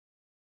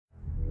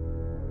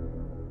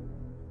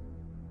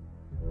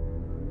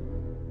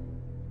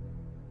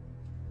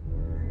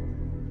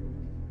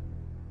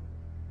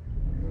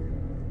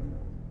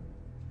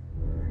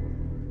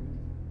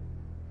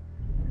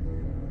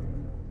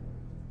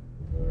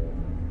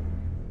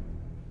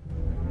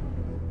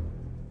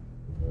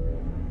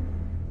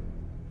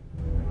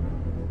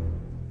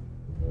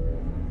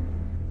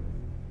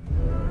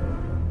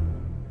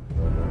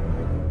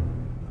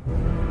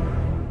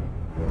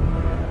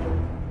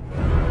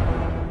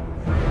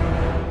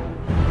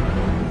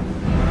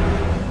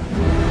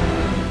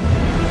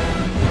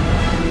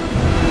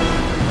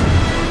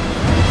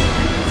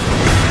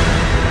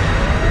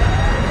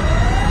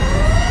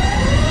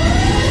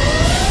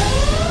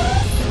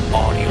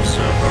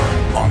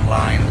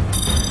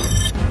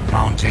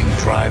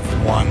Drive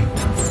 1,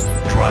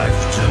 Drive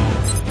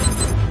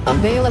 2.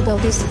 Available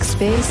disk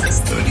space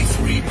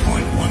 33.14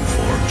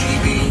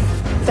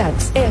 GB.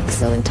 That's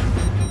excellent.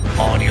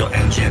 Audio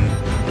engine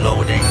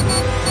loading.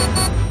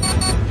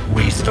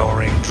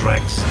 Restoring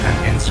tracks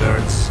and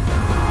inserts.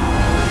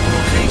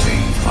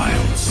 Locating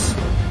files.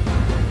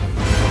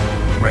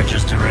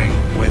 Registering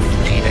with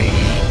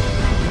PAE.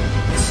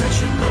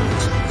 Session load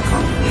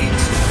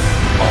complete.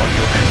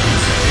 Audio engine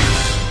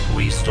settings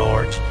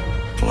restored.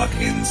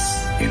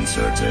 Plugins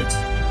inserted.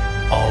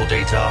 All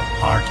data,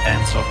 hard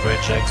and software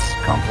checks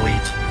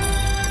complete.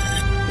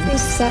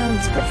 This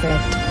sounds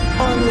perfect.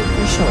 On with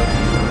the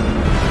show.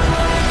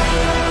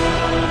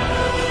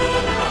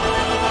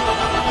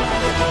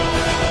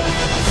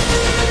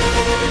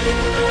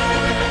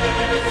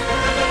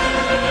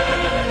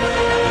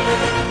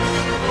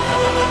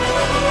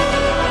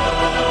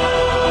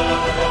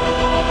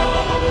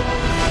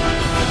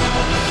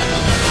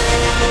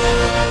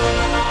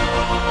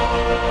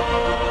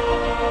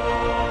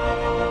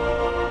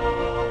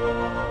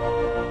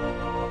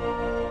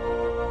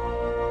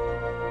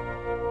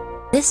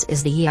 This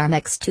is the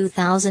ERMX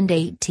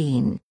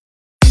 2018.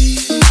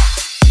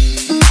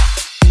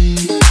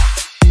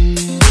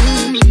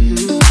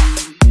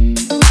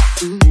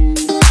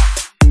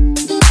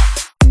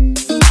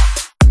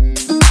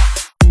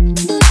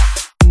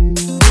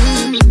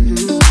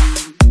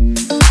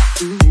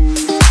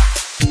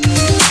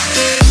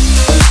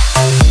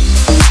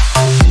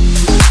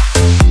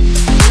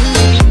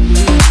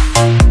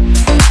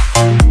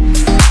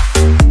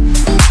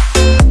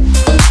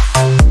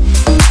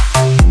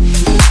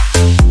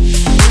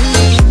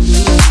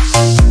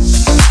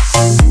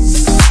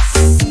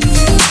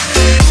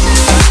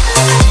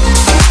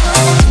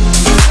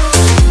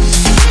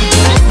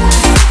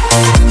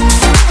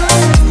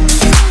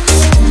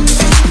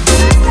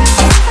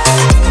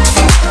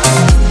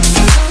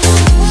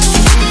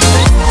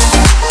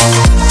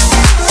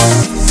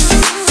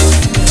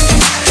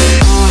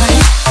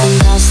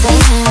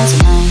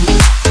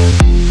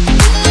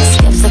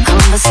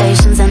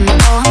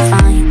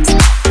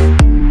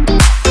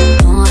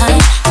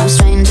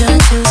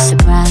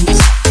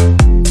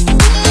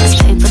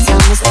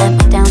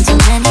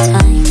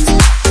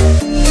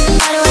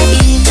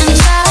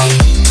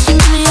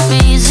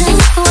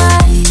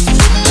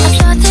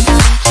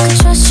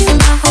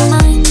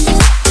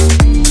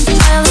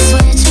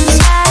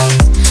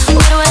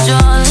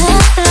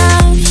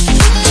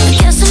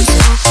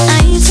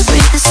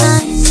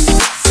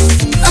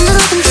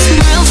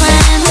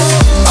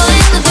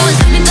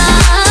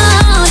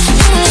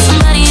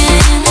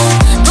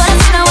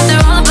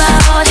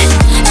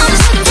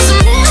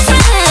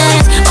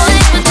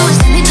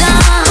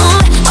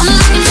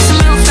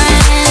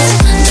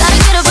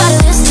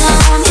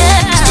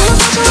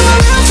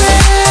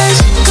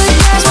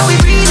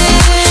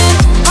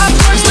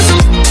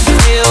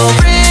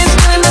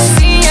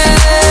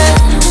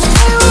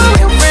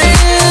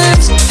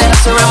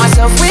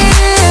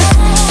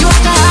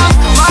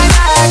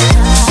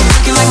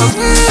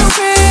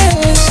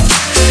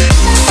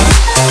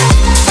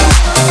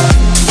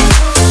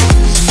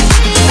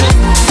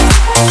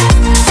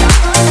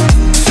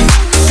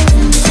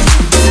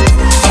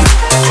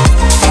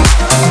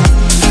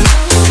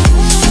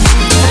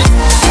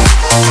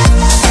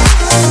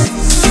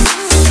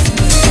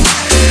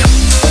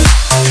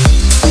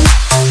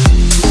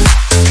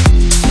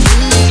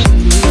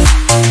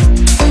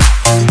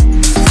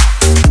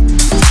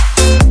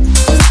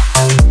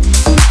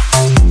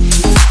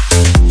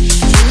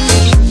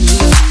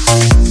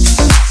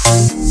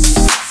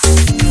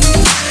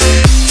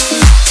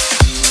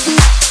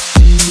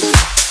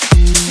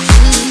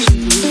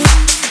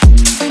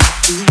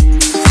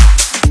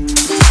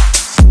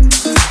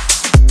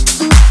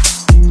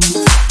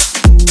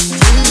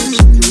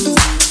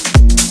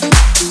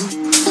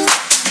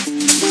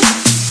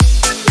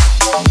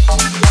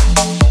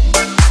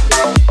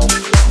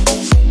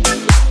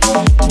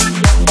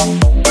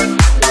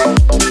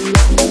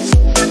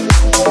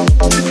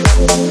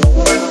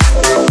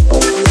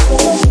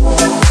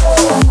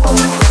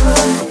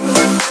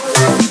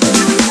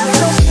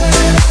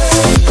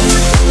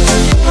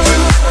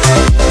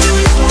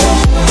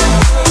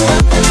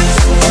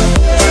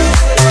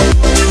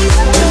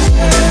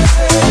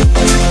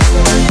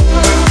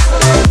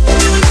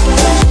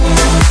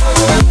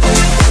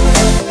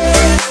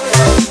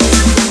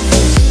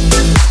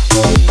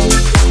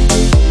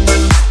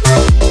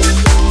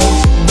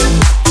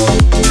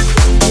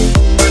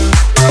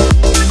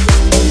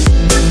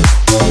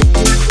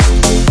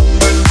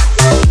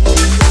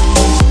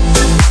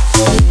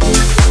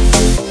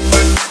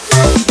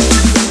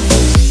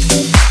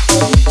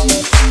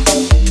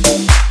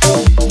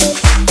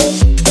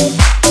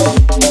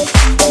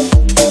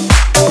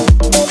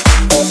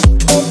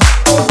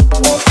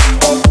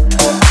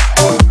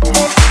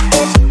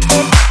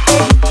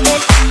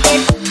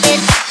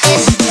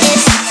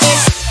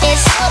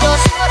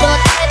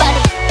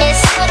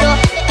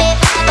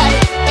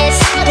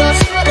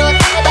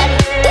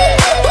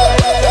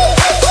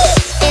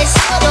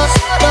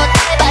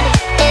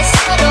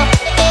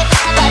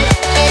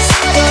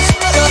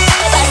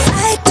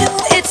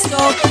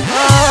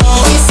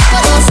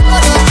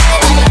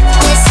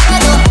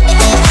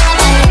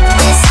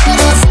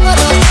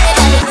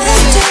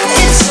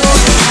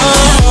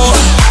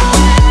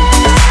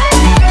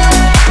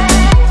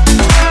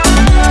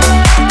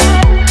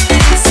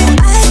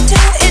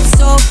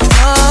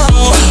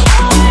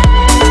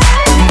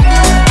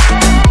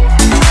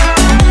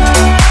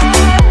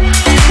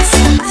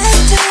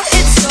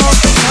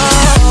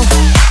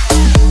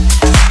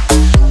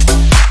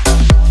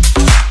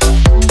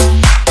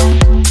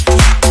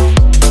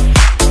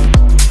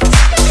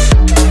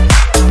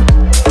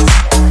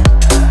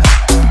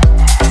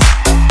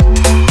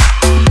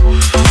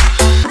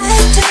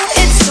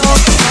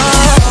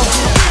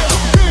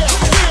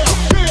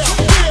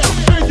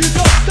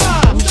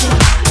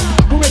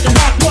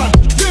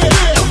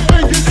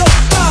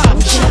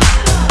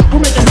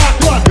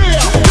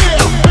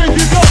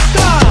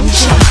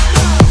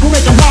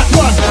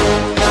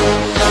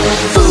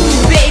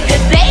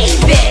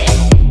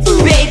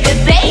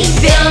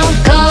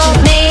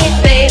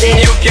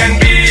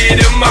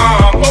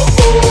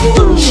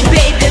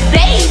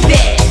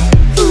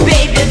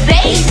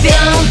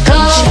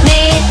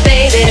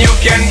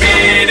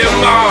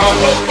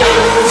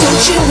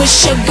 Don't you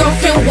wish your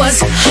girlfriend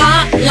was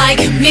hot like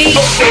me?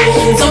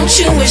 Don't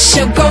you wish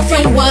your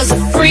girlfriend was a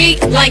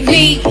freak like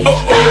me?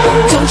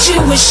 Don't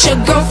you wish your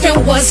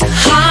girlfriend was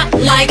hot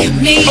like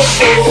me?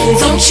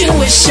 Don't you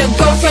wish your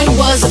girlfriend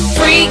was a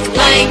freak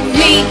like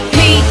me?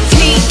 Me,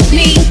 me,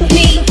 me,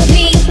 me, me,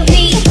 me,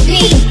 me,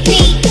 me,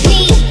 me, me,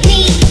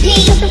 me,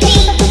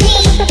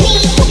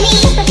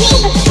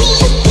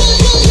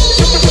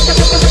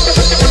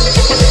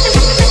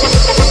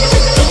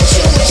 Don't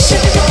you wish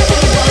your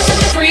girlfriend was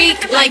a freak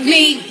like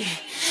me?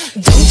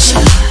 Don't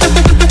you?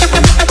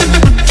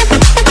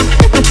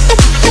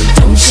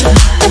 Don't you?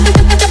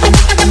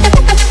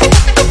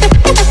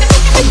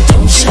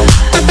 Don't you?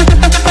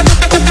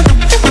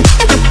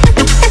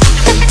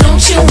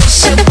 Don't you wish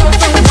your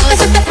girlfriend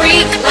was a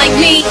freak like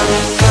me?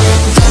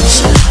 Don't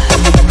you?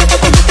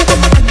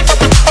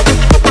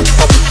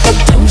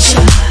 Don't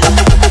you?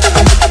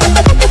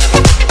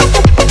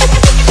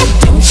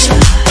 Don't you?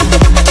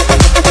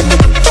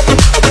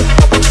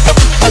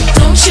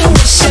 Don't you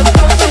wish your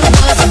girlfriend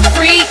was a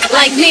freak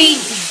like me?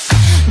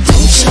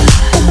 Don't you?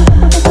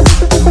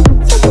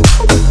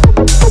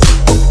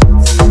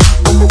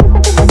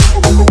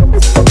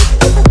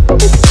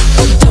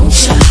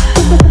 Don't you?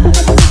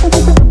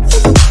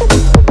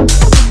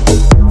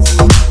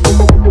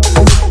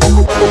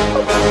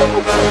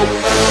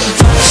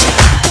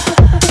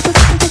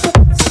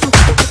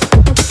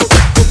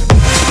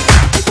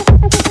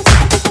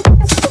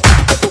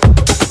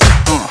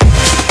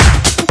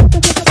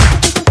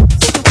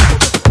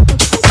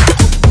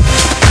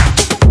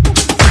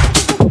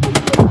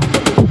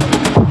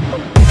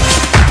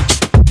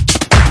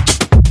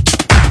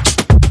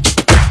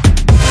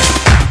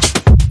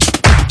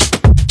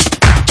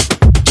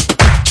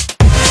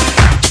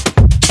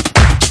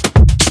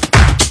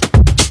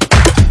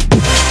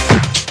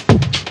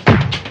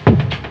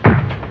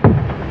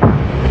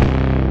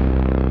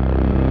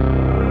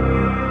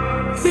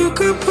 You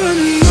could put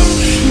an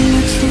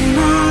ocean between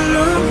our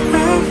love,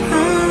 love,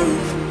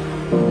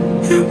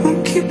 love. It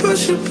won't keep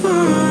us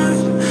apart.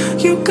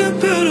 You could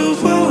build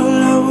a wall,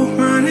 I will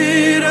run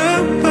it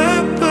up,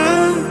 up,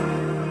 up,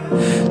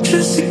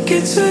 just to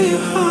get to your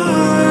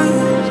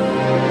heart.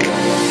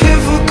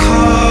 If we're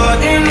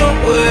caught in a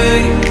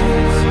wave,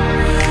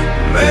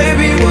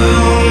 maybe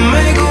we'll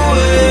make a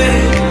way.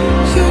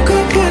 You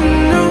could put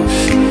an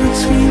ocean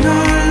between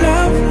our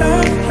love,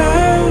 love,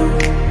 love.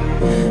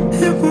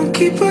 It won't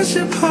keep us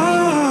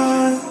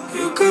apart.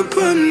 You could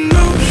put an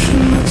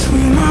ocean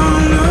between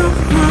our love,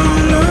 my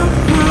love,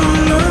 my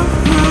love,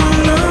 my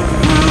love,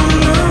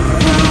 my love,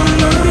 my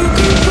love. You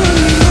could put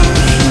an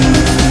ocean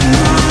between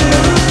our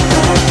love.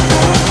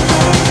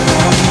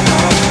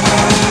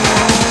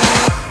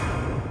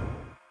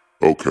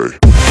 Okay.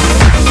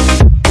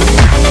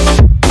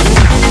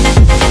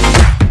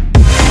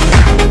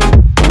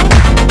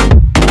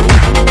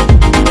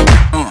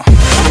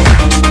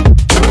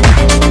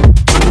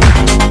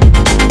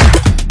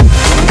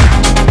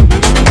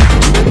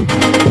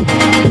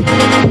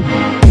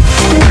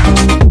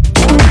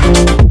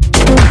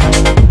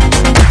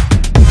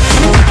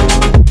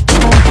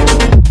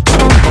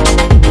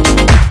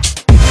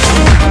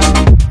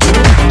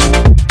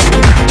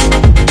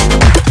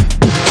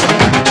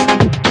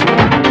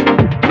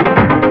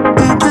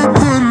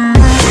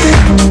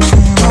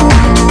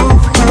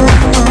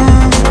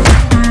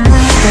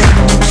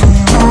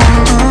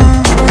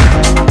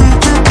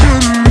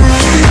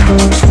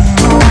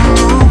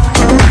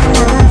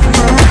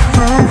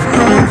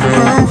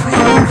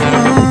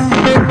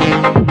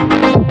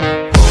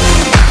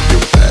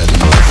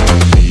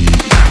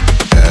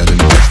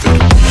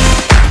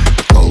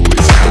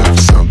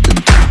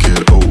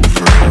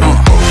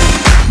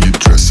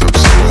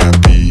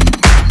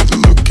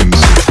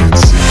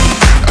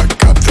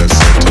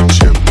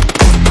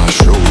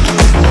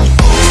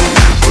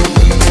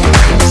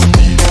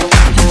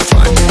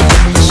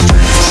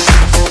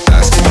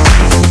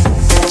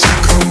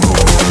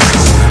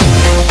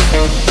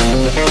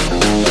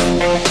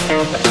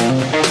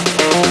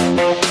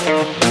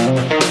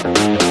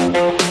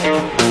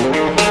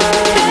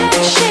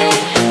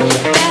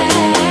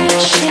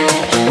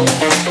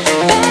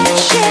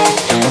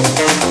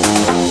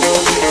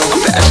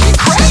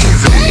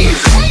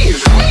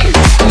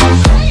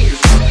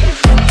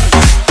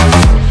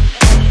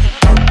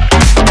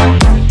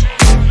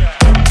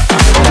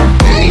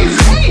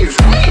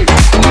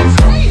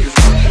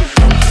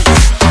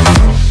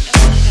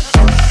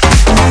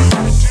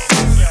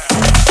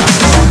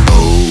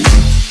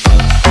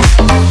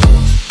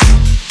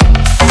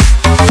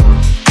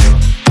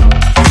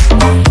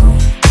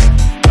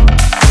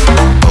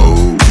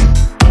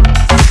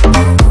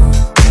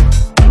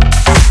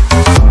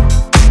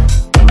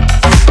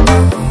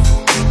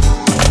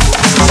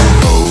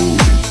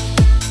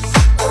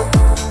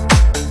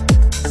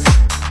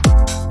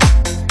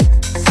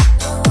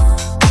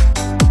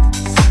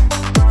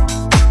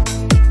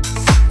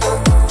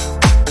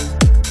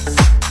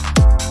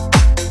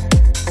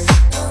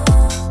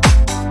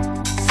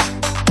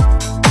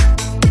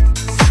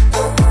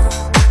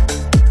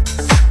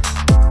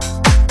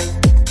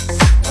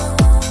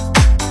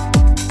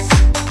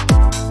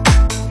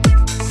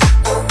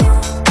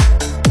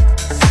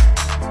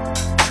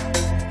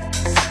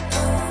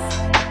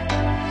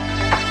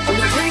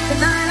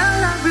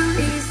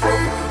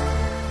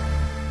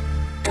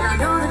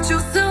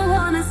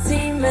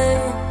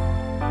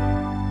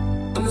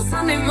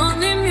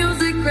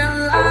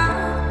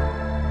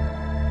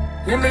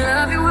 Let me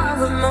love you while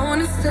the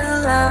moon is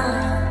still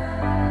out.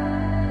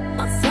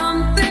 Want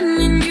something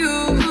in you.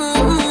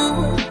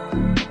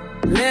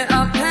 Lit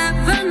up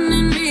heaven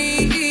in me.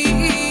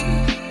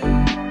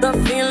 The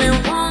feeling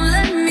won't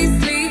let me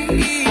sleep.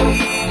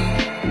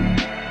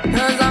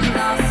 'Cause I'm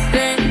lost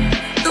in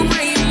the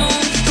way you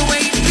move, the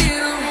way you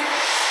feel.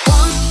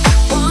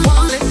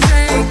 Let's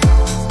take.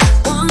 Let's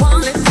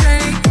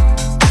take.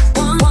 Let's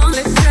take.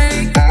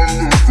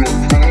 Let's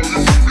take.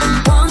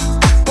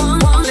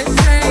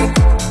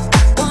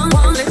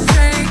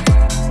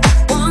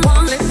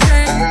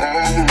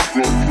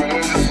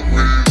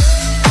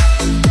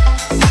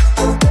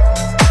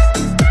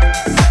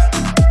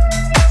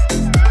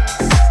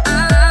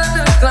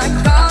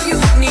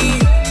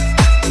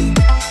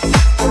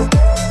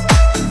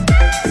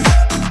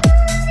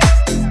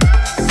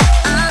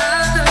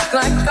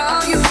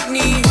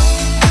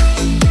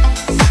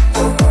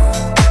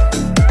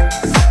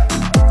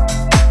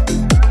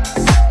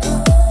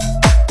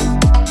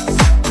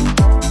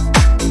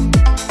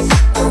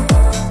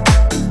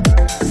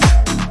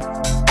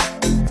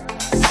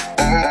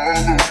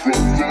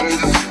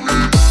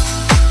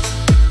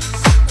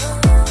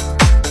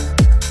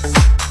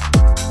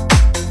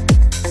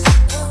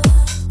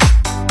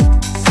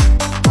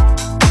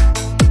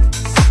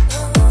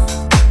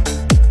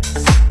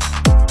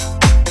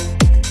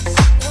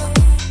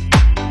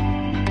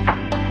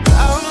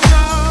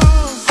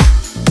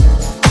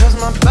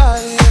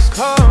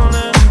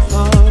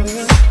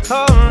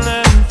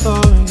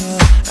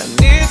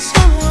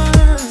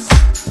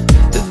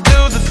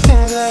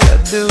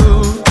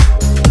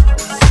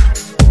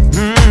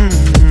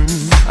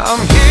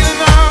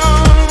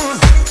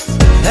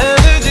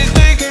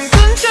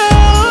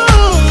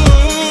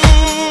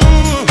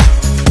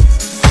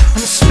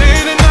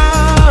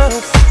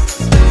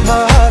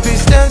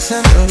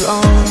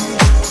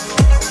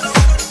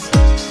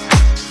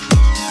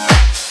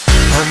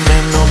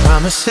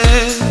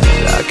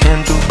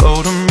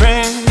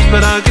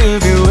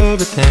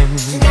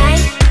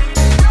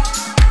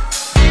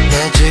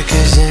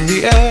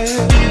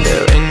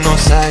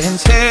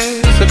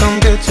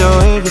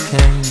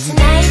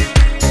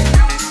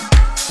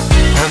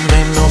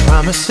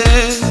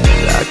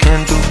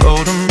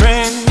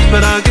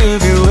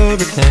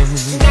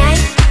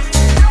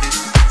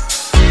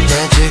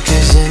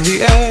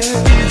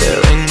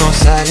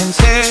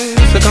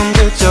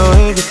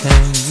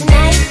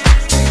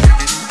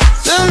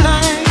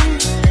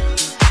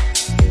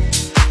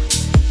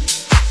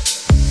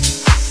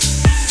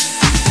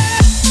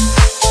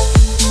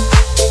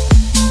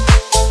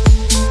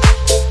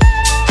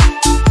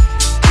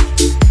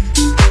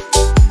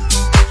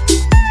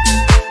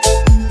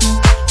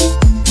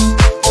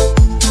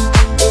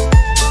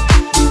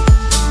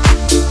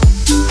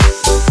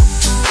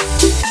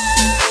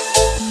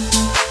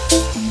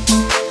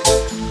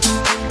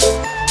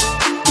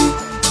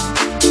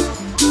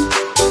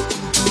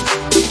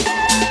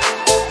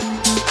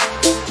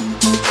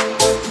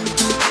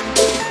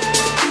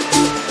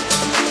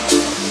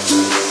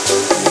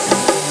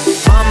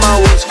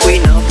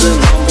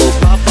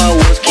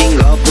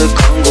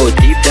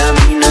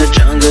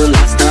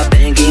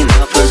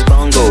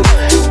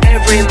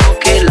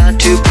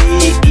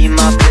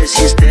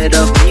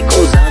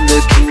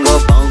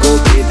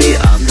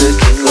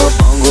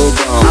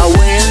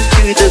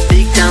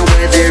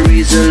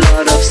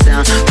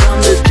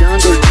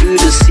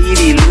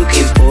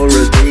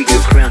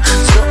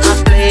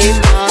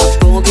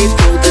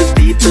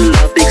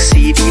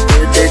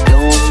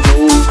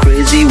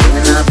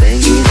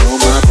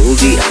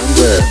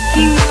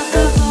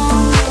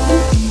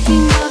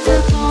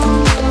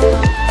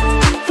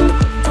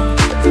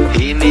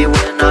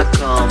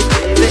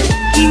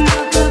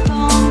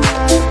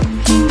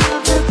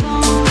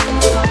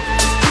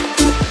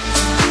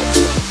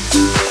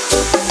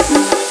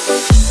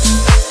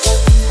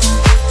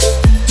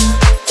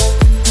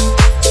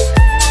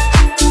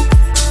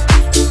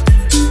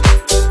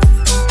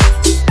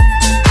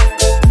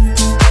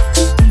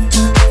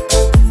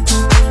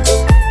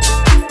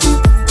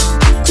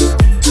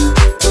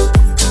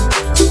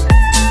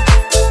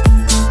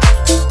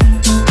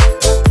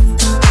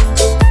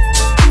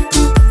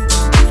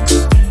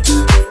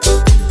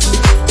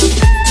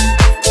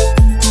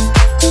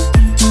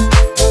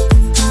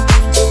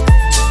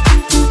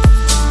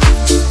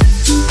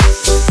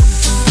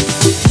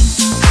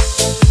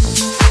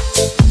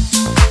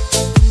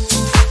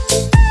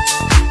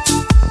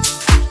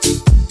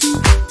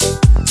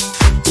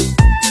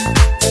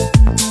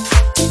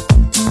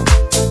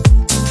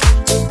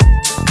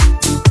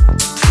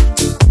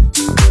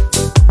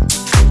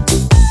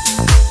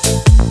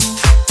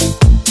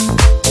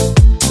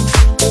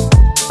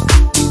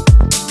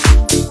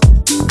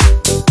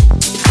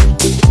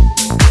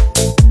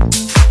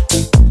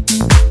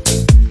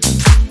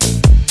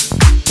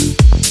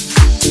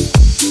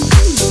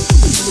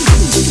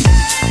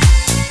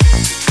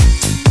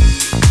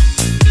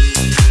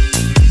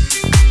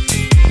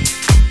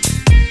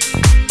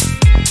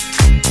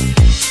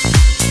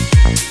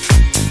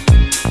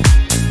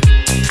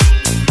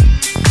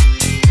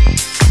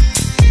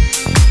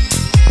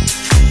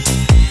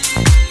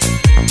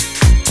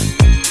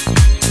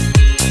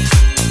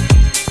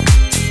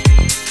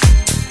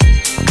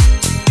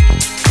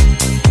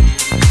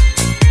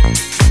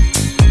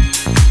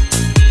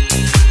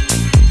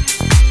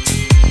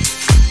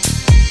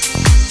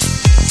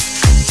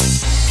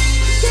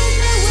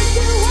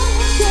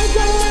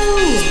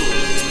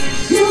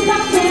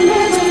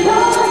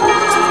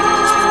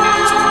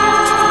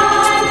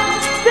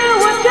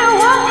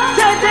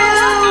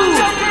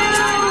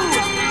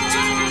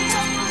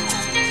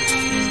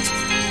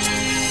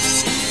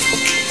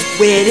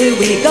 Where did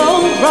we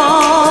go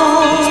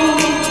wrong?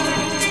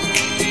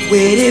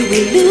 Where did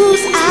we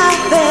lose our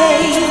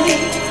faith?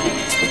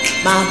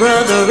 My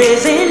brother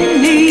is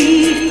in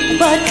need,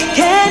 but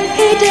can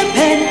he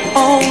depend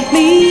on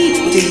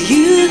me? Do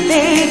you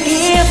think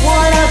if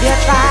one of you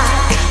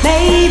tried,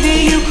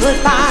 maybe you could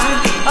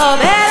find a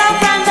better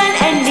friend than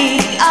any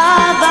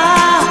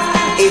other?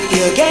 If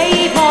you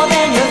gave more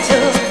than you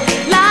took,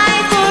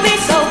 life would be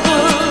so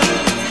good.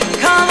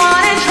 Come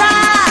on and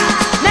try.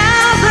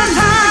 Now's the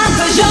time,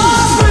 'cause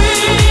you're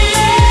free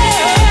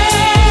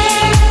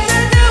to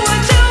do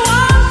what you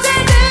want to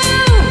do.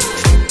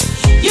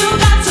 You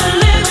got to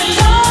live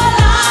your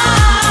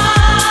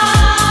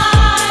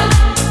life.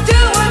 Do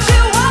what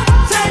you want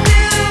to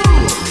do.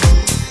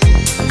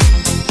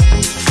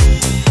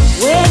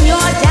 When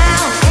you're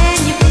down and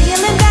you're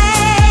feeling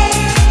bad,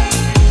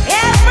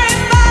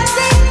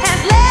 everybody has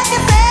left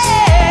you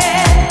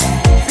sad.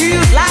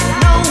 Feels like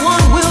no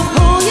one will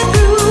pull you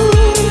through.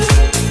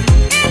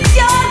 It's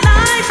your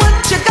life, what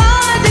you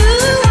gonna do?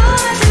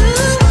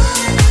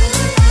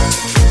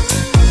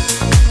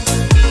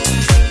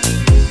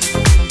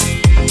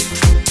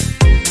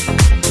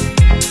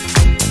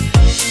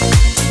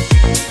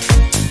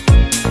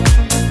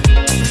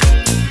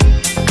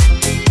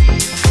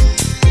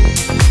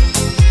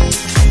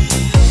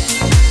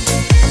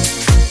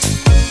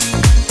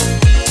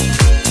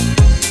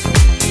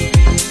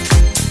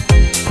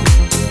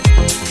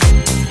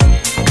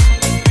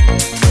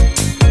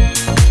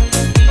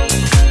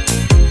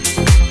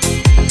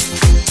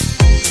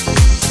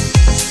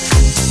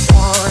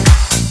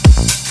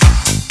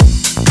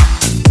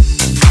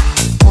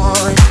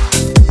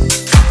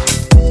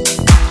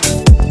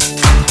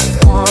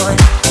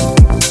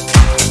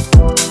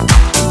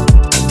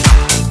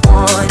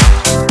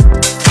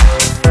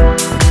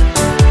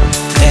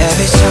 There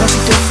is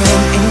something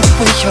different in the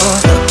way you're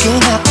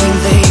looking at me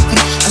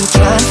lately. I'm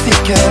trying to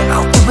figure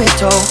out the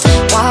riddle.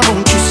 Why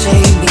won't you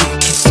save me?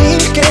 Can't seem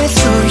to get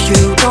through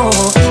you, no.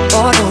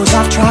 Lord knows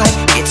I've tried.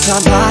 It's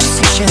not my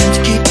decision to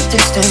keep a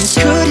distance.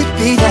 Could it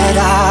be that I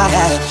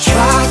have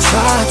tried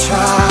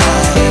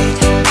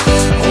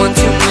one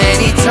too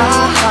many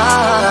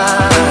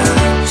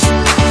times?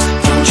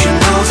 Don't you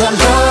know that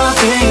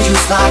loving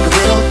you's like a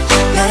riddle?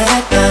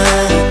 Na-na-na-na.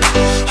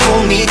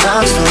 Hold me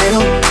down just a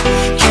little.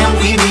 Can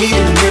we meet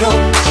in the middle?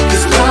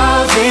 'Cause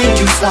loving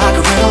you's like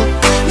a riddle.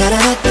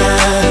 Na-na-na-na.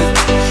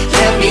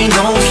 Let me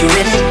know if you're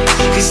in it.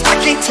 'Cause I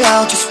can't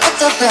tell just what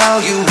the hell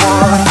you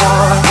want.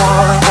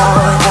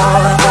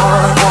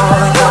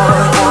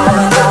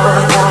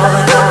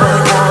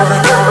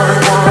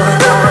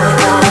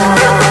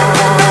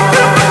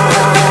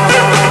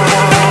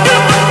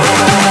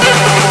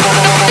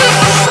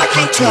 I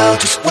can't tell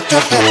just what the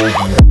hell.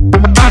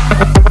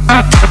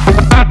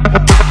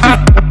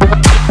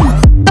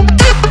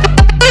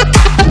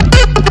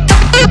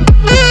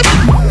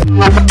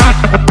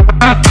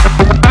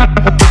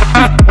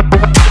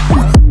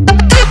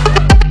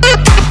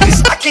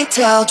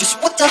 Tell just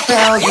what the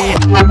hell you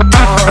want.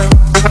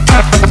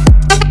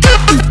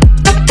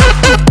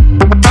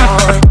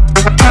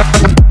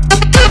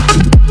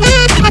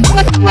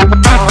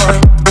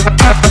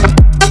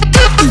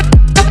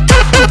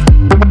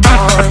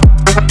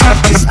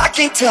 Cause I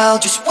can't tell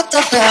just what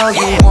the hell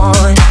you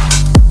want.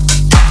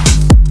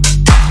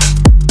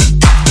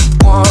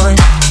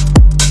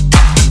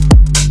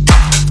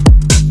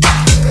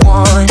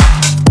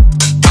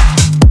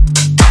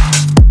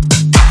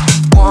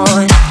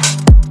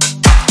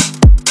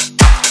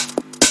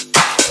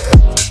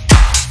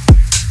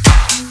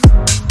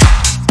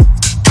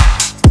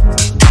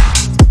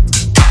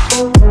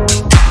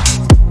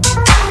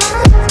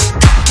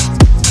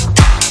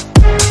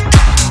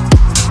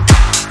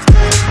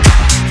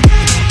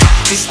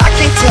 Cause I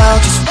can't tell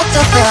just what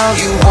the hell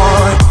you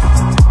want.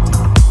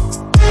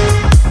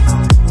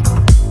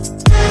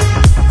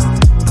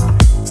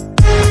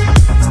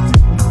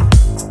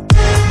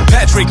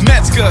 Patrick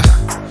Metzger,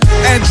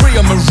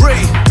 Andrea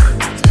Marie,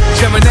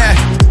 Gemini.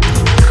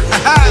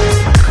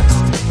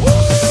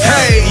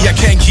 Hey, I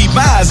can't keep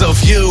my eyes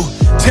off you.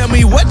 Tell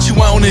me what you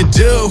wanna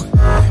do.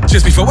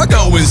 Just before I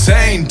go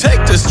insane,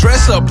 take the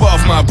stress up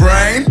off my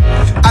brain.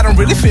 I don't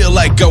really feel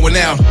like going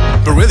out,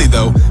 but really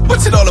though,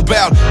 what's it all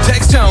about?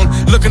 Text tone,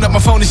 looking up my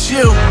phone, it's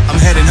you. I'm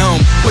heading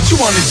home, what you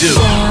wanna do?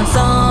 Dance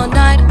all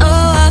night,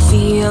 oh I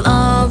feel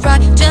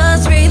alright.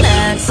 Just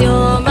relax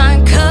your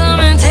mind, come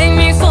and take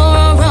me for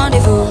a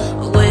rendezvous.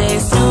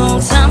 Waste no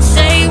time,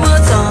 say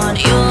what's on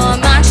your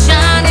mind.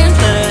 Shining,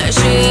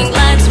 flashing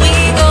lights, we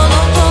go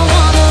loco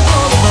on the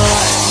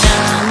boulevard. Na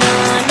na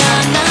na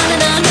na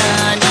na na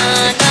na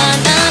na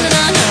na na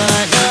na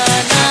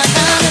na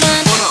na na.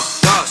 1,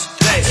 2,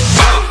 3,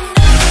 4.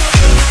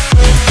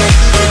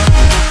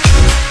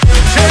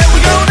 Say we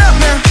going up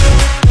now.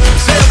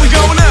 Say we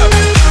going up.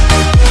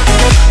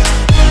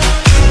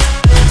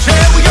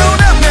 Say we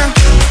going up now.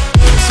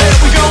 Say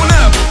we going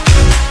up.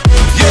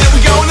 Yeah, we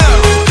going up.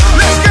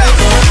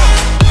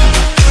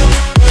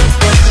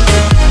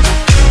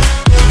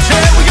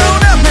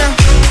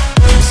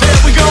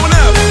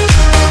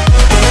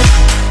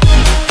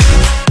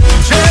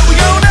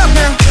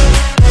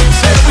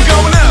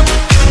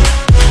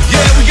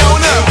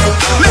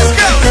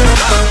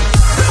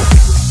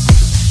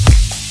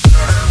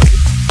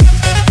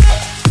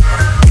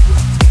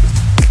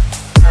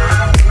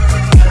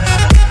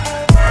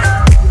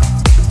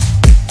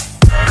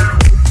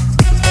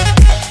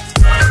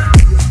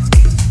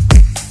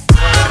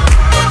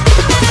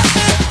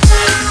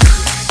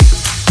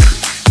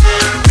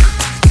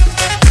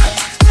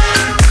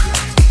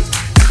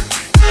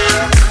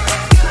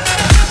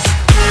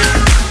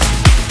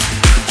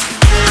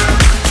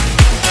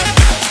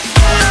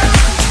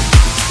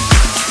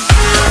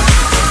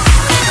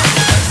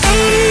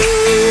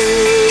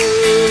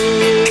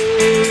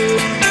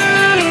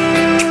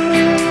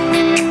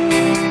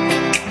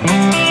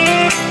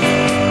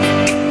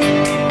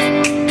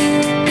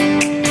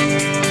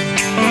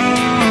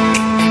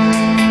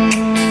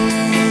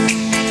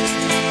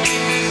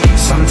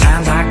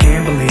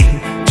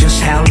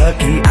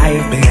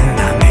 been,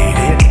 I made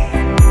it.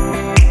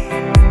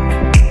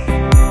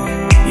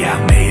 Yeah, I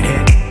made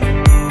it.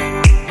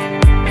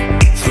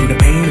 Through the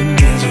pain and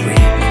misery.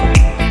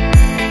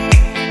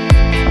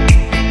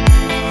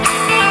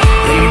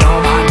 Laid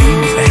all my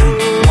demons down,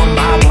 one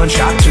by one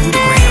shot to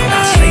the ground.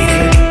 I slayed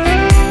it.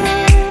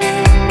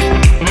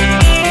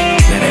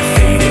 Then it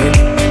faded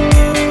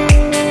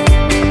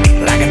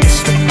like a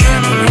distant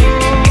memory.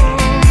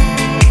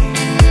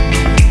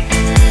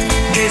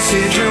 This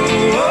is your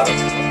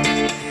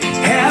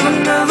have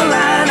another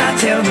line, I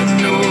tell them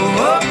no.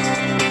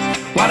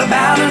 What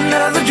about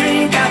another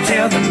drink? I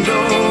tell them go.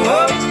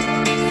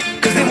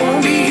 Cause they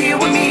won't be here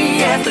with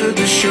me after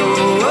the show.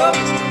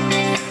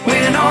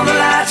 When all the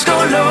lights go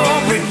low,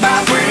 brick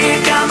by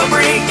brick, I'm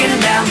breaking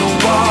down the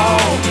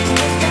wall.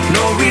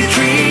 No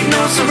retreat,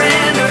 no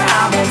surrender,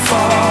 I won't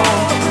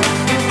fall.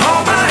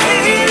 All my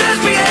haters,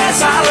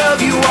 yes, I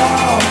love you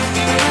all.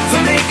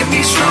 For making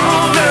me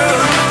stronger.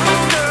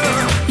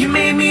 You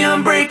made me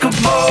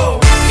unbreakable.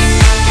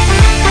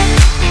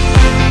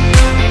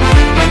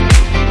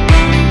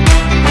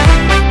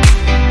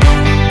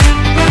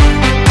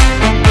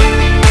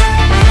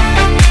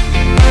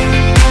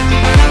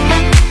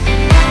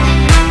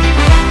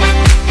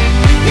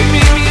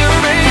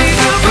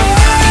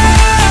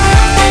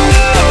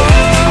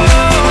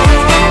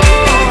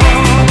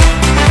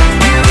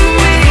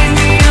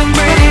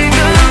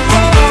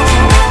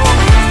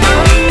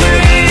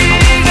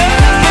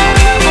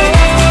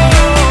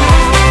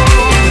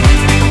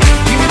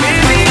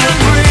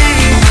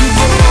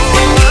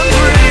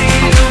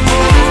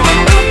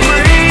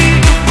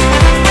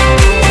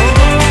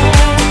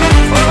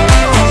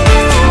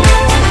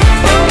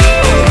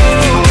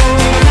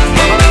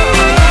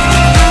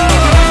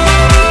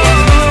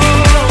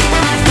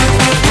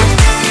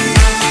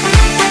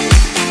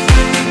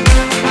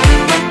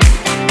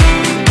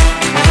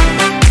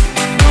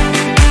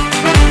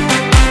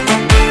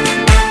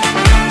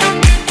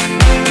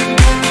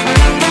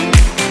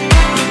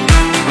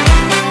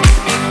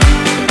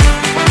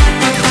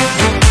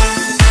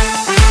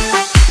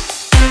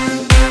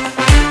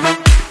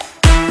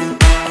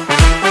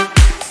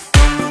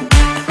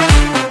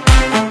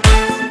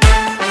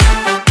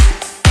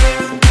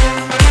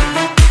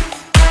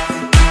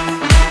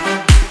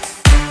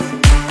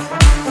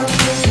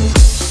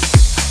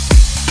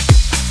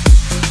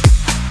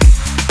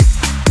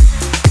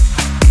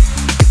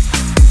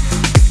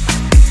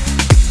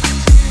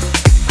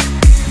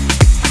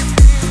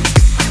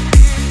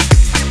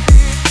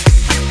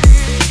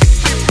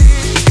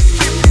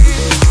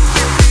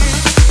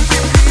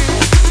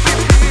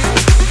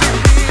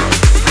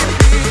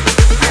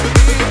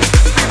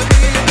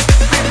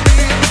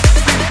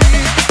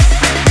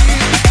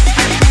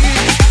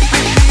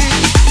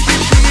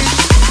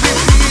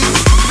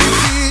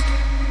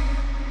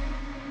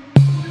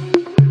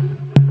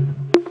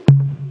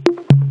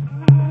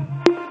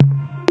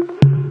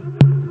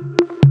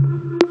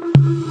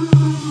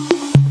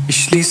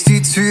 Schließ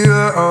die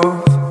Tür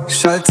auf,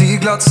 schalt die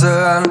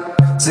Glotze an,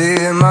 seh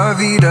immer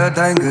wieder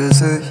dein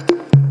Gesicht.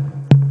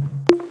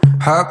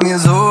 Hab mir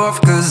so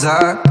oft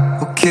gesagt,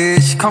 okay,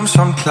 ich komm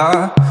schon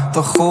klar,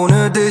 doch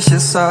ohne dich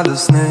ist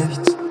alles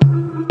nichts.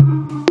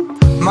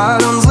 Mal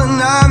unsere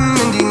Namen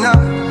in die Nacht,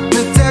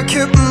 mit der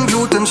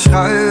Kippenglut in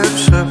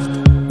Schreibschrift.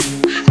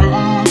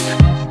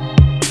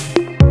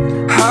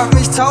 Hab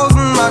mich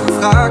tausendmal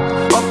gefragt,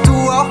 ob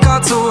du auch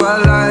grad so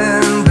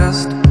allein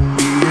bist.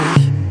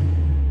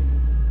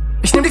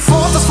 Ich nehm die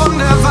Fotos von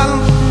der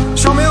Wand,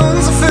 schau mir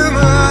unsere Filme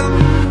an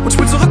und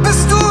spul zurück,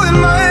 bis du in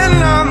meinen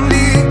Namen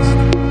liegst.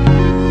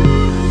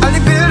 All die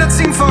Bilder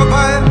ziehen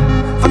vorbei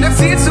von der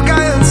viel zu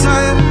geilen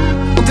Zeit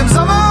und dem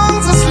Sommer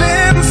unseres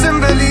Lebens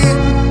in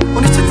Berlin.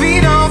 Und ich drück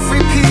wieder auf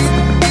Repeat,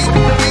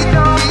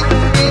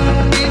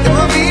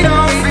 immer wieder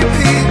auf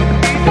Repeat,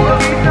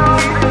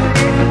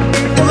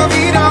 immer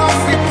wieder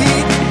auf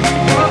Repeat,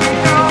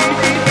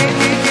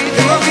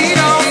 immer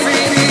wieder auf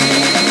Repeat,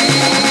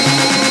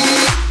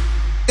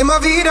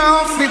 immer wieder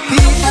auf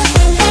Repeat.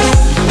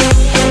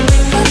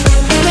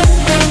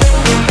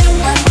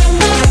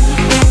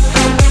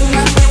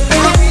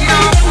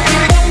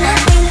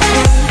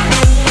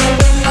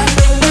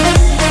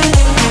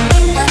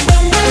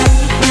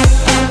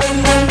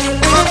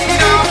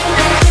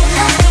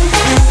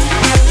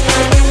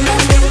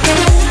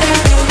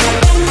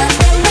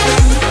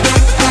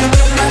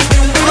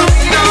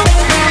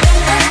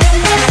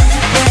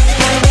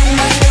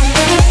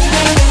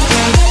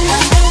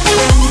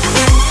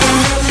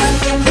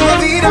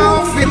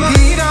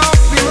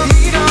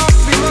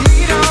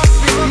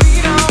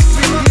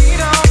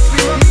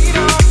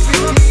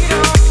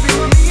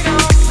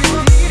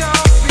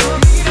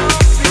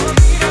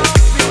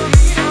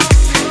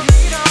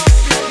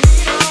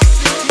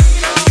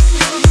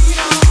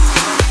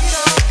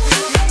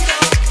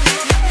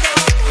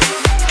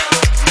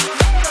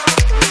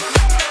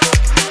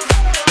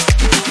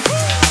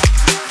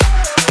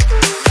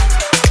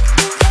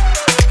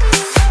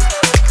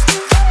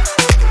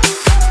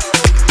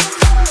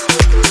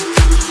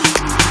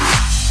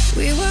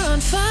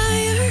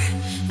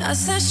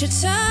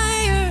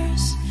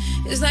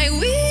 It's like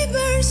we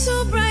burn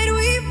so bright,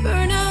 we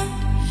burn out.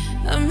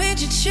 I made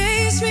you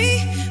chase me,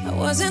 I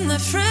wasn't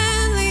that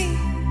friendly.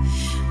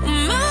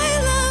 My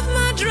love,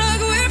 my drug,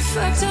 we're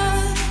fucked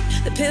up.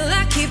 The pill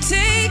I keep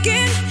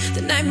taking,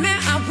 the nightmare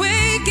I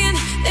waken.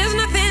 There's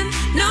nothing,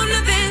 no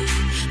nothing,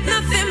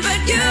 nothing but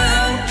you.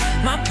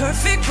 My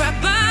perfect rock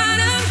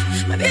bottom,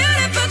 my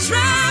beautiful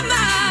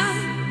trauma.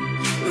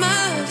 My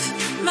love,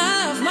 my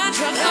love, my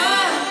drug,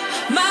 oh.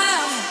 My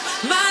love,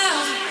 my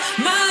love,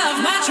 my love,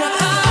 my drug,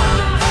 oh.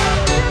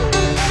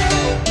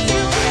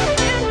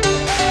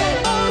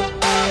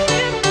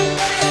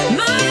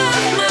 My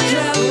love, my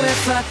drug, we're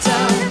fucked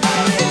up.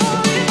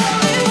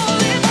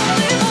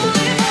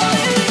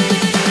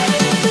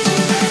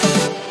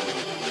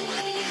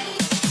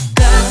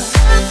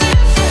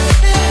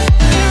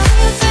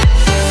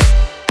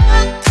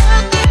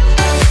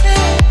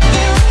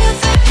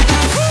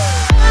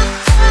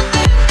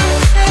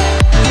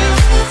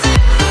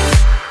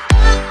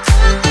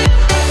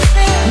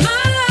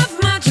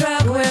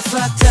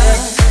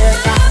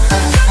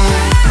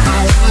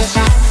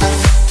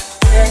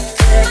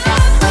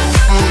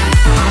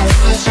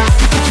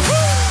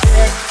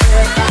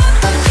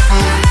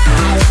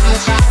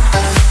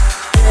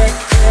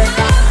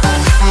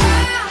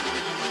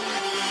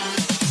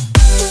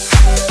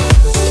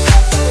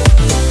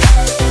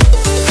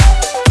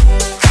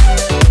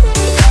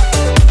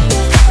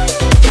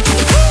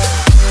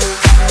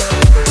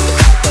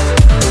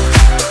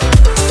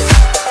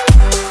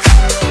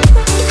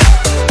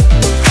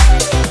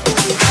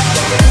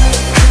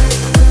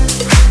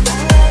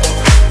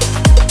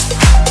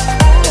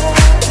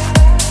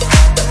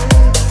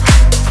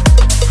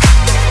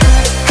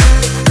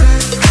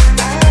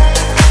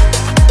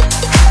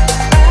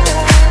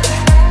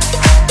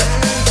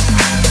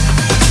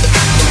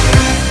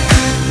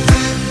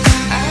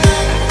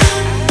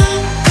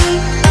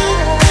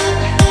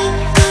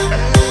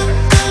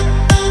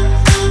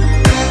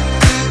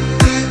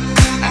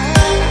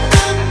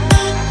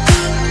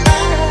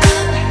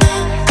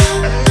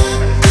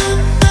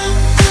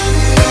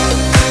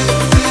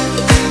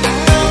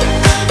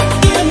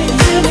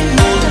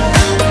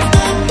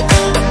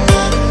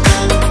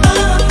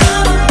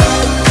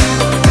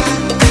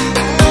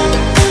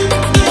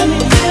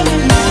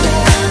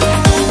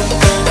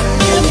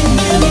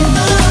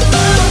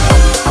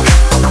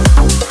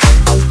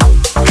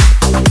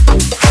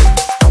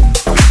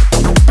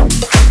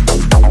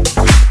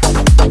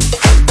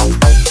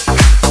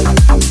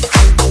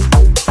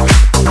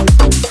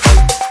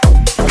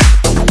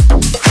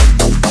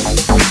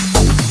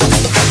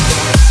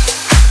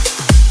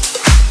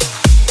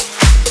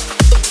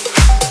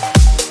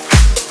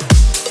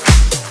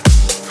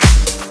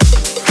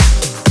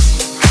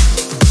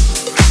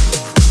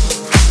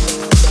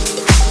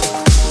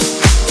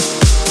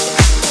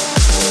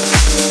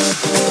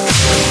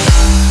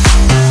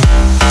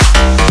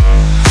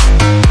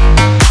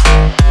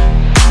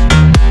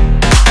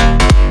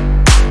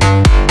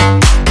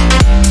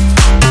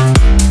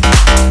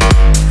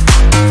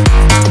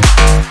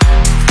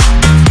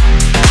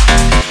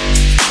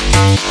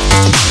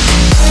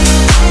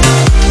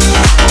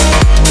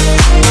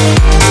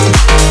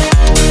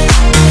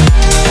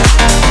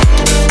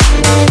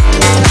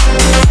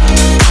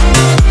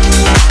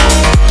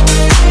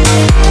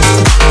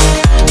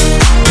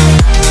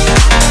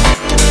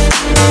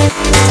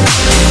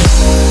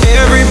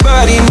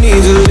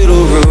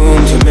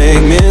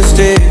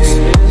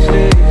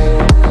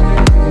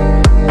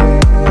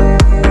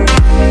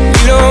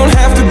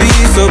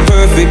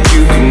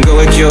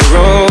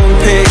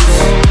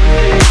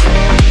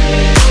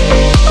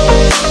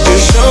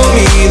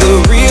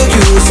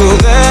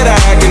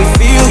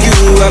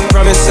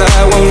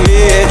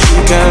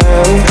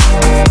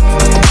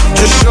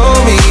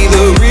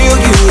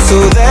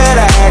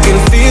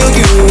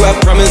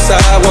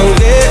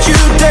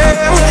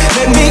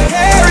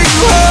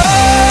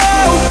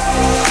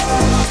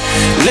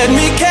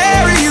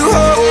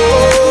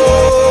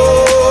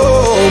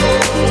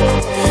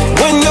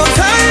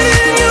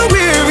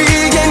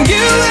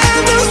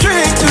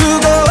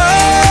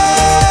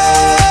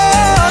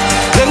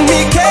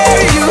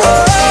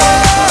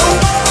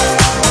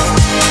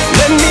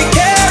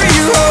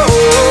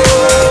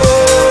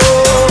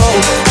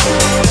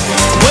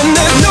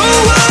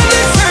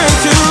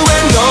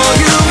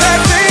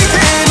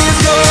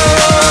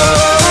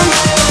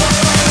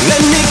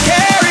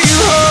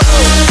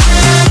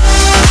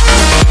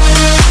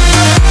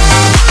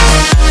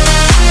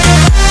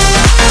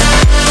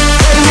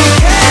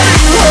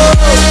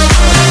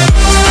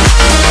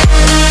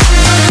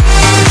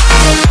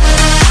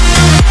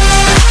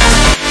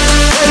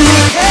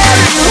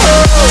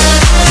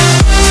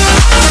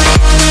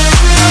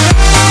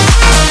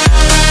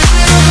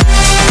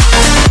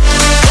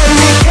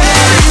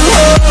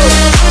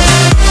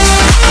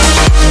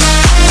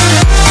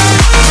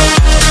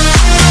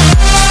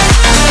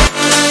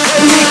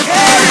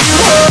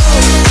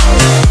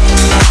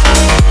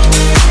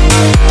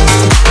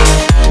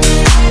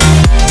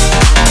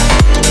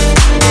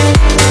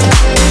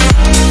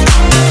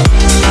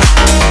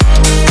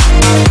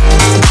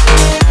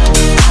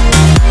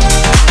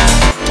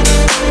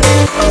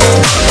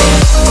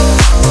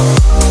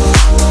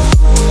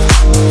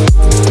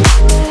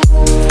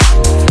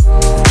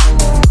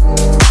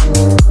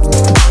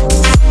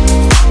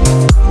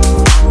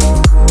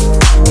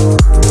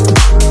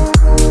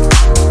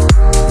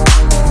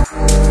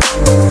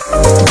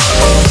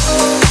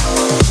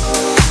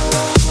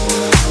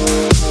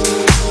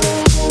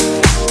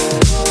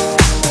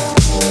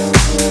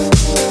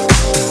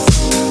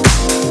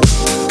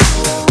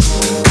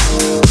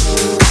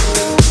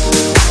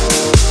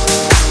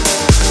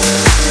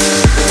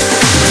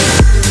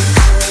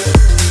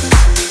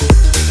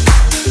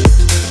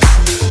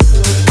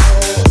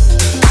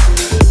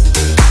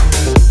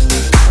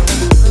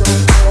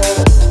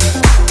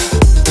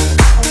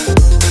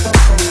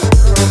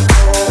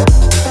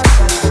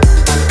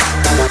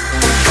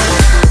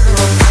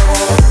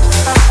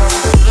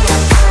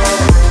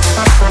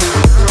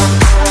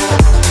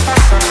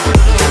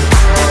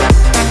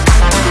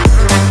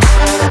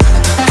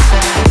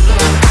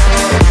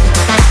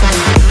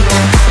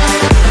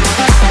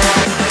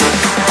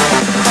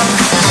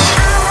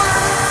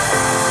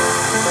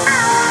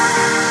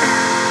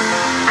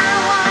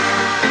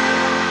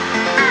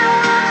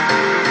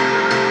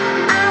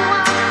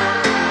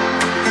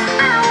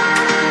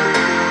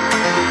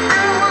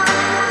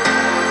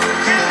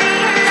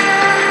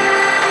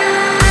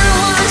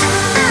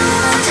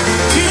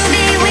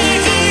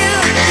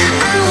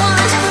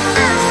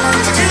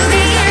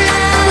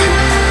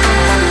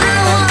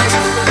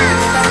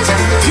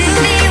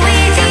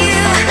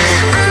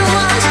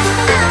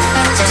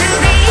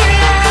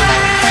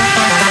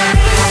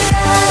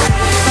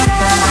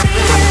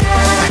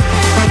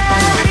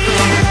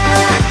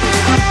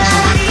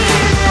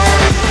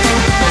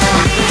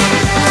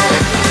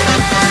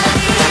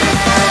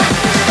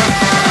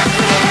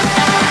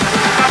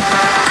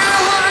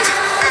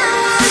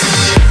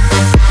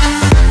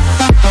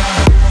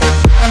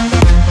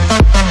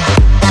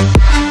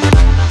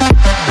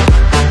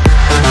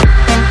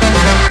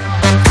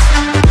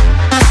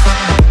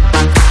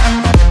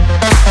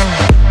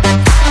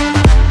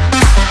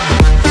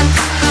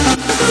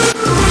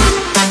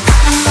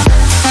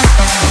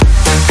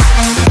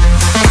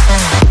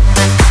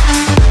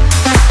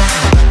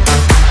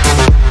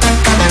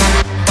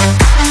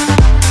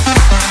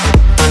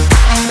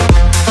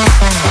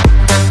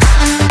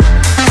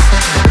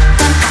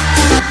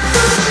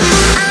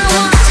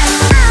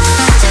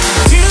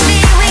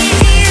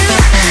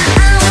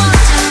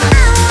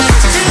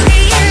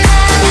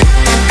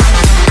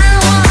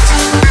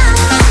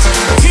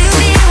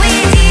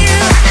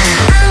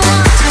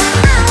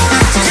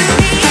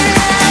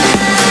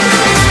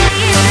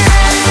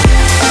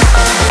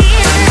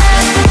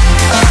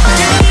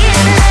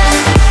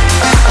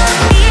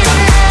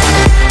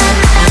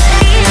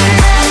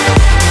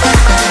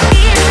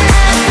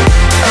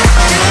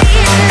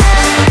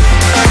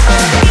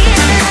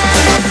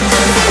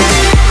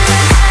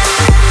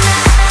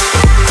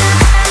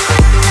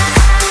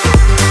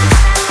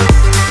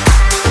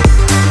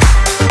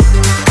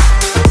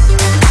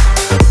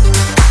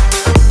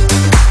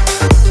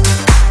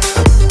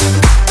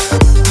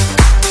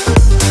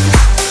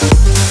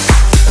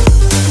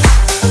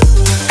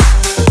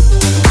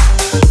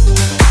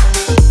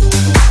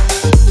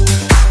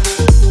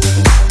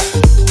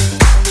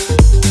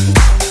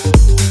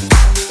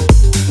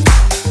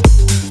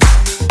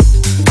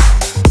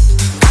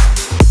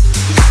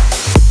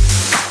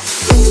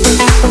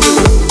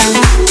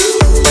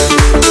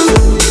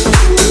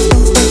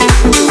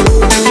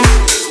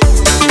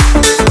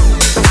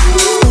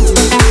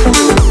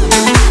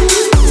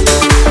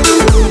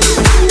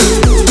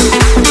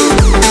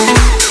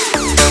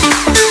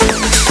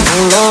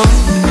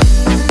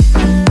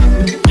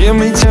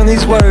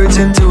 words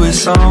into a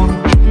song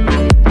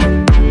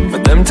for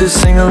them to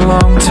sing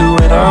along to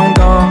when I'm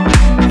gone,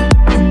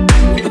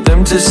 for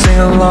them to sing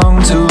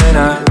along to when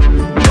I'm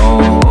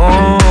gone.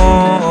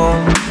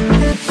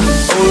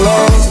 Oh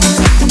Lord,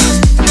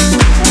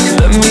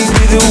 let me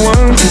be the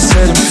one to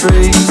set them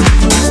free.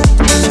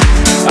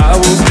 I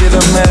will give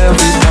them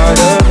every part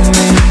of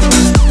me,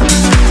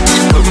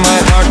 put my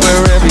heart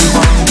where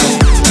everyone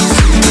can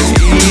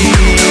see.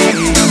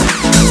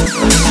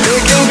 They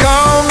can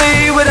call me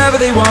whatever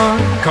they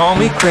want, call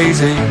me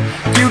crazy.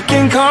 You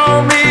can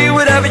call me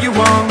whatever you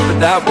want, but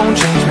that won't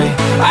change me.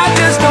 I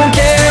just don't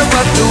care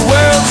what the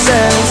world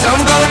says, I'm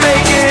gonna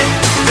make it.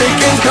 They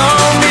can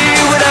call me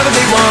whatever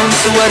they want,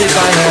 so what if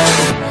I am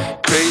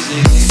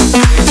crazy?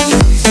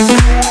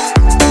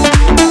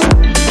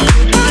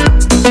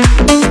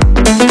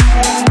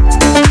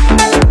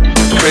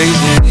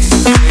 Crazy.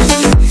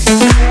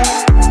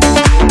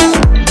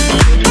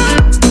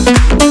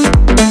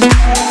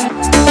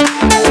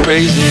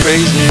 Crazy,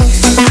 crazy.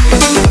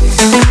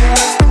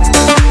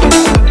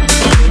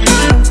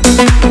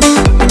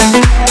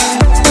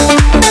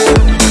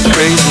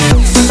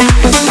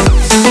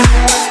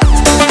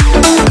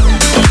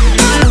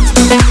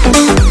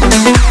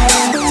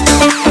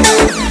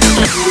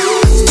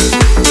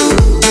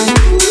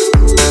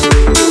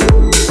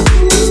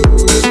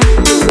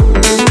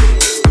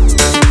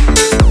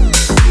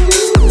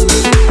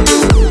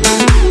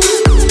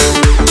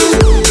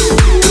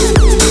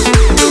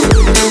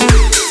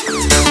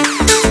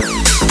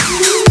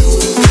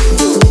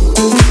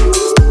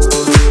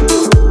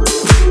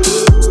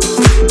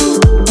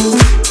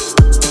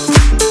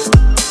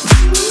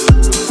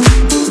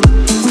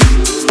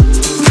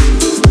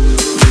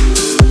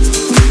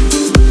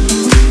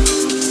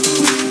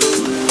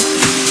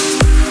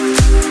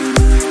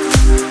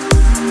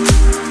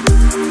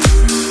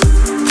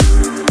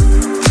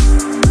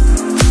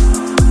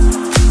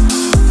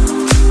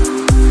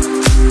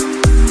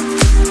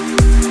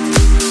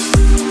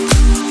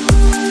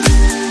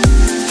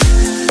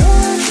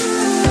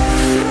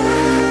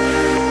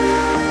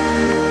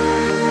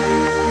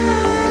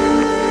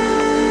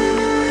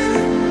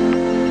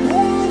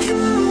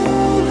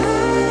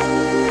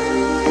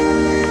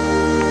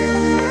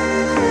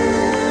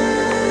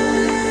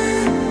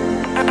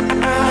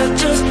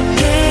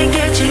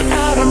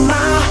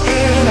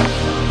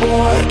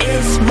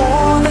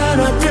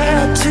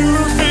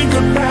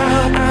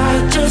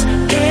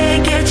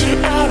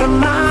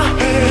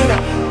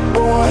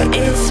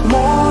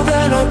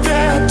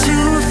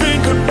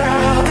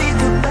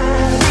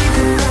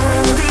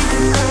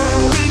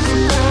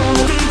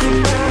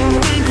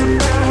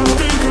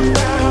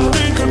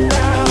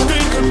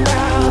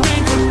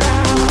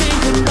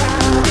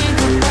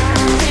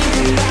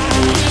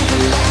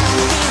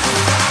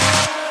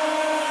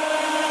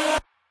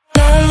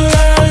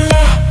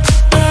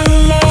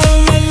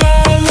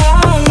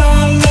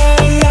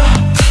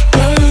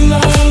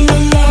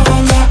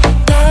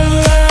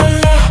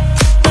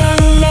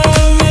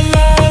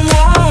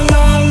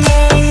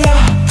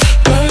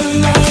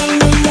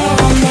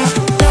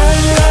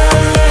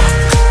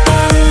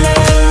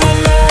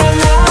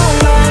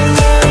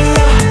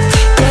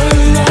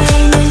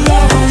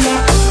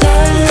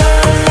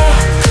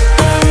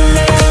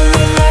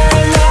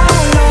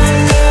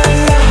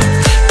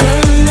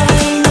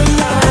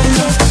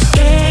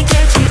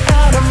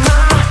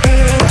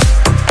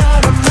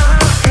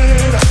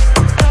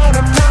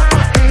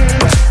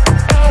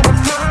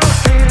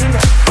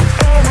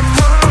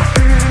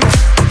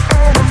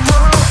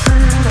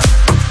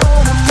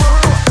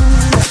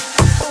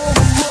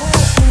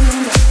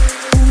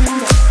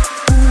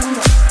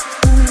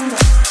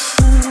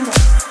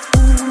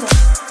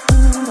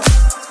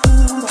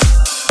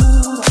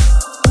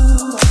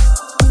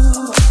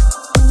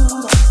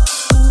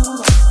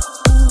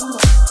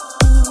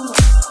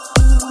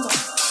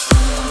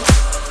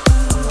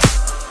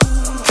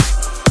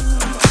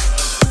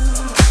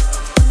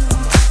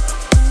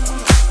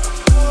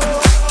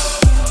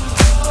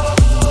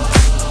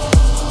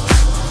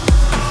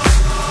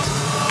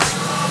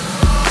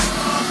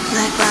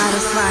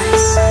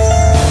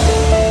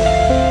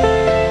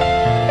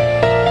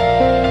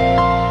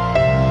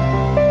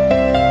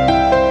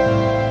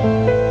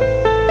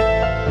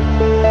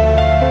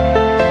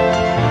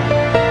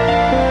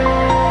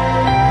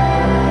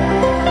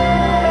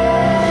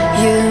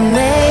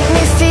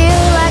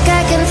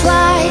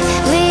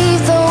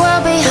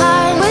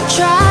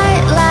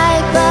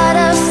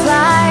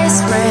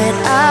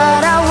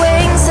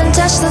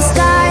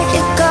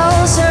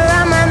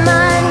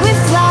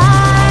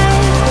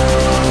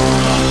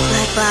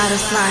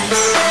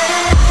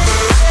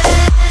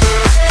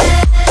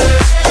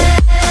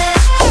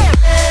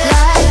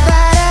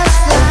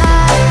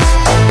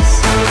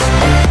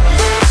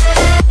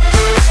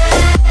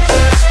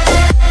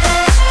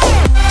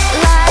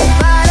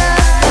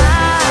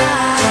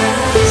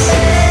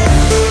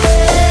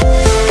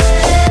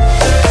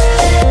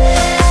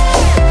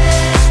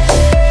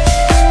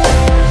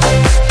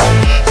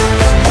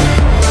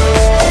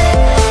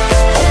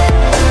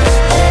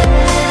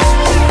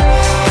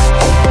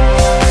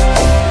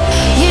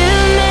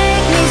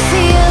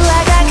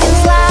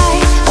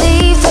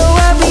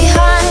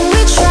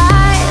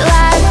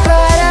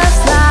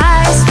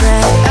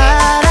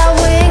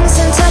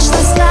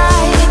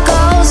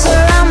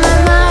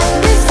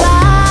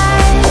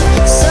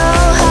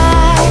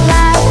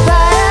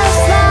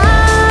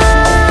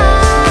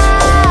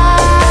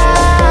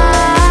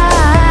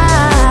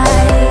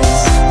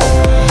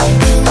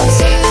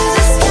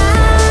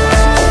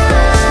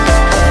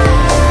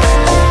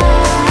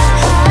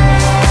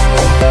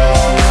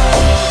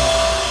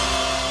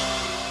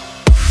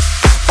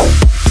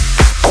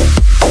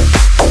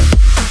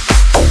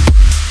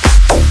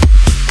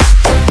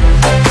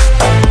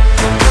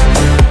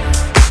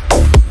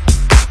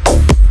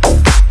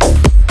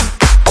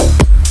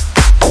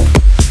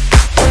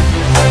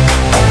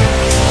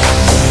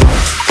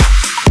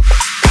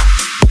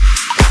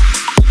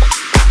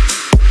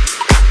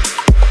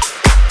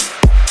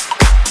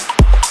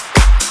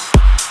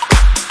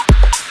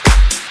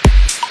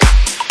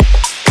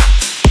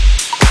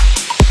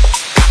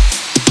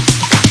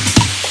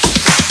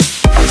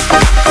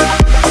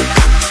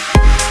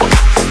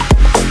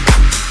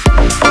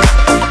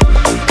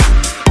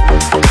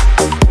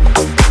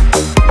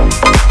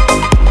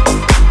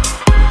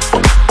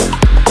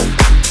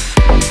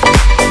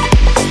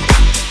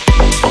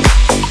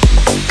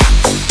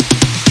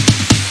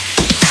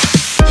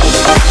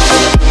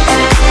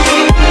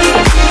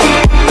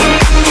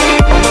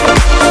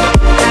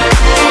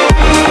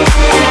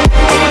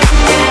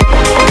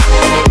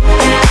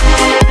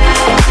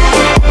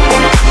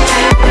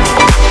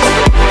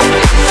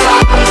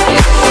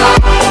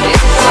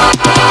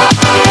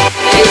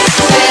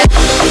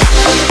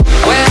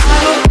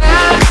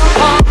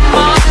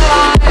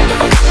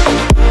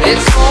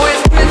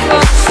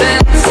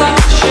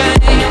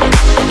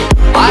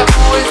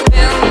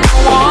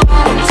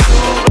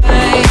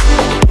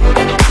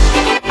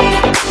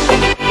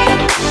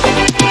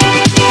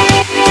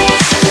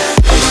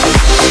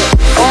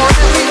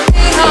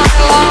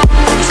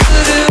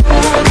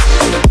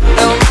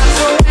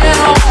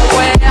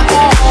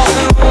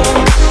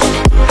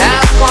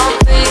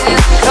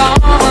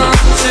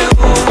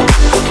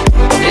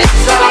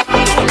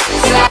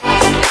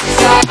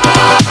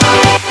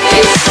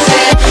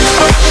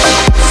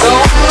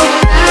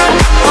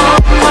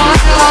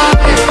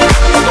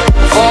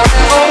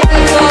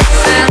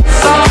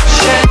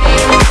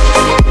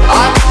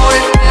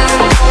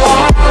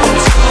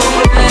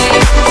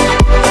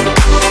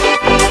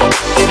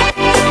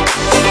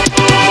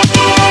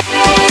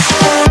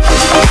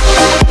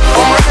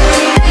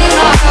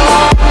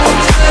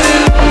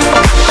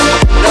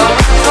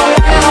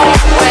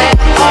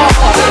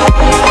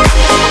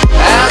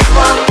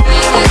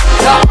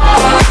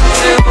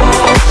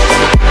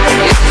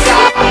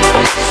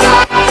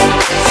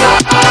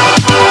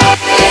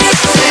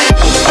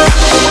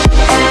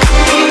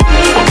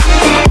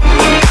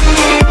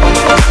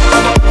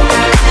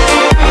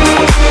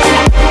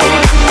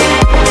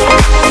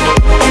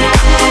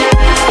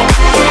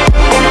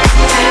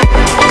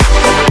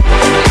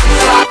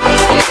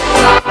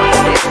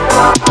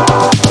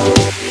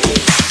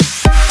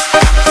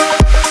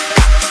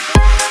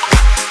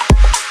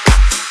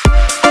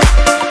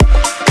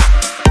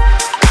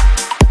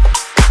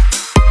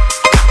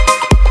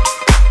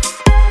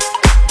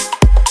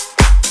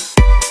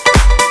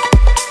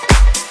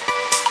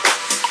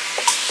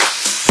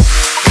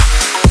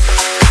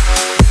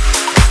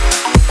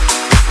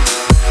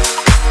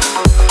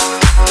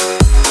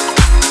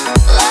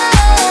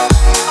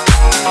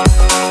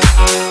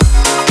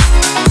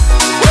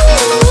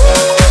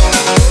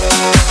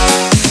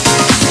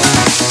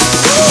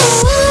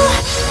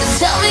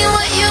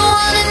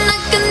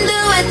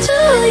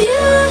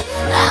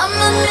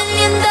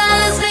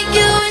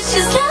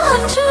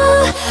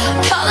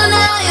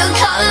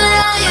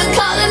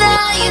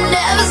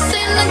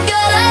 seen a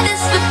girl like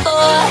this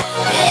before.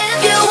 If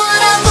you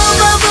wanna put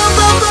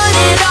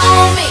it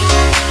on me,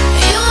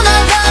 you're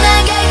not gonna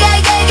get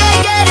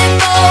it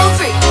for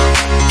free.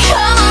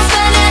 Come on,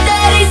 spend that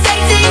dirty,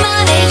 sexy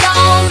money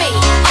on me,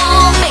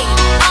 on me,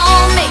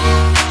 on me.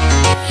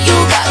 You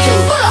got to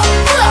pull up.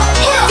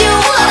 If you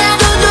wanna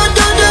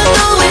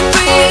do it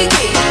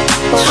freaky,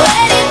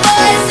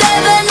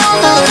 24/7,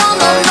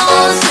 no,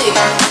 see.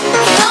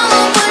 Come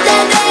on, put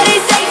that dirty,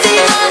 sexy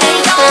money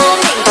on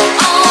me,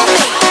 on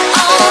me,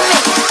 on me.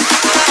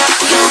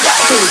 You got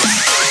to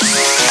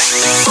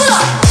pull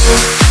up.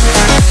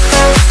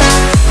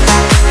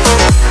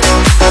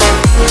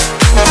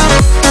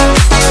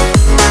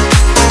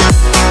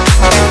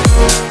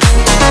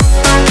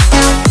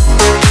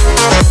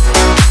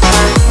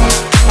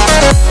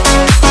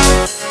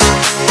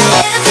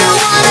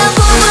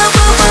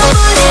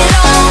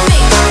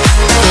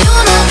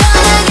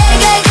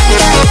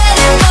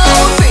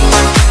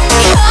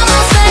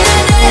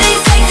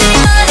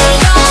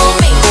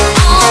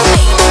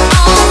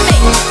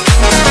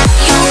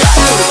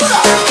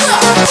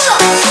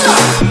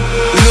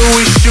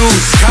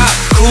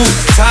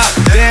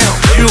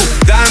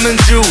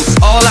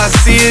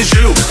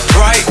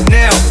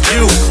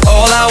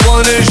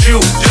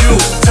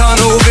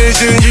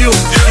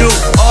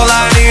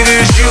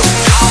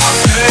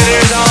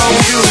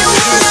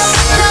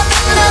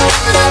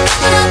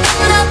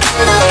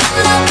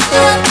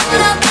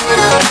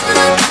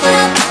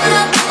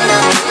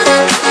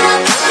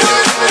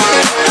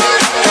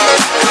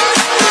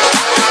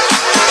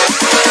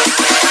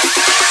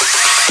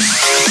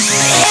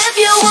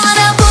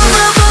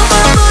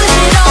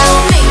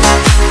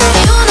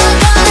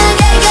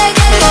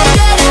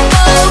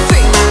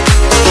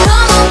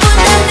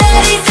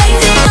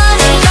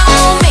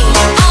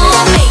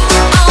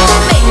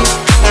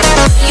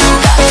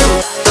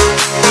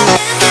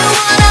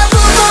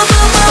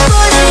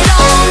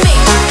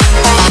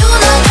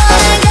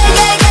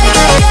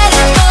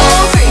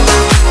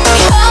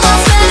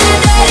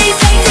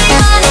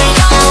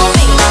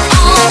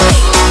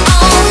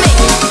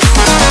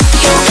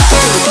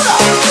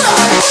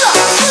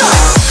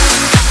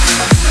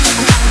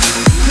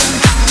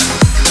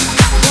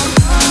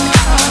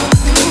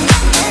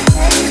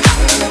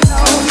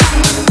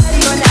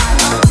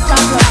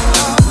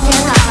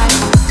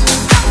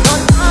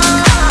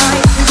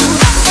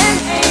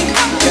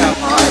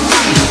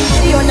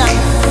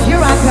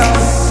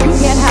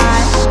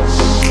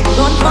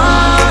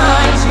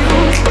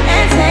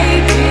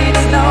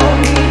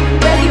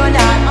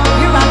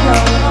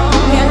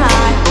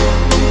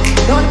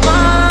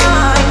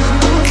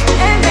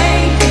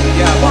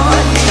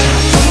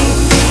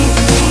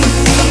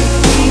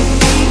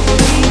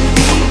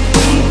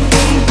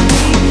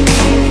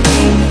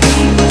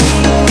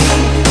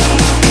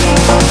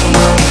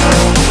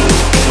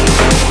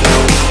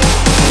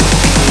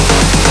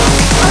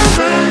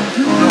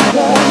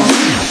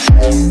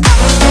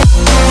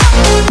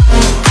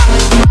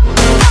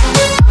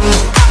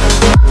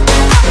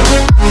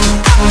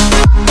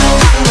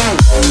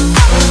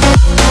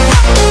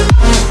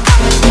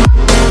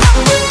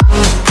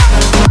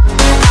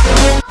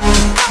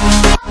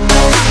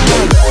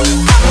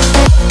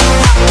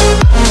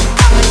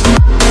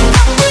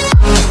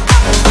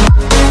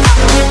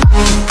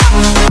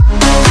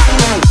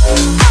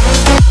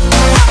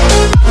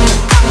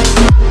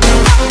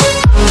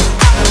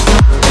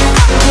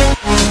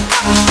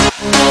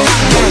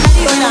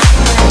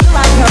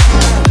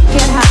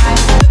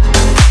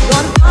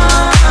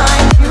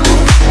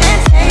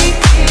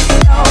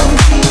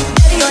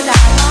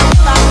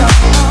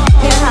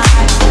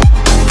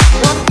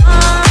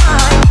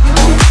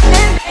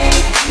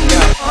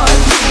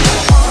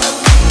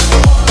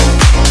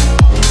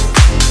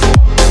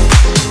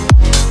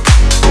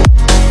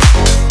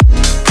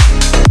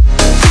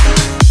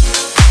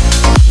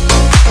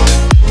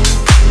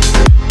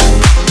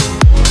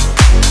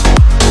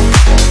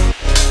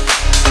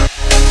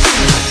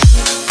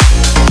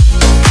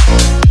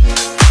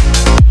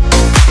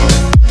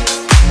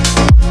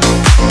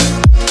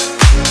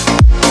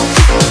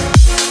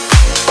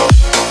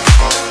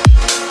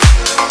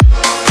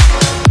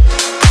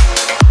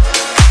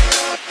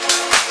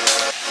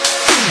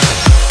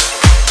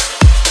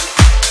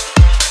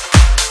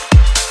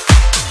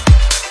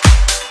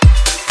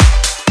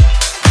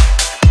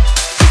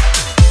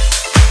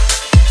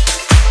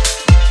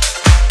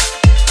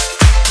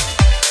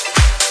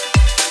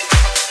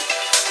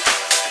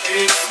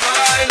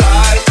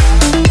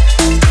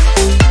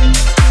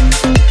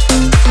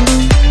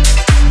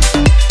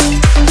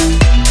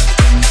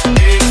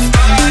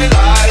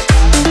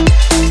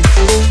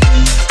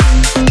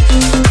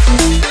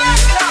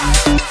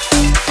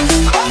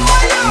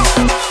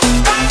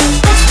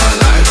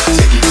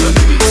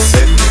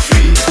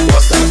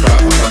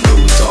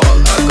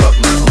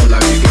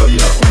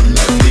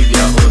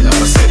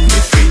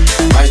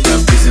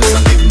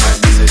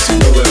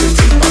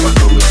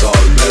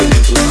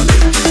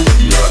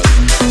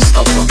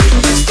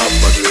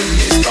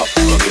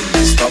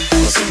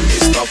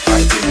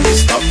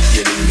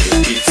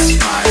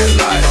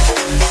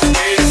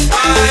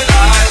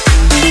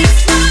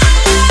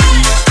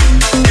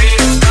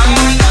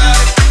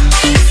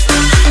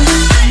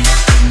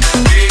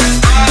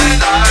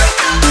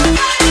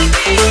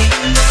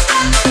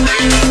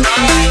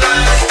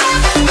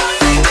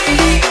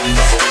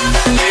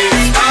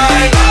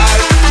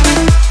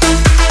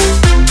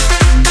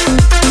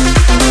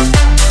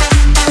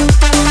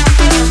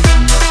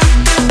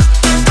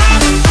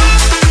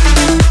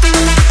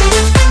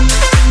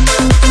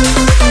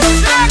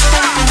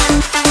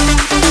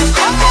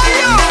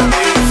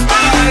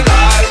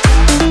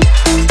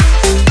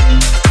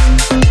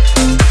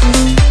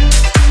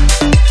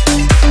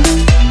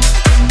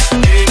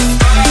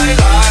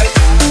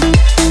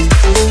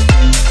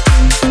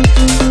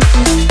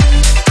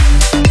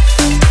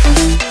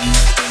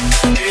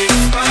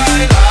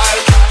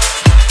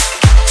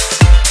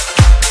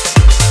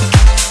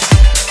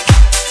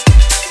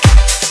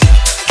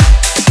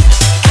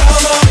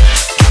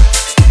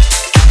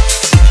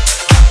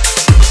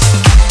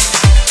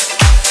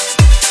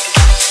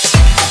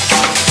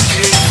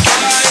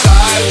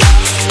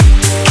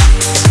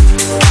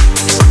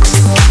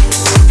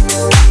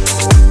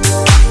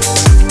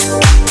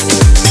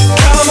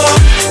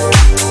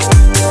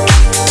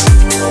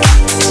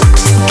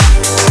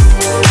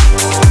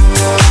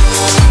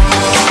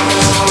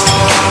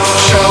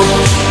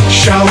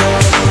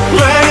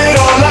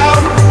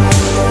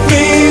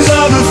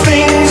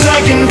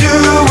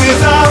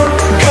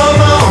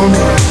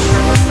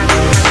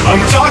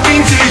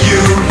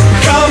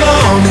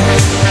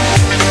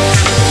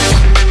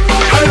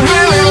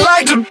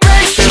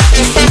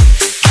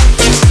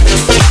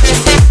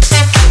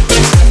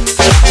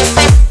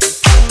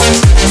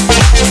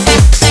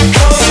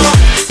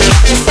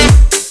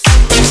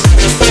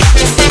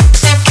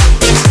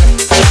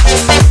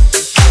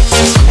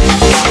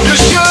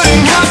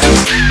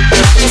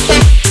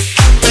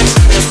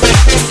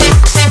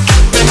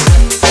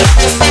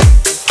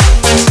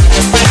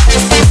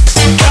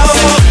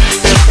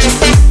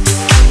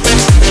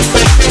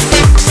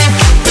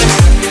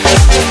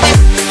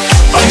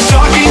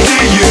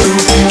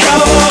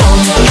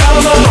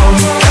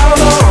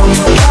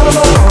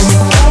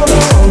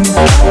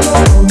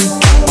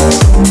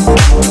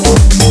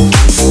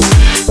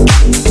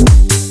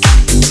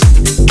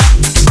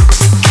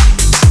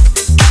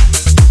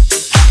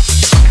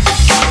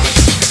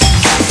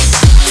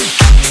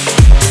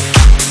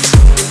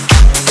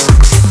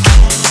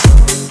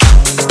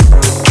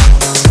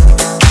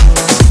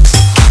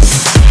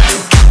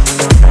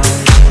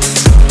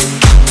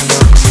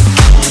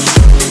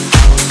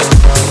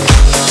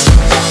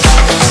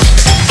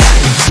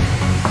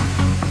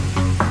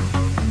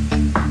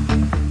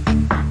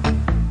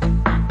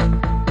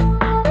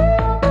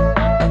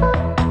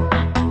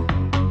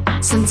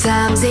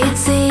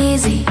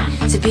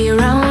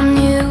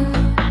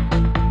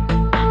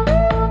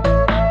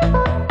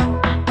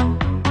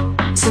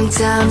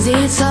 Sometimes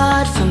it's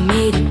hard for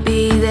me to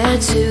be there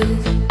too.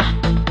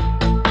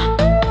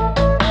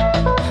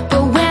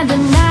 But when the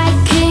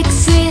night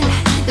kicks in,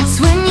 that's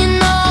when you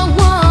know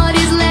what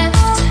is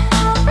left.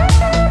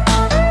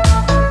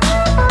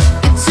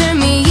 You turn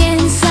me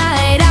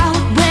inside out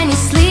when you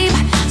sleep,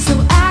 so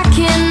I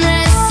can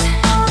rest.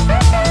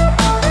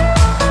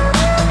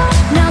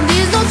 Now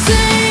there's no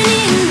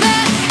turning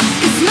back,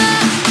 'cause my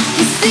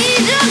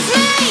decision's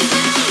made.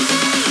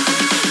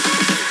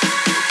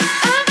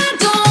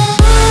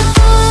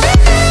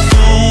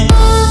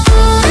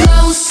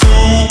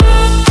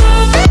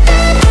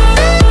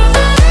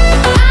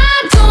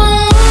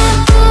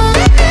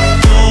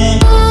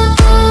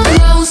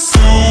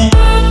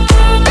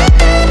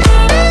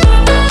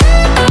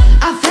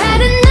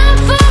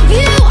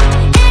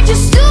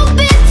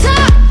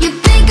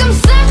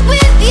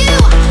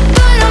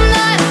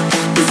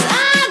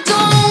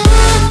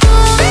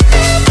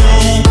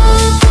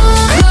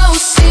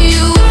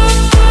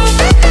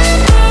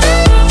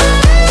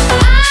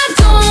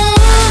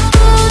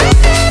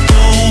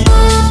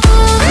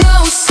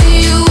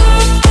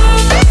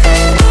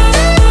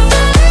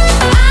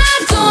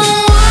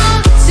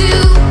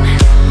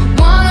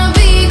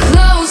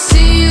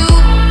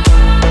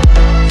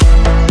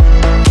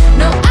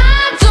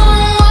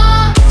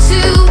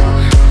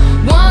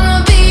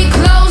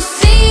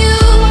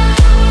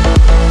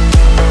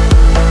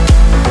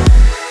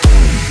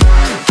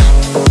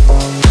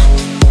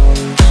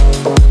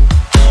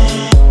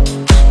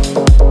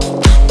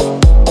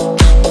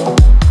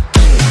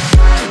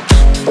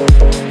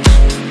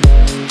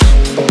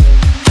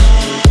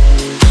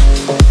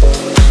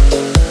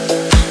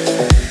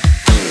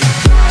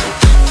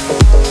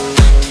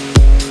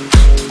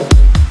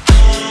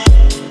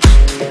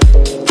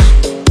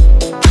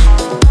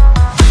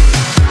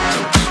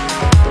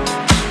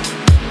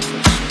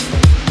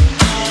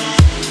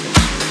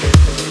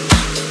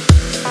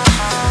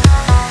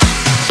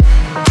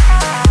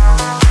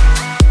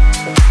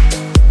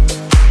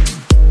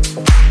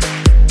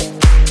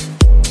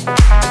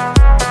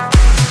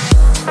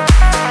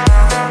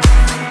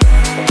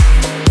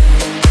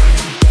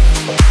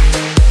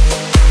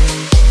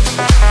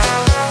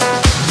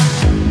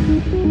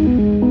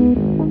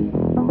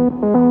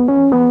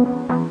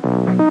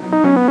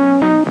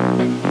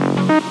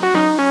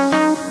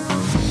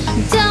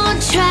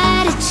 Don't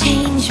try to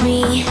change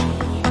me.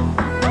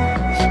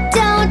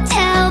 Don't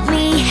tell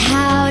me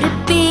how to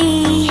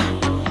be.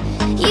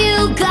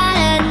 You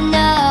gotta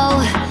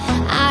know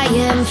I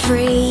am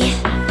free.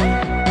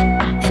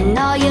 And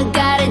all you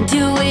gotta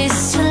do is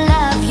to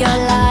love your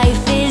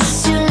life,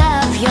 is to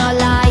love your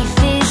life,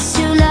 is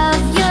to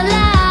love your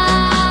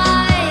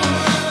life.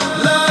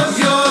 Love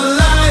your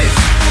life.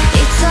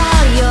 It's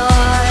all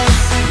yours.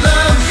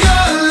 Love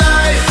your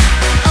life.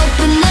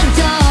 Open the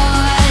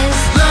doors.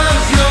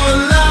 Love your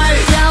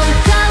life. Don't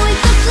go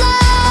with the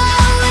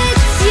flow.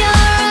 It's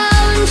your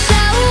own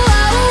show.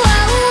 Love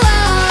your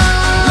life.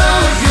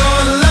 Love your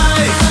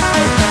life.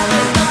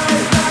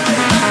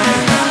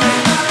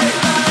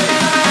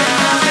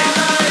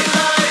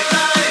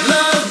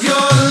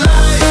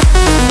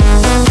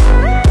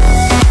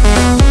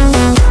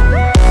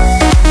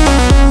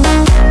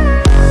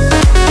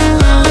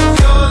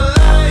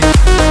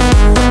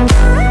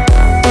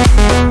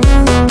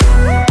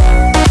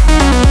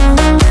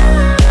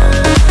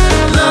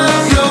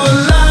 Love your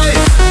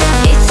life.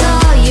 It's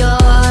all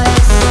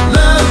yours.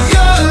 Love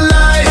your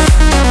life.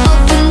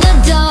 Open the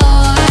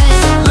doors.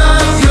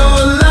 Love your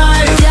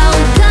life.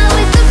 Don't go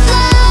with the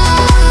flow.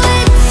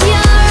 It's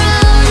your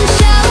own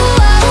show.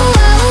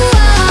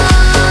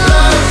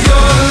 Love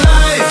your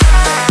life.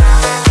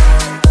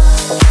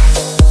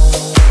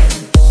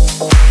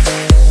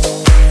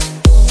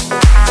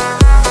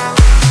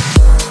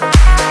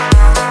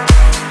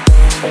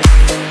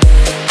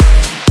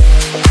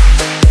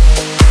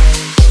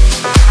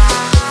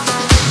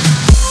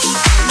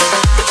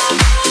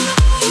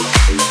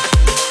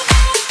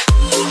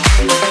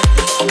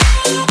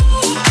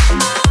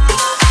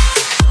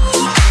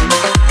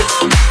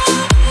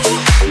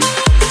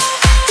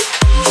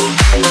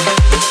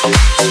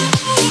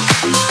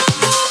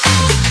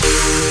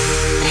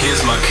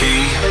 Here's my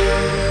key,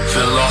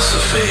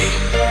 philosophy.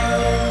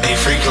 A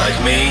freak like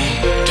me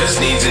just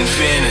needs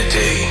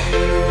infinity.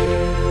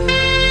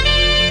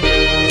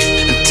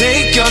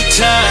 Take your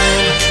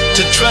time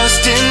to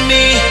trust in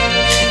me,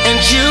 and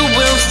you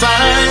will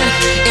find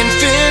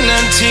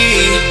infinity.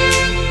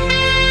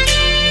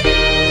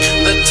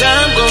 The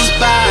time goes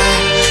by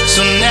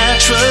so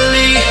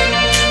naturally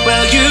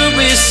while you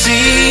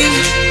receive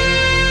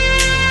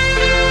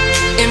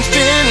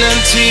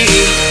infinity,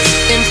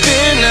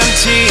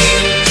 infinity,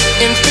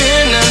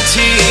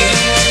 infinity,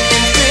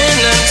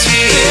 infinity,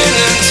 infinity,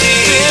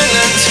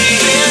 infinity,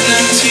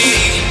 infinity.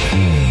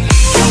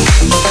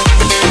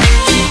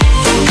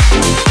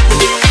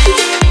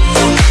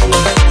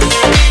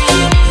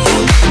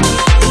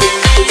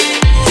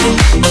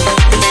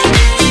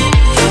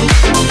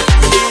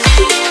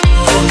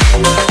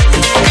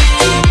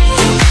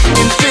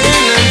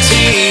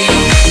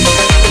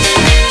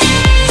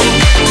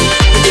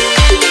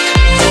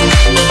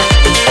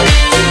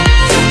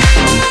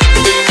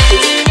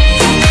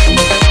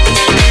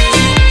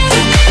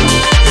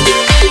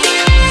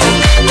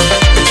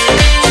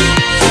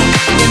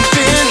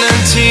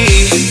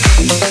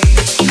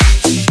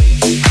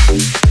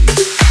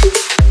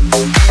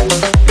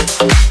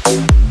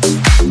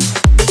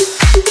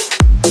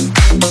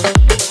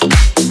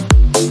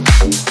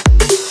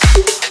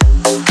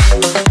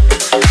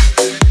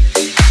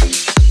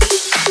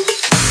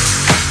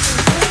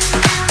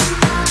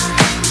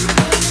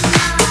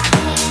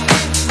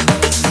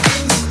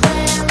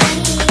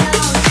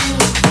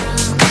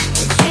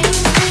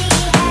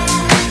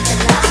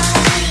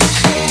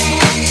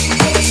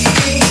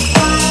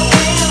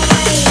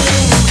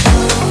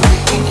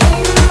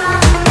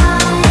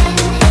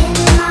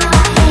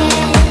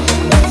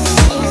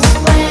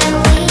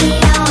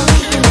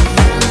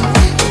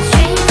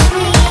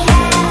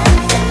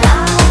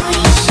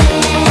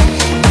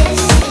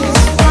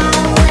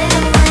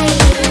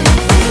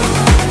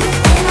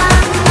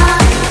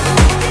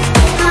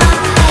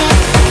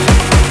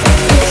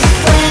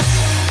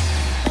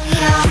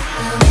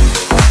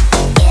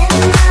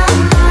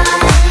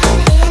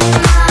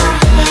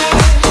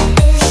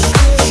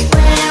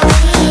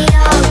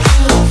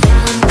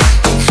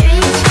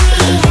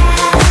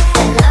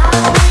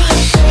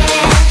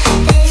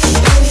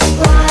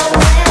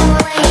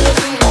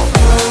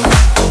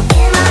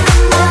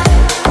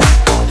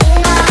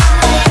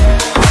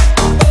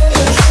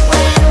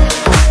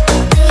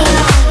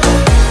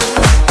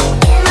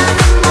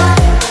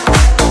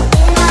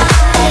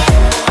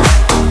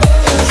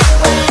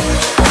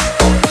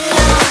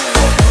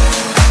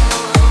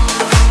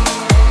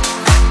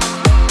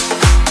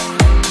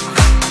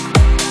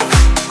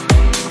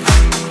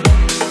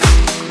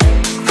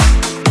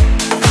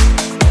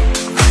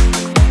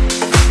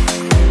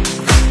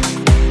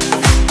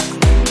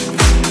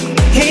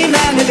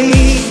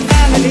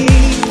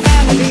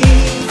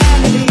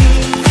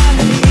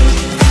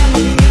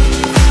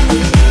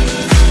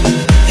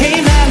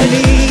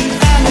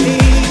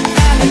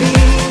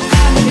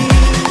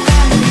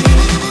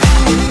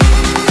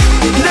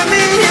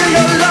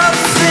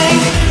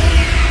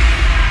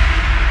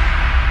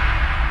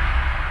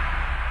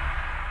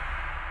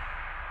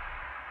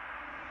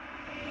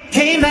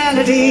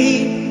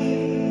 melody.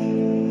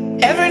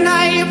 Every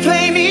night you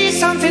play me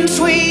something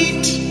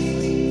sweet,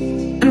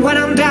 and when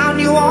I'm down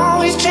you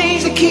always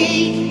change the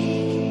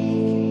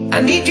key. I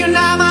need you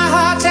now, my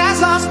heart has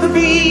lost the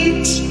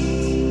beat,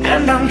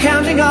 and I'm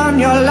counting on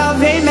your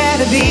love, hey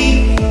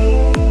melody.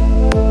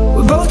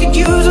 We both could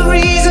use a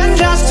reason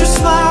just to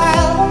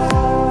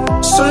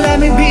smile, so let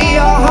me be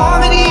your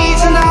harmony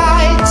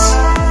tonight.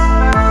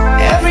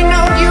 Every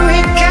note you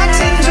hit gets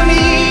into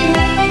me,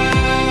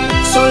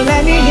 so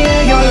let me hear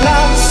your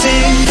love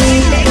sing.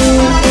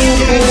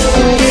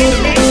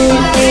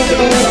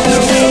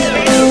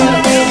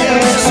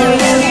 So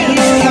let me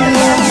hear your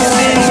love sing.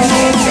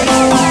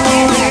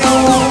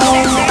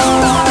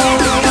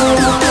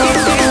 Let me hear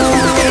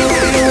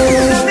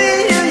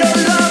your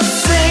love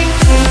sing.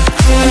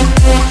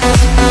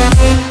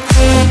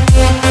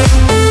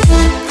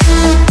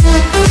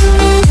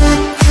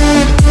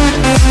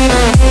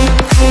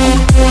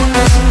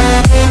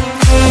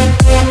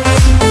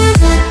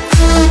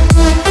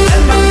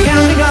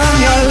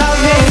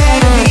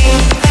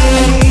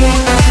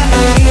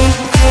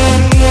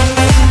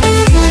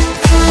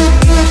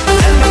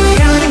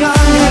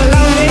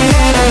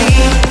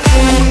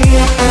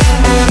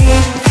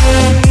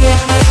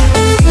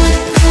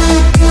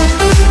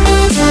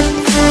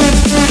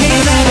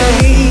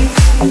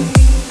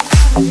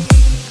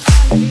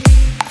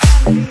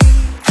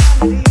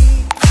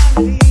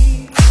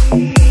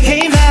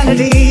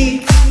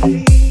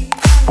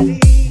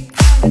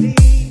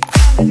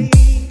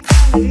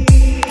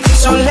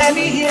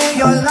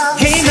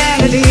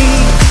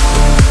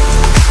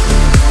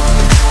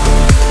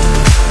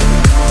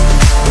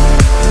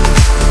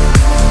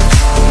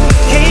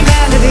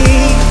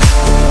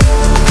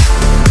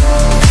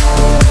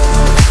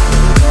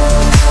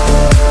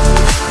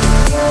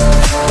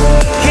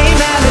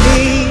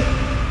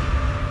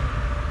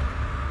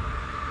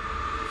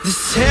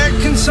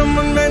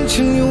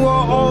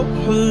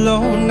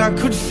 I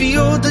could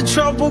feel the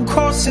trouble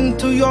coursing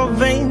through your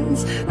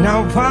veins.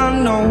 Now I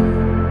know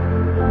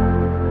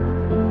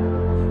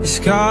it's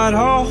got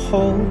a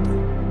hold.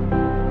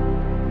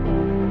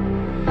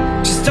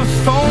 Just a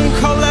phone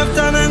call left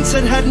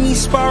unanswered had me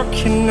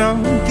sparking now.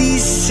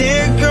 These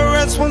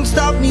cigarettes won't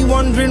stop me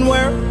wondering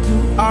where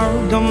you are.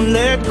 Don't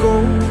let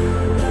go,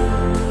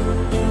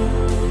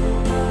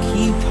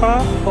 keep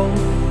a hold.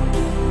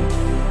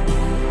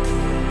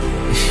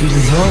 If you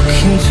look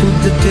into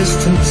the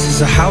distance,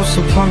 there's a house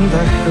upon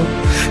the hill,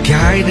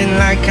 guiding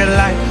like a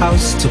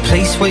lighthouse. It's a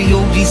place where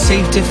you'll be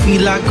safe to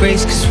feel like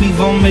grace, cause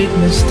we've all made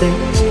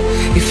mistakes.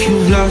 If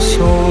you've lost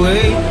your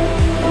way,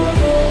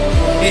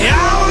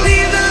 I'll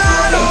leave the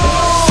light on.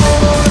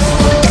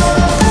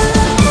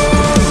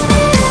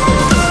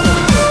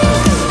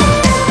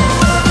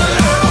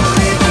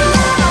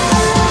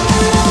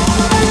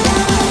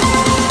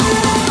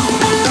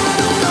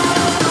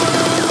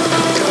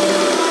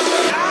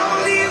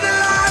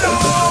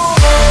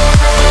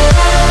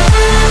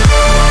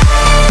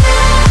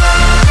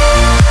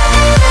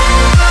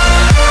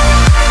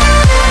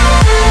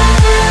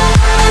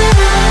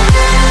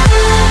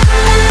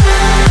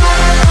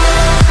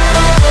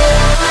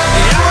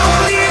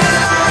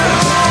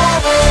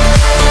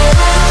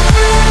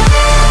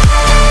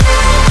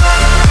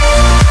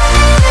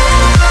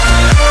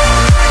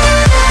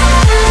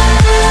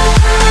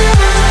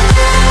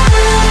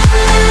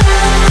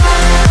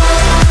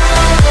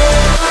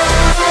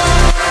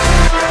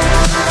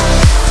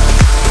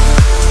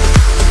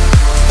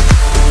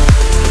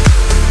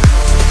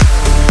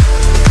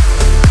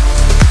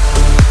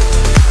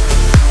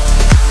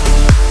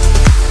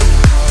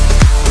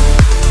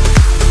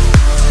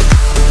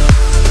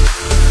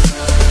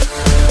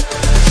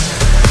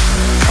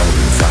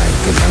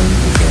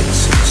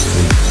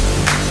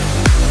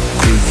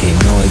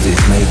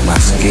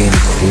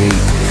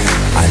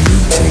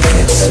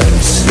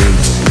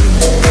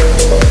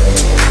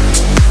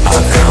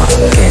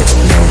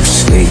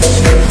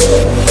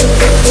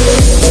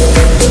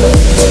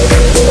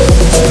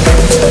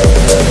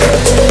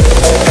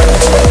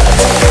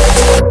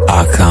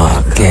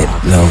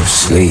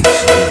 Sleep.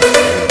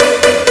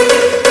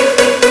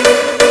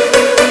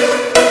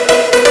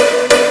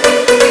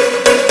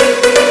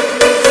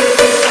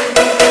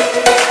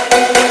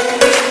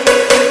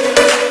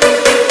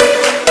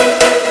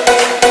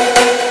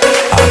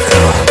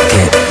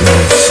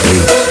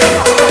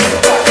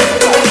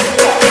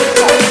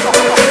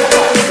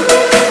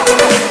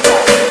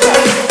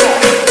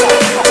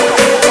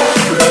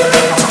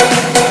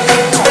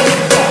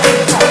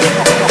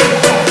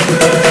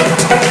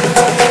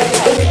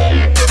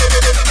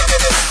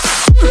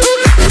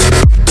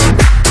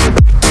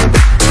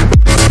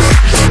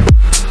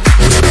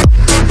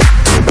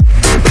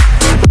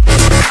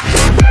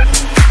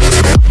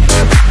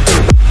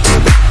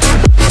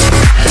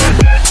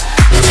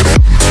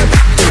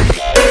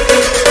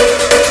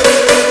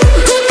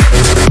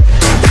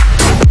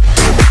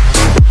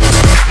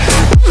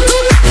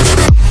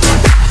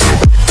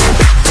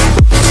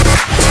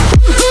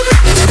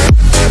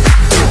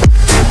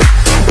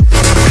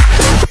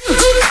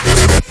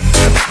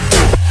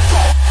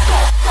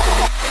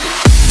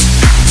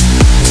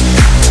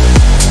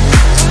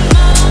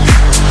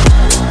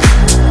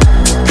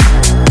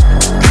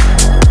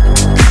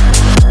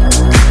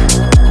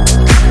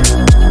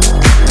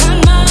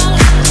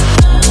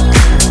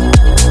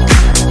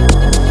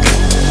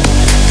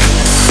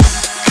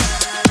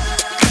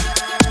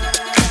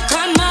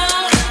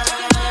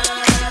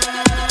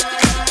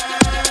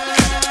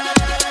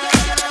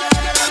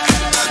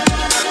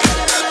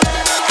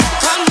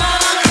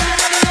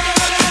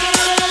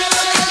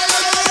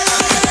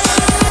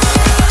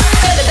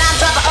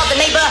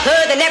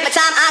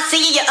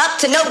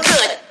 to no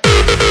good.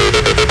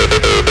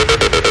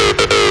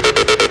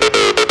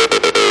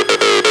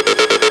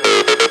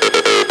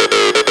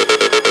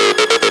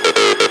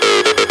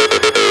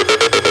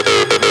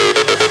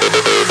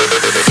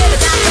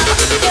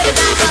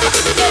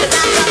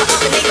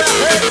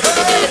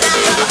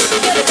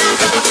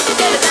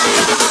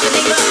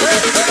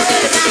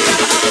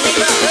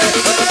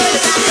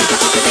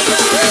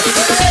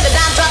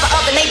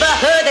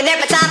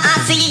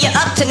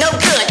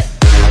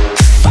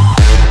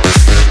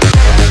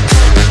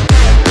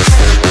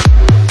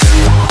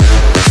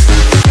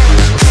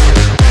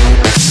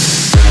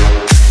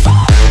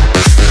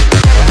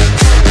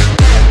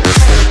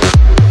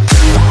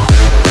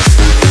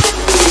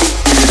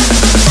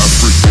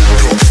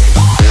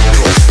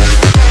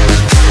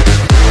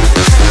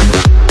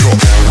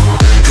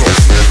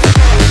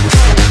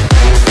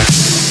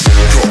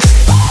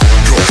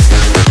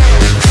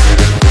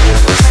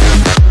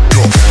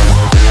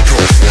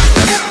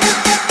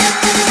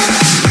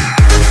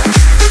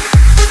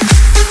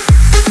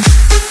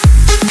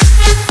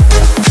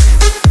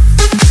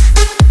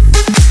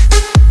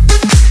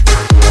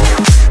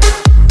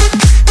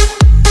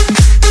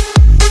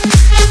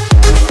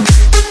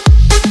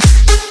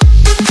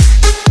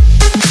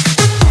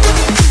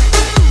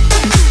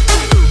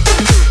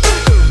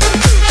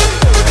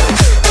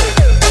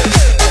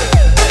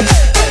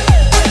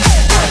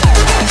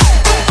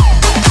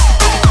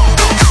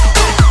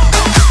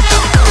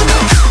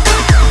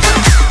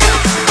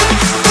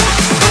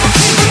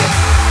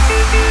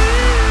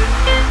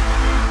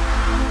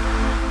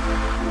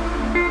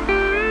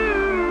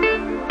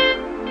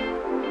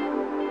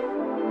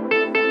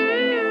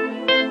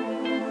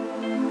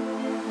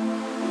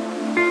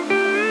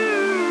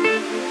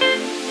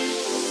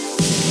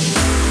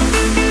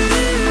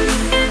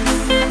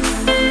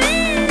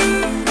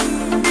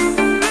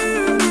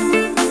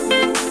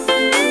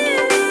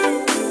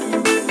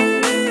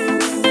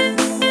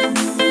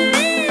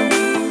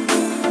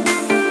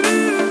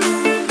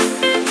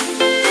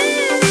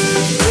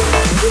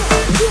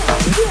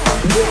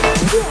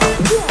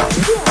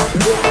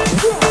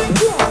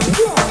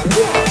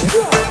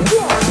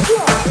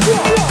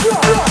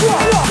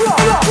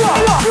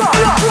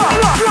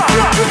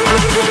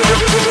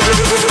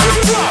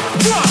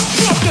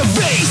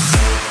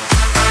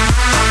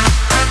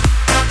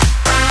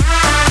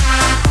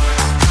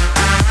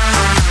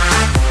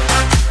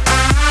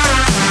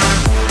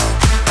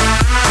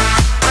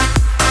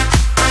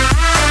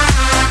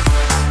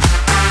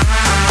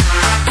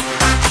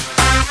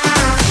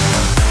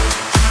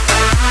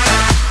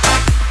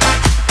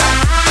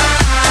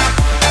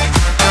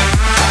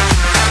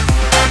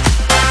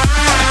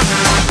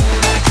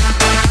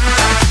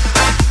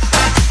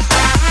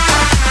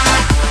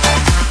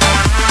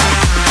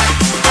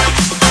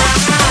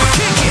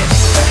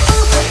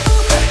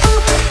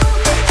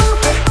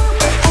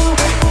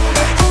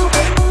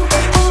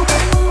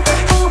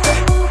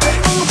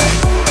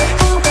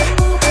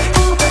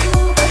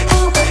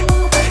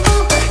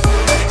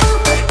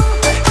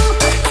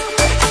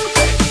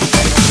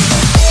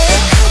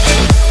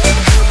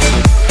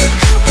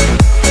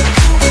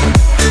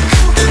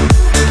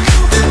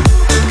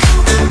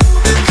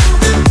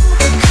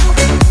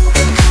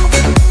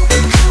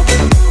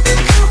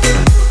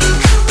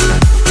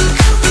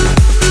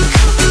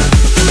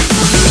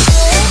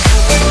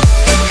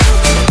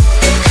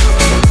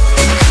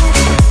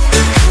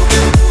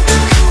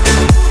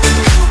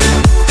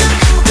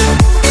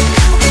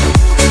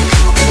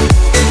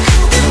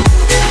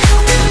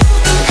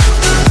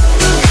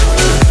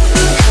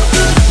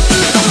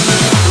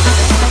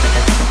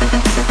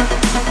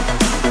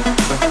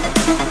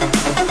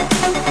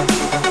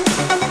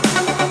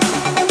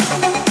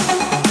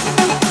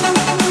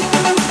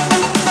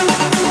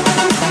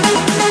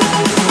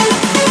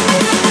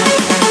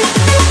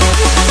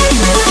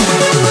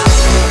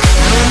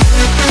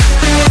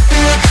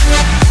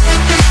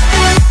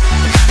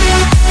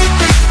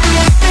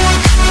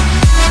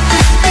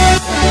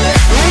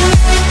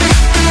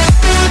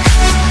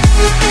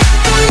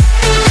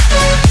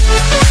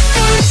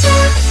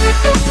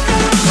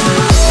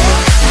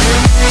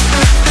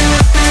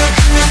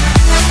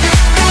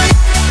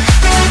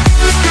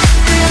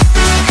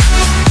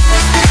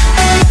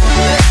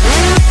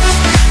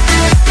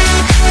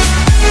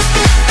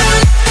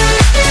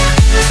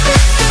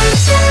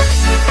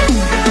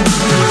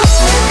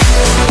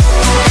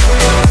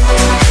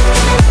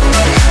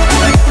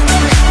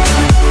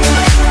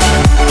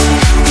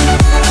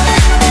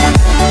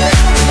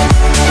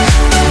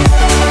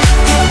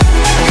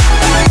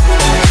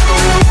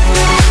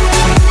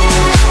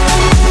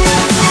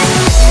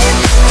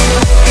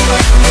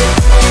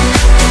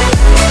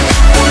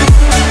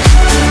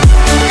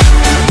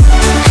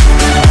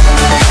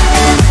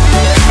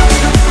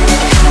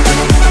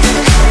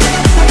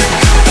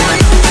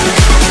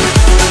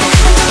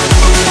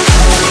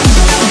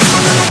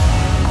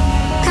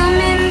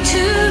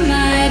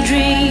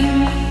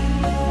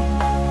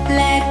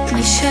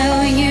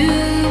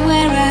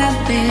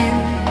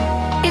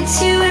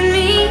 It's you and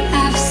me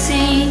I've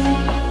seen.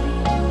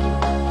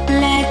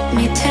 Let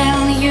me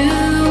tell you.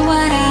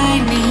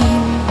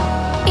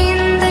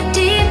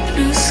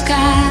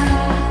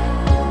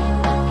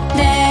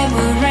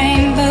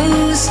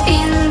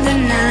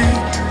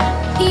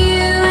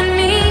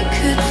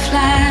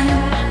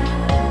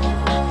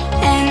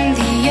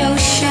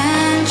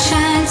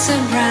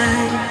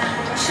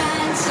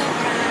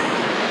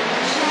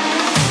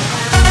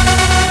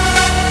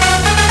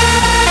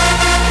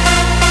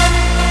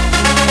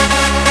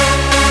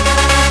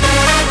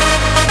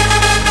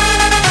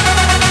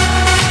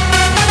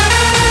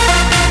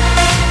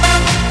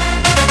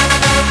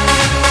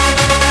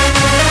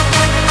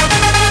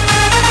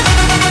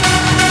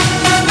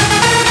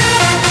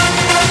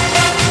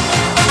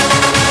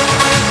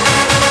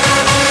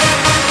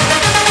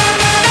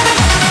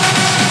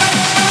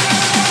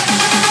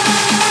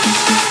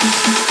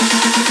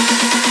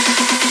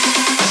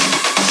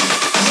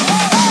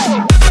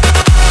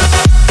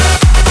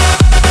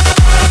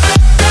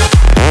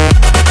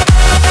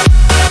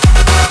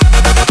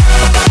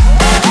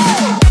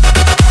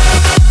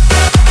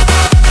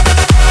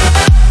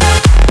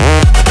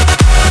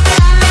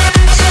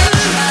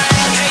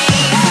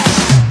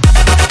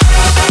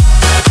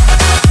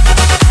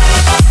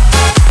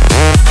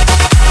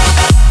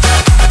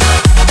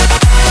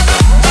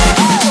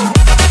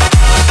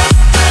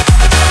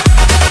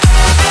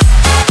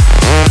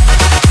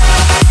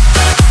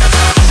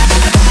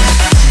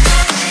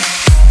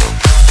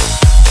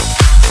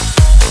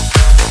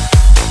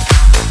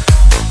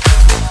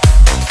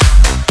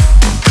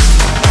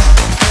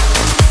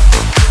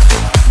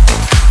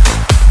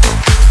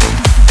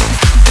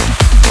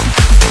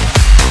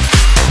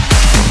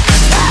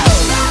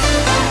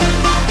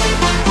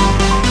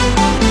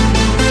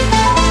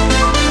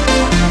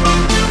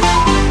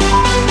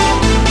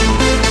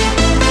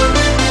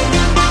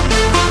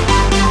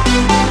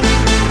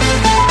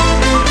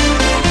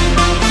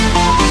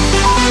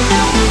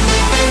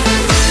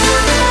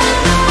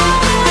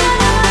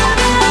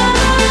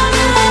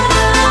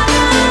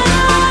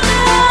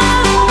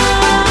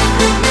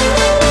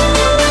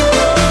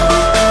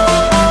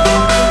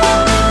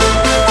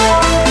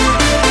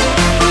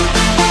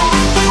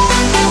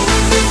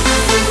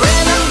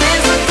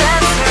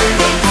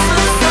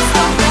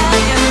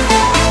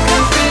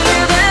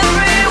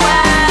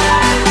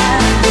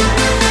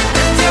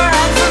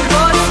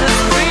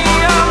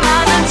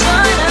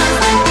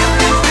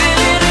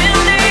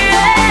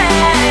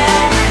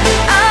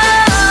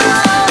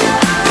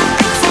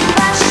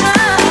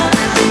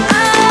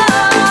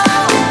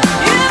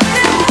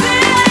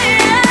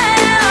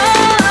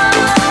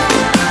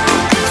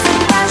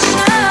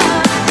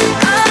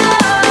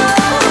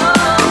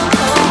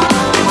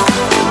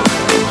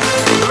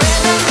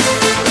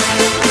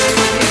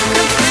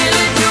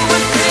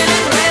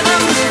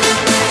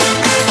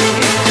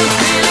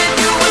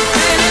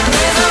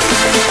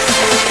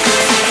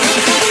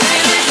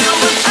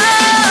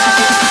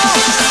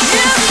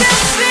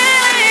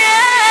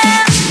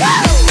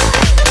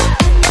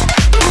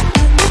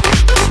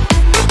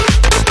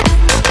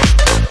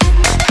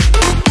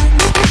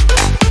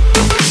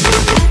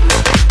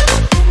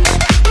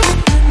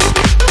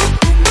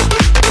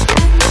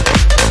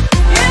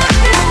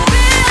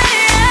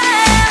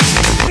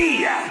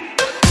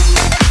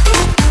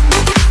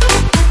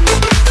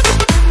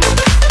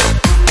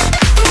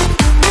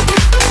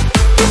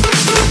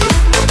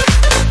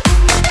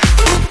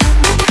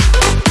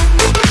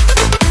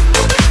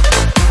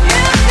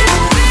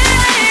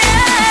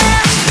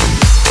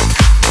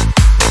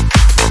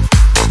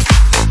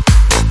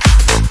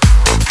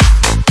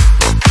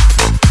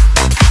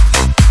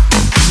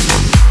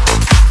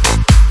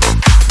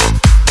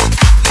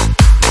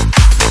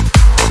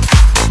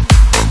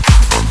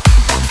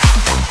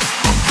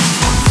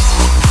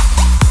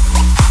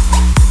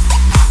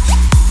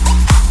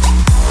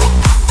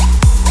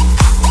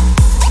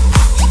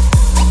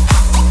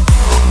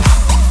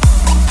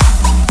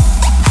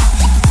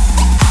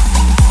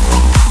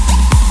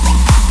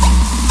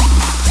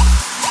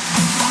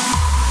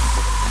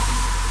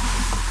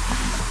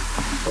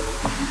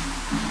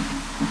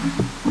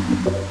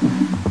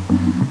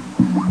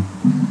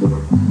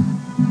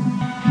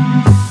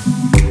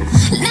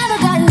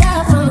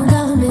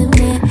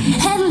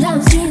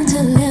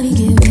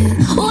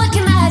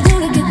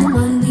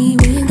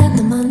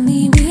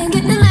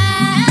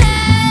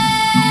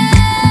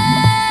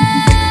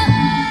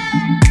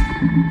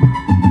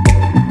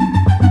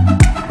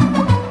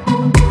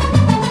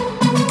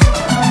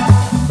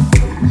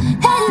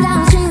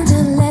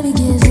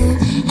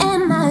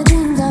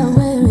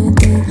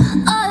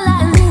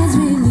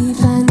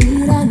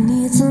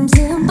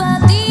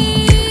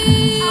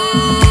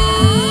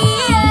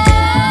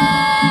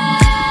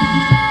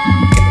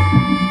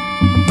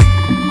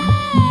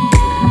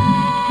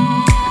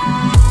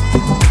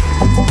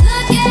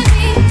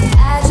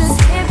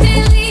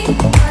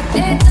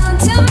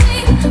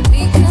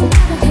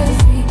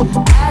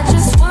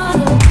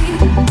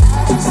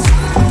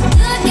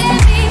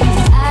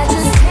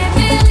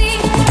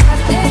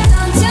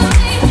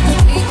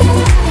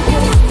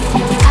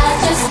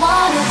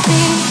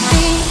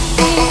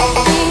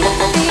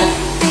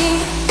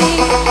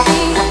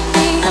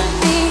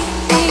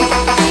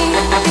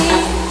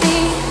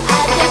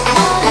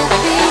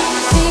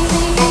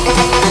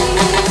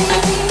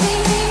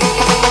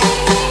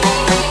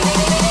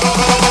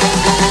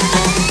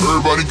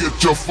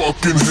 put your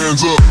fucking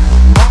hands up.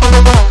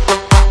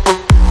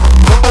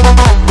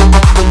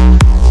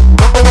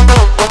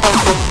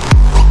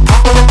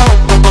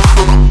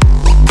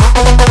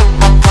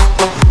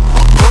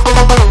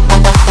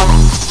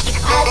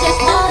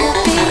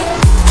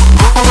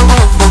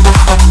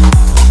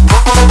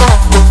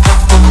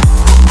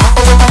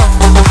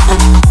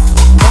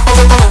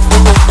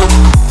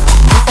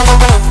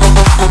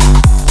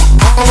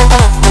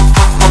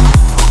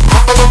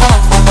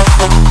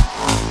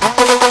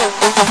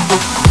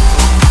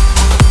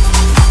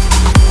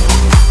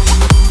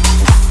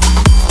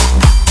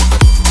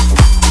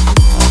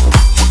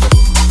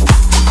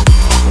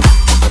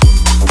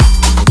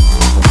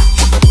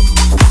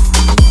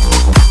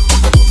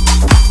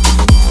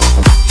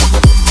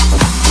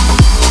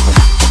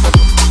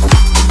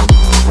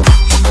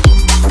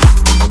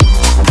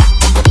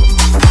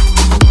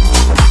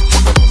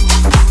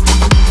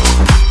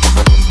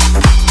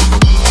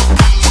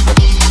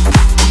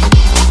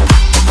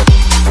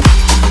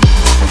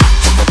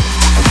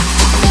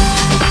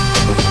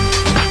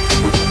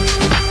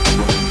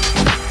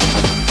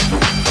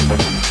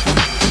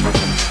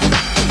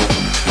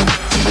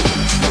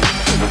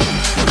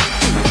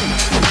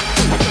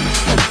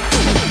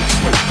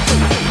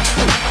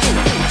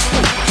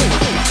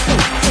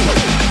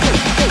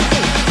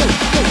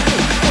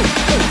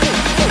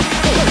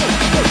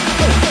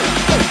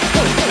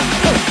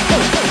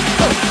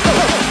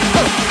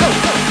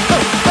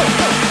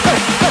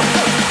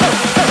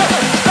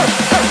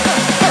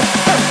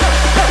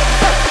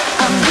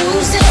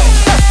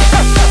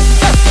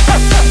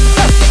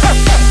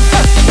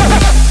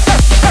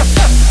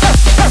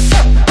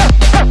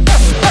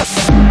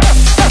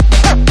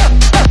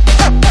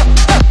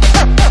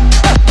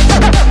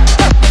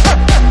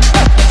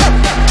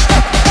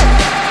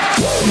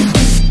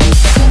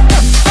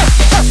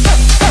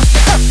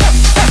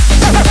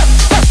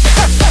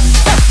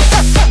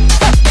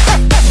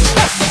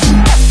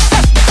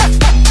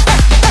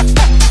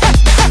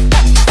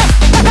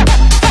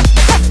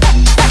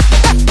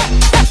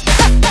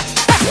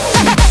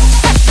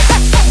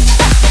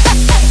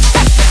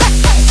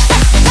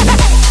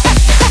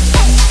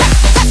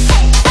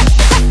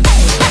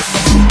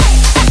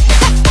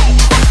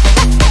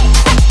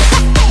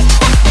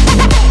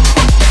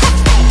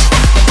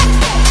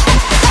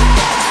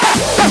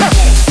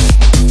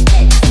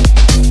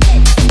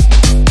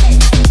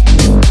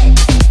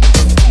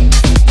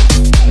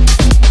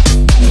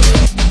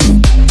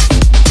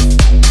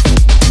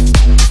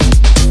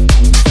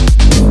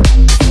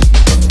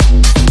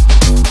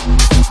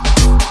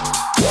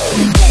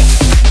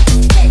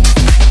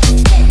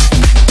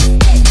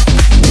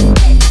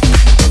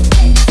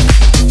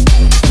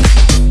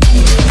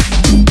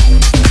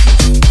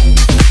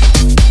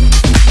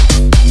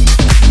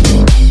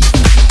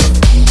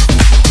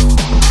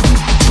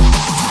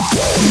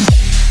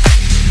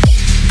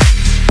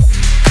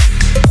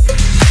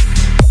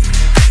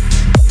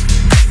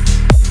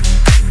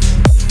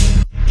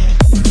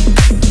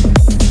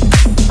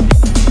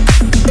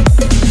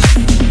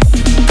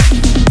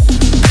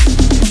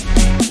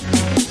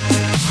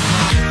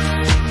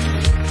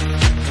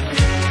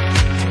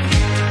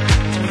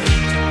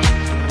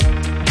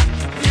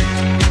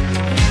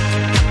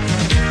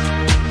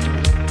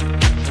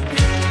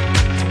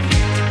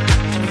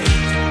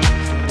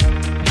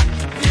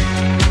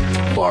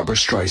 Barbra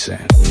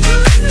Streisand.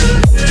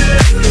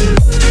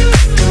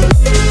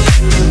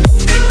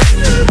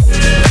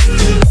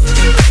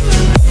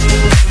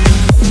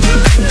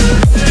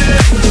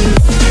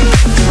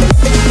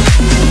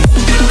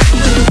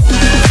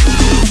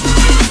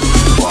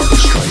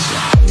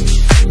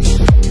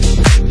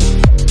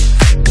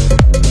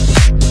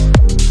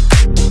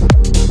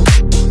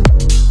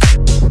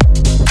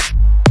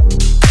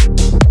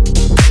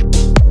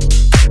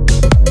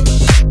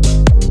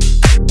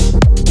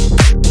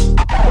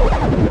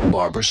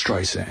 Barbra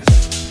Streisand.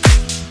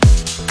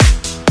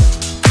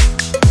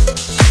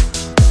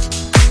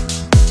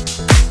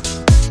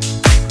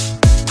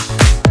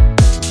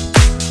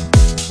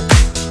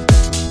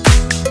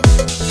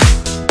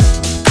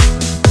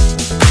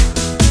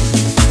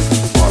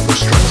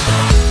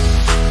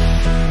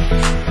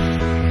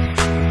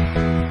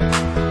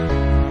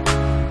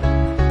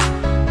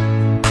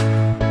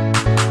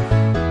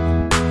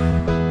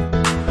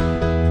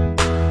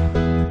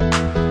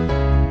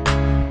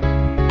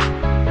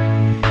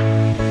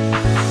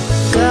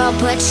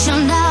 Put your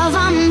love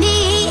on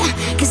me,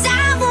 'cause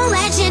I won't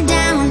let you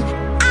down.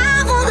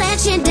 I won't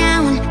let you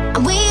down.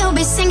 We'll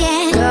be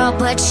singing. Girl,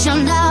 put your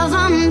love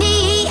on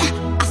me.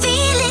 I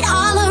feel it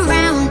all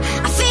around.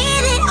 I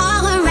feel it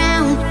all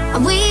around.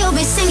 We'll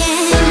be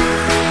singing.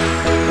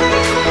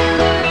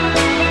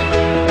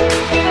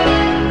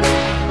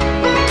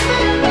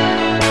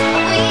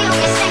 We'll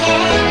be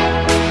singing.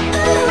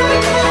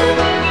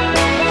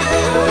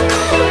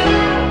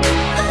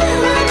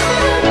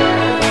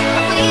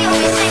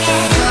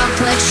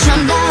 Put your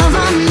love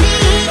on me,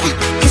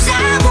 'cause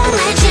I won't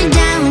let you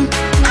down.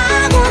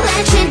 I won't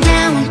let you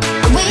down.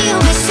 We'll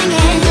be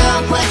singing.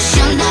 Girl, put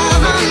your love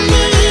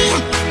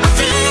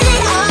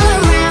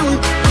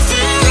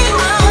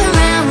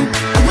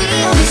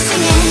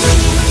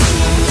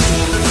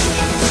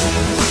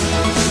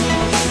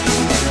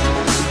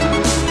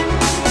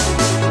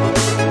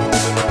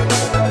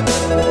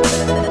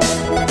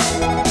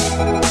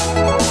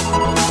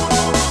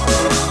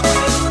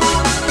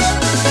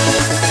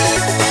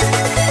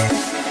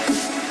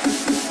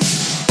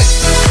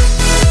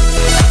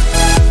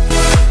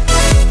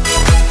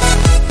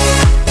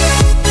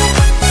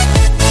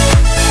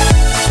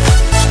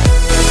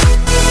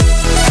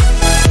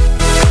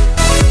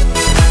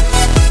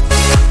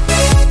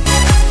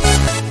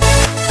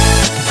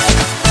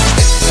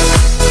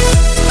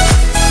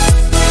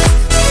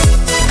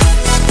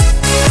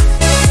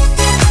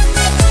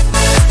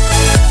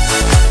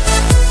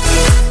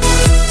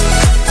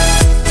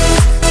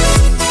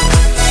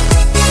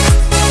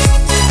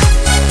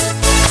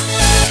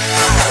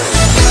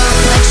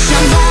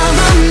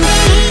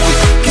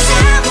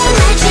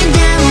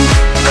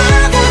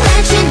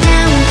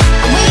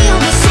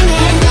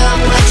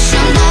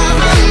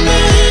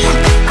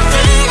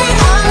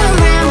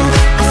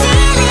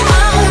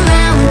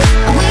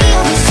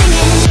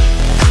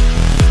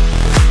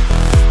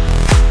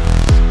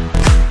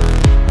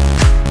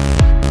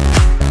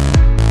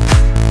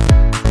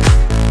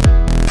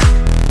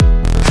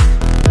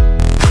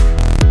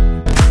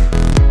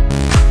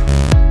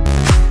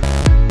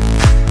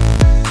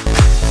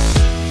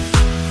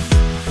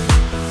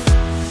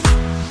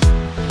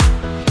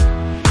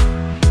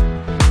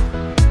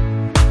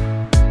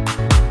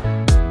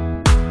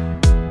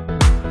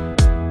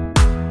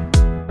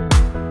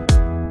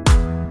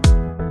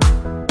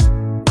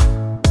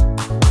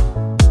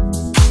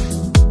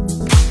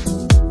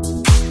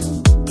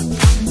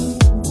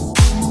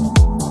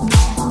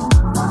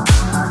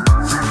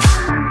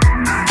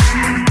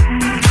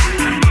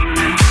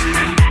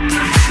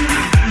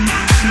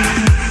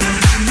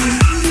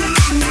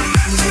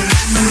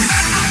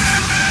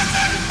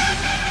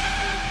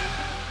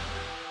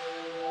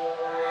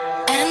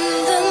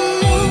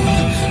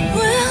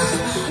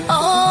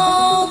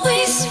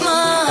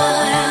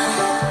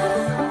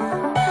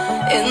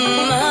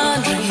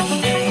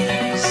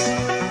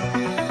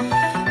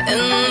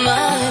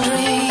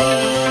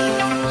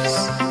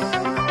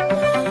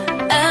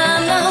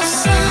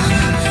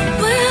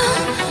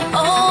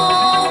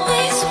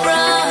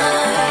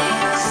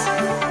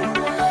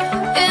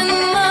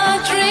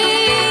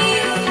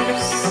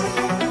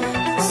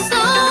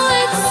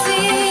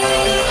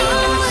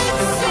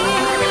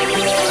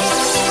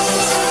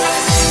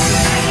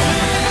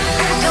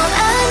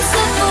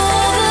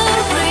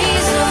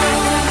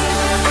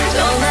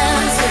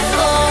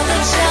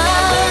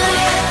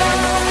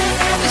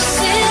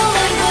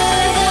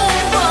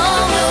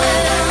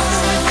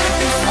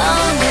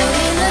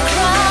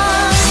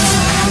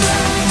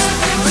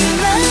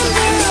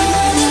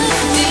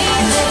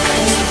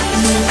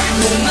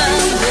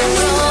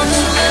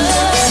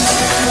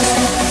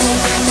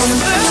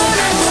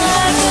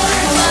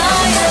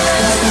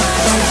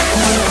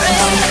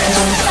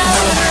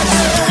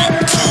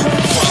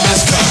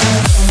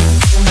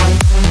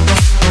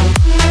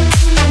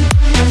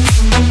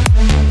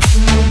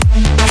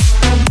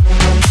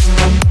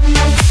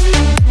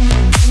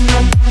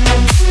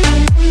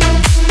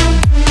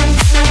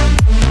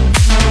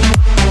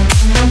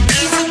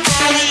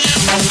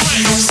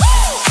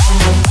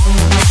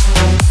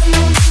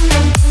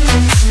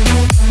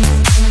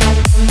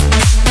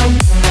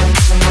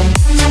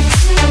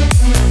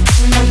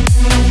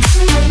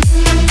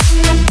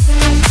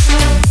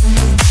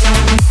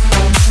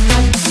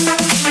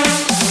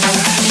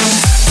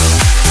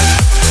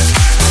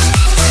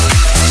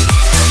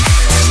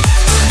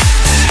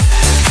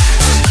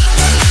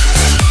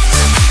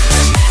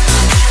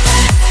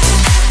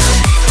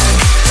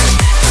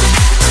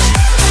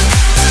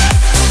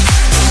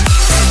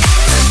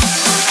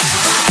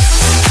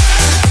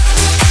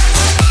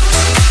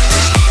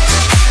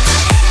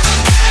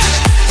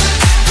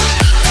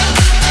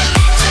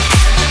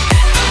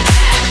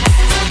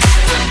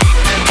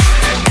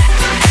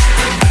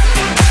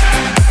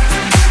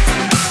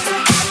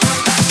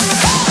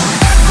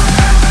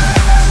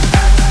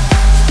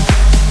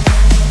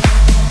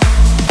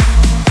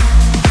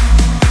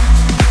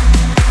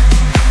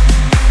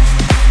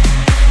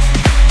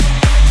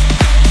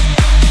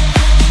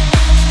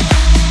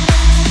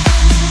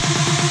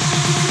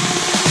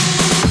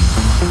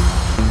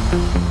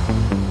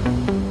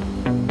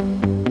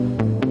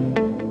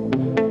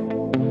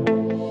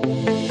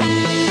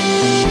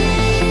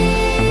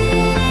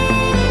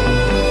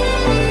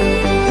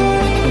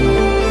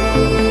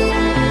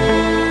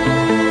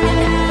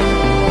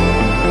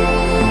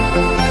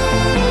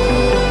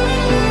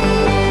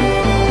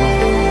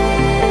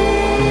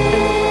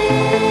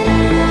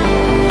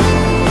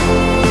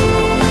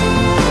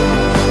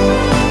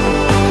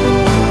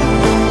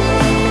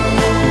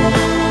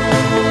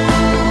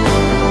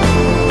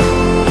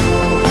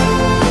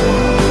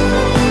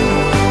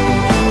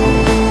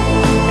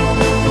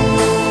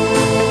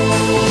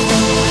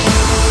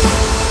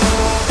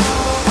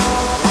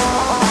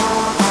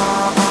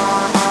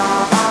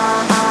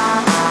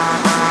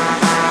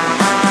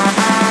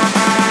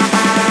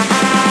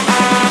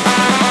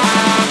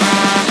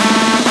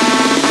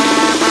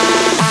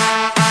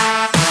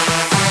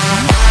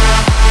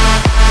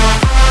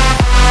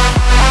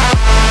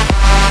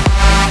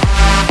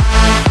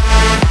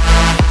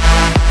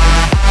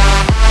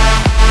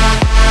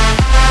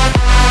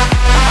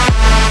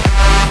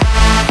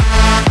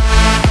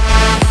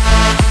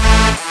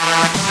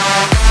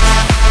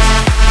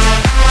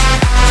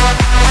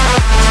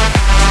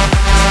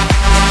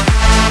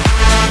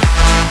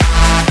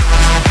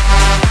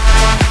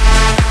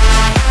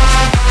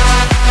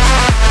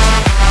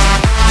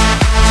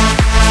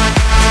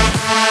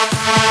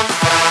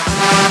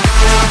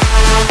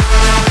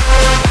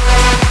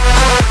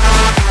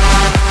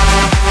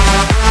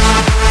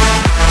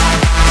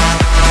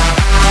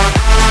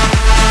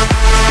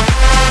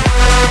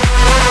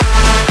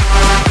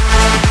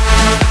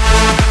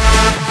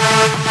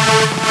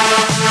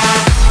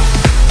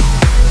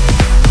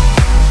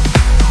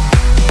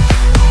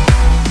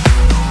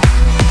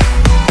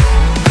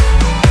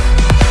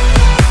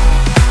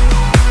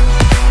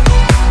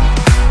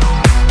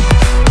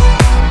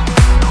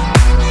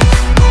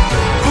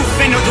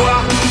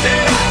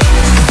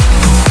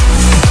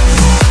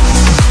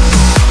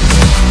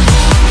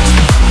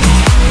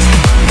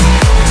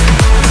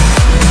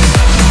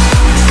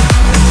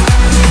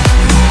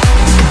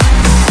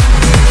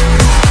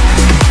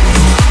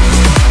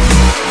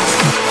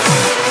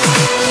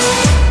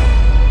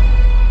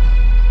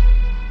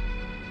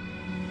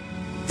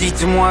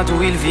Dites-moi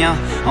d'où il vient,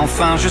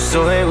 enfin je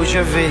saurai où je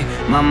vais.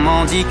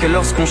 Maman dit que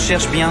lorsqu'on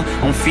cherche bien,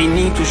 on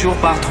finit toujours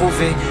par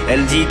trouver.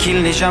 Elle dit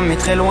qu'il n'est jamais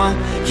très loin,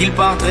 qu'il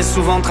part très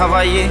souvent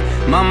travailler.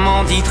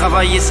 Maman dit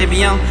travailler c'est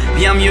bien,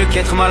 bien mieux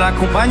qu'être mal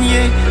accompagné.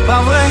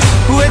 Pas vrai,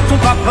 où est ton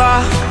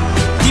papa?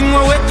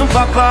 Dis-moi où est ton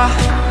papa?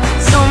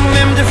 Sans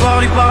même devoir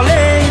lui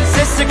parler,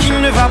 c'est ce qui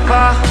ne va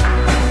pas.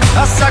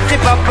 Ah sacré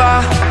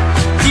papa,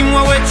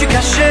 dis-moi où es-tu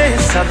caché?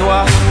 Ça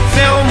doit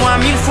faire au moins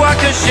 1000 fois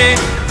que j'ai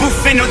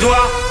bouffé nos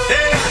doigts.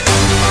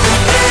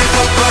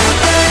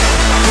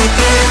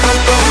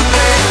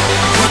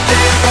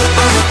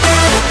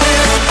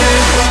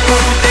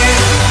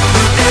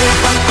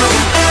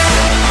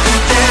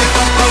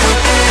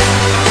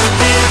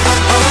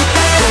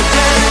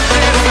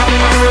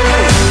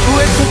 Où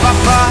est ton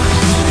papa?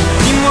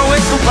 Dis-moi où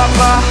est ton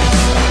papa?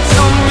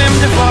 Sans même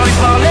devoir lui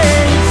parler,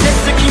 c'est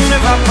ce qui ne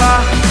va pas.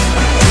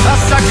 Ah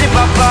sacré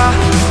papa,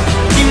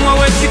 dis-moi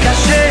où es-tu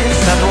caché?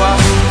 Ça doit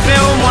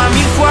faire au moins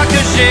 1000 fois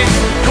que j'ai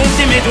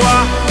compté mes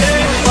doigts.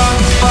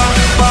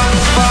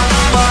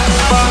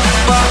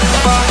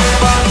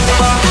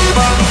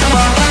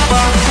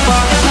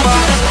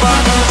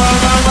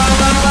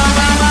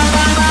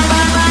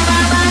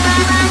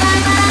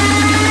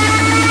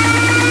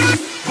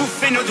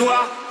 Bouffer nos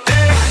doigts.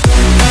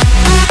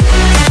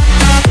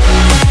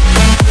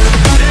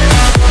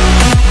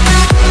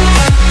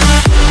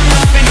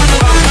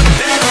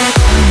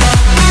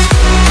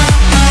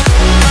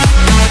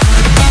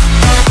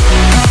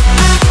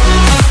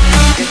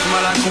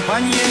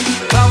 Accompagné,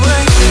 pas vrai.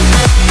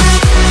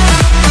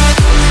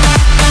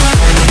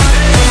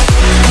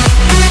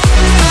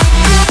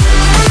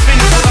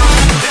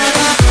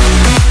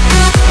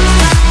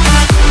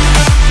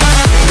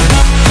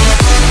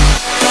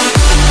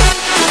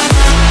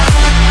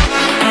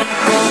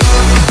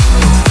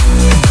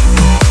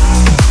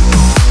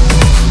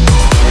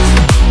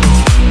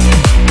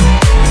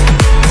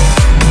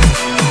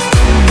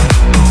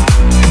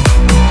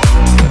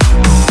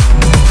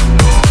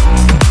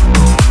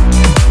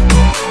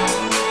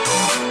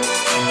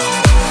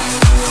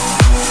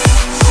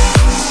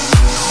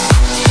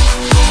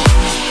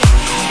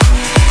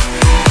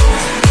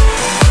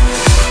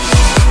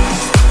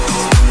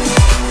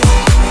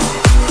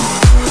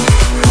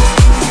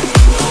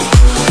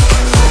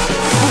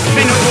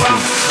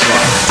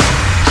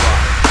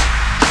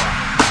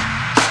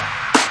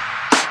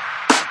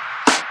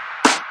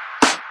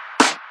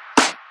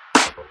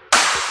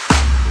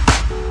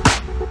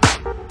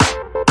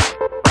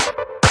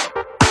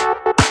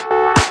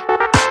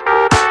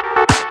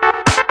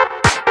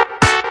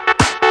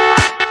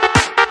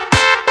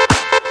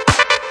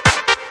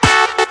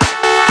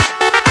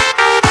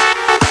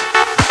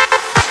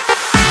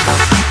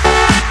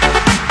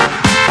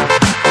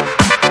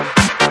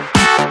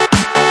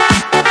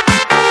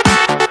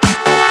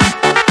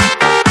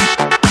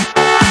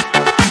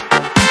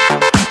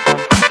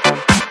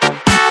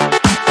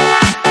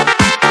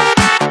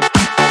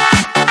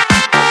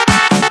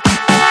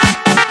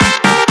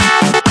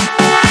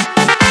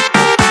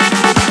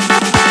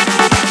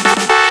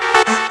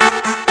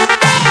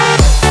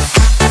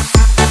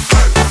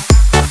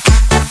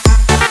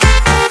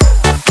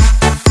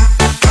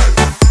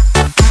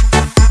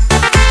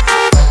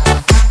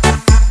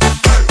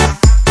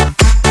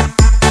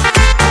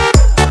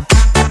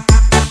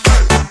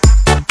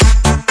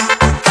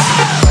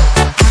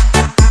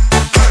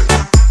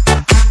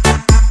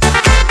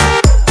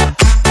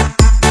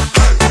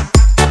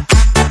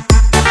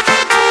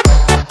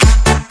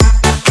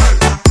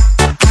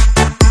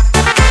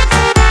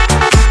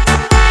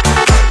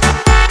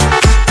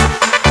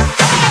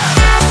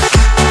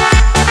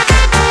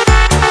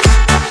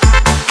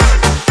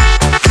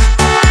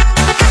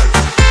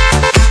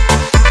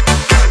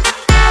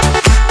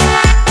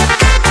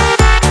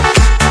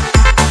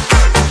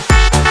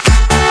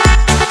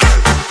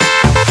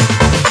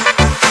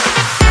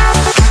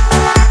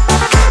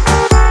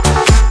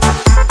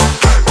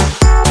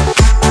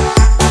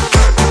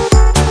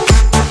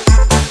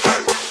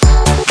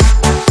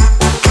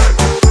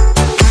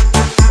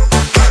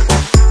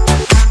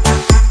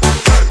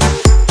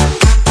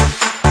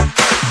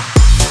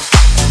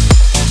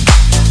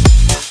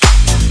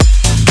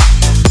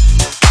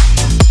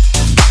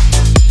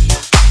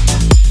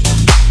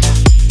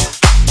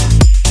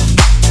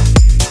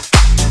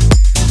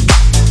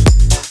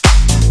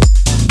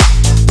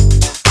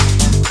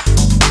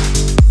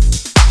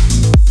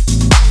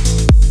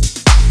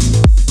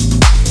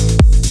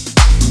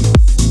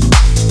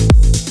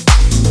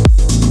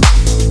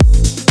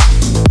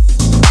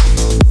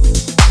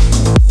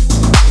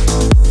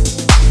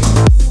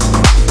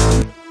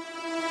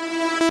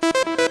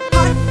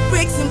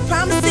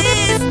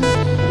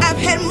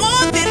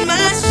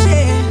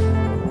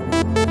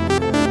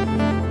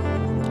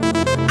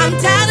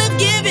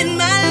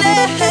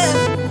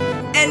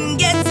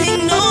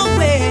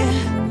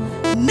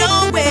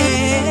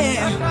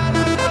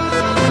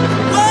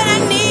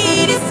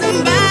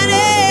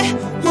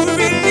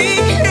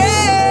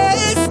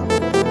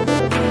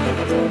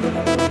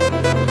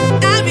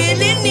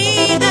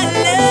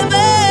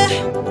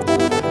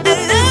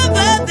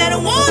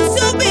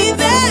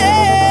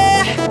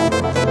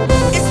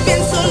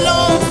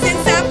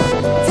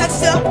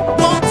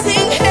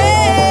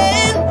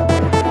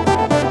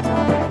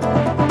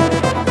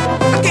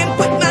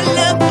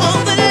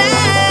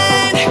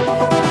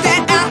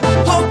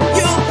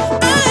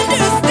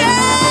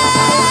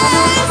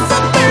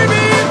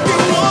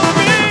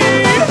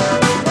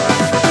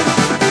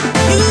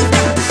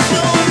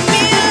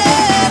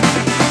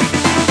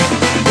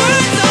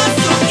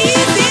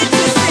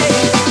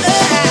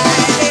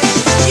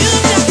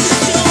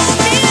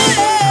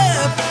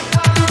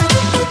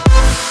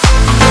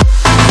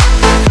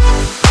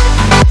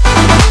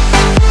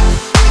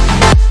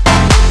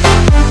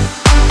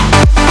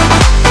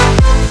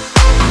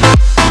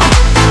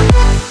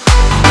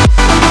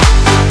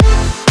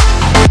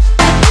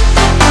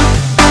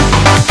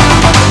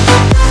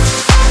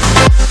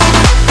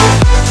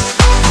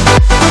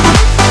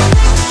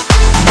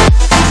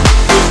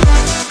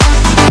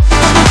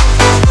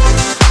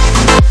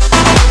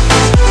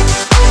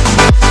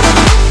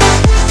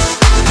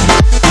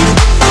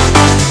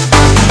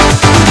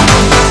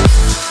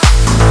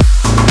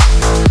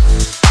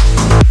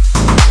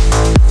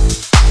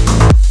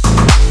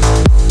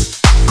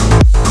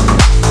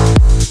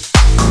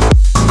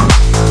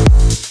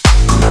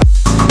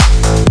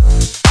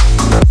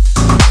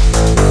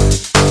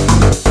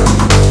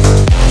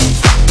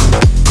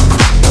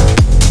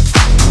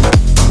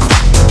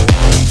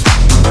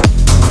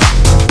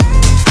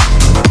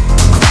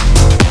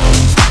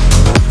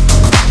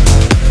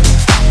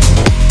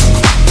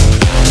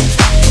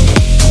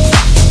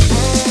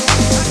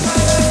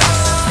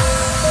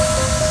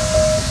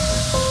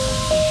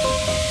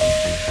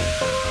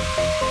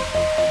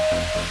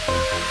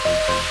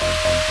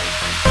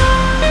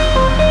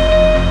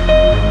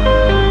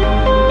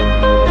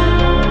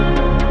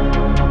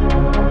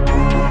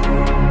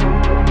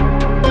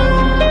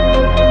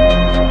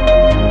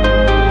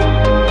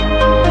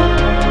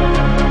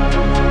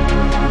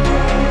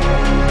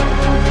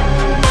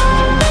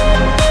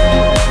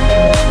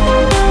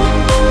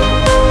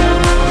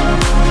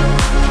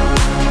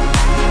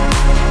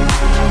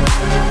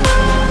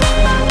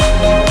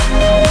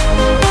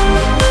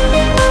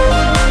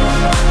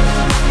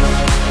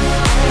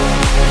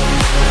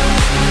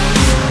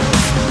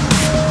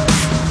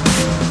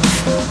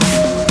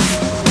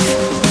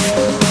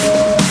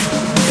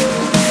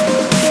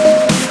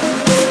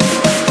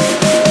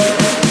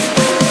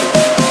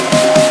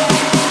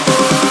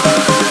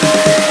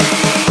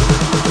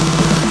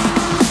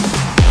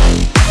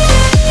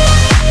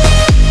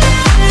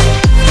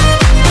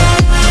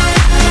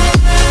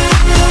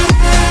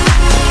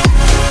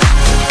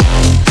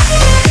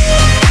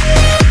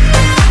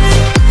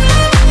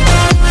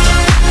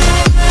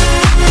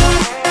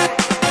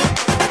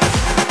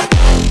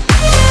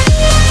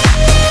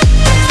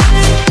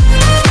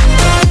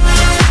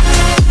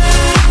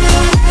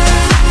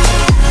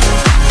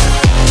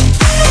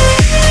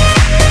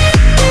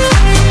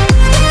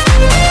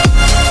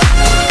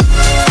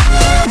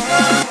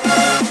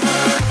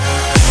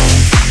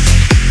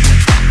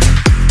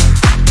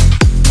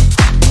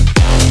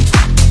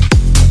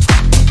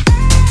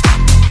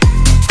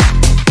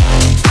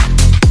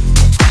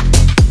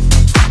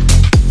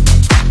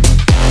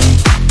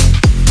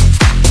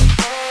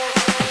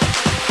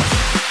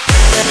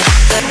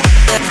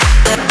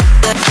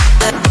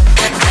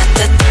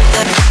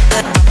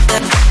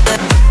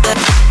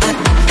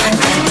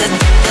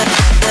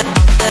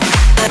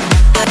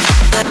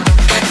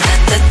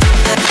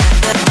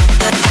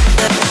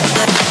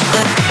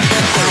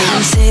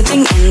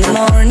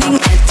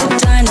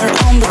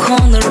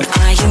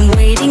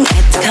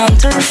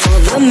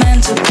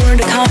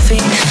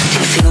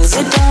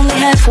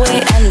 halfway,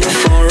 and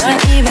before I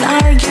even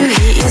argue,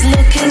 he is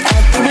looking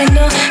out the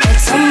window at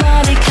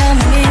somebody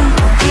coming in.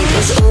 It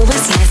is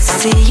always nice to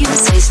see you,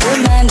 says the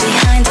man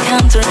behind the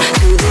counter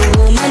to the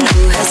woman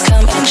who has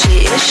come in.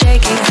 She is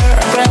shaking her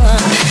umbrella.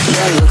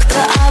 They look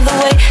the other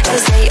way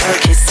as they are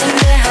kissing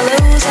their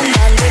hellos and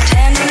I'm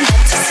pretending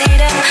not to see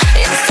them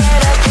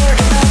instead of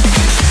wording up.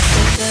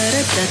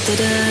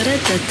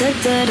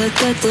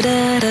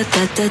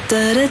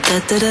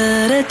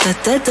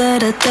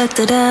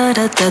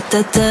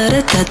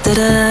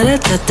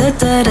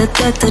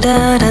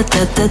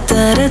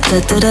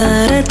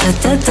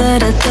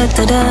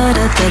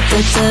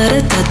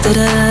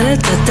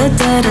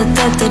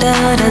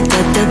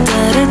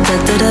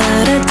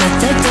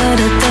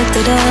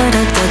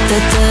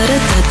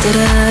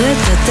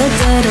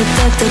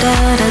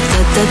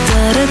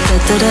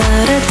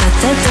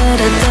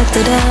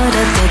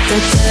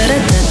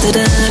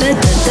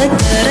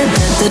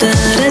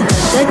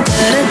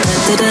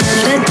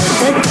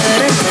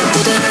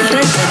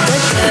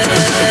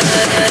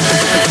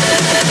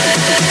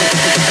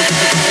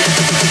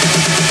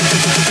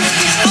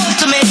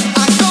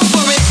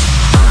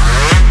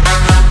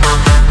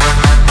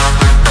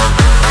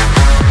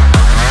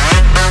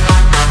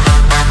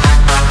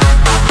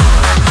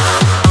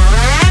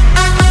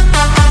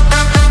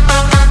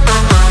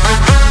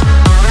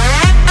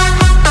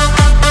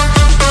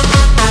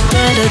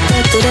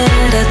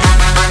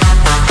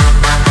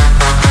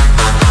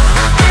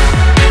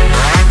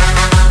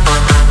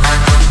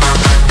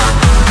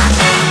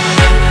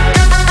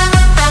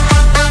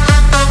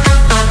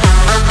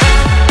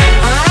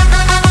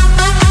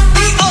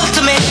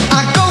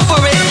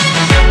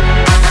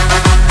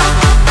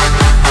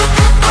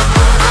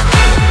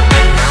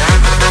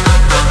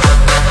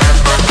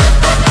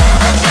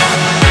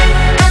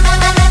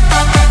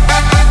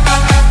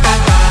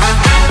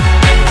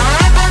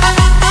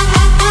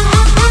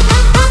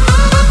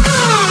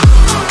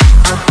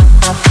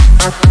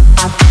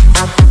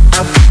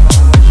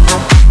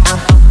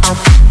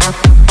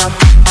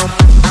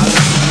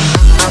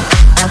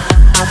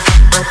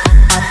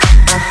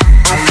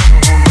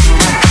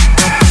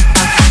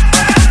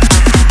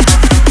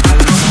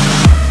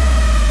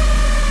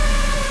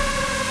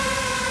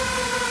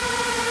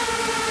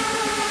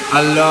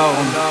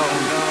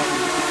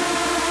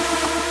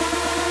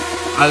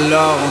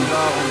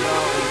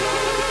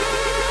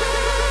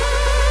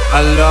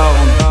 Alors,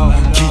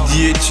 qui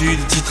dit études,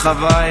 dit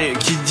travail,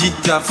 qui dit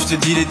taf, te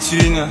dit les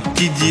thunes,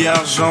 qui dit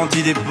argent,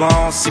 dit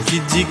dépenses,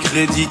 qui dit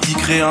crédit, dit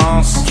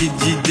créance, qui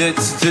dit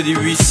dette, te dit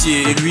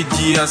huissier, et lui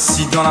dit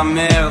assis dans la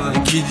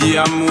merde, qui dit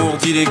amour,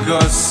 dit les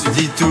gosses,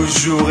 dit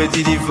toujours et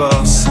dit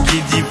divorce, qui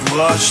dit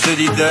proche, te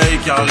dit deuil,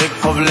 car les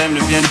problèmes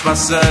ne viennent pas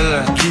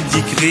seuls, qui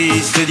dit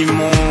crise, te dit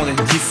monde,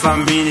 et dit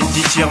famine, et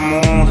dit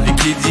tiers-monde, et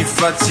qui dit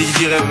fatigue,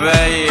 dit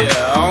réveil,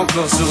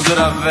 encore sourd de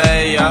la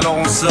veille, alors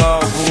on sort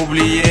pour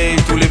oublier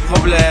tous les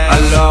problèmes.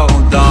 Alors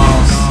on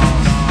danse,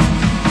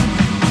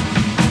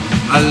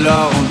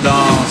 alors on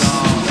danse,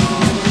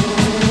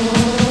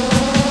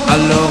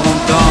 alors on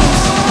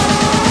danse,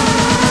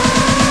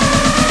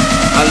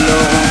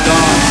 alors on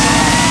danse,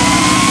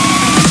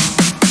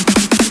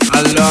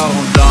 alors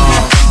on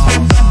danse,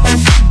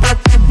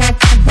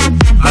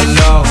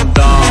 alors on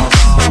danse,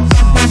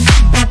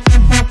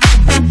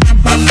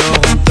 alors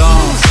on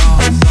danse,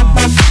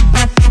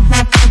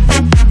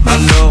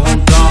 alors on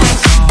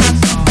danse.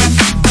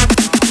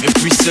 Et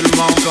puis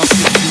seulement quand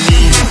c'est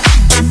fini,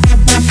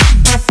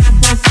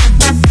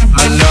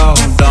 alors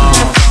on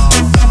danse,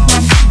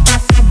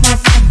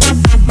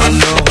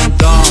 alors on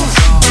danse,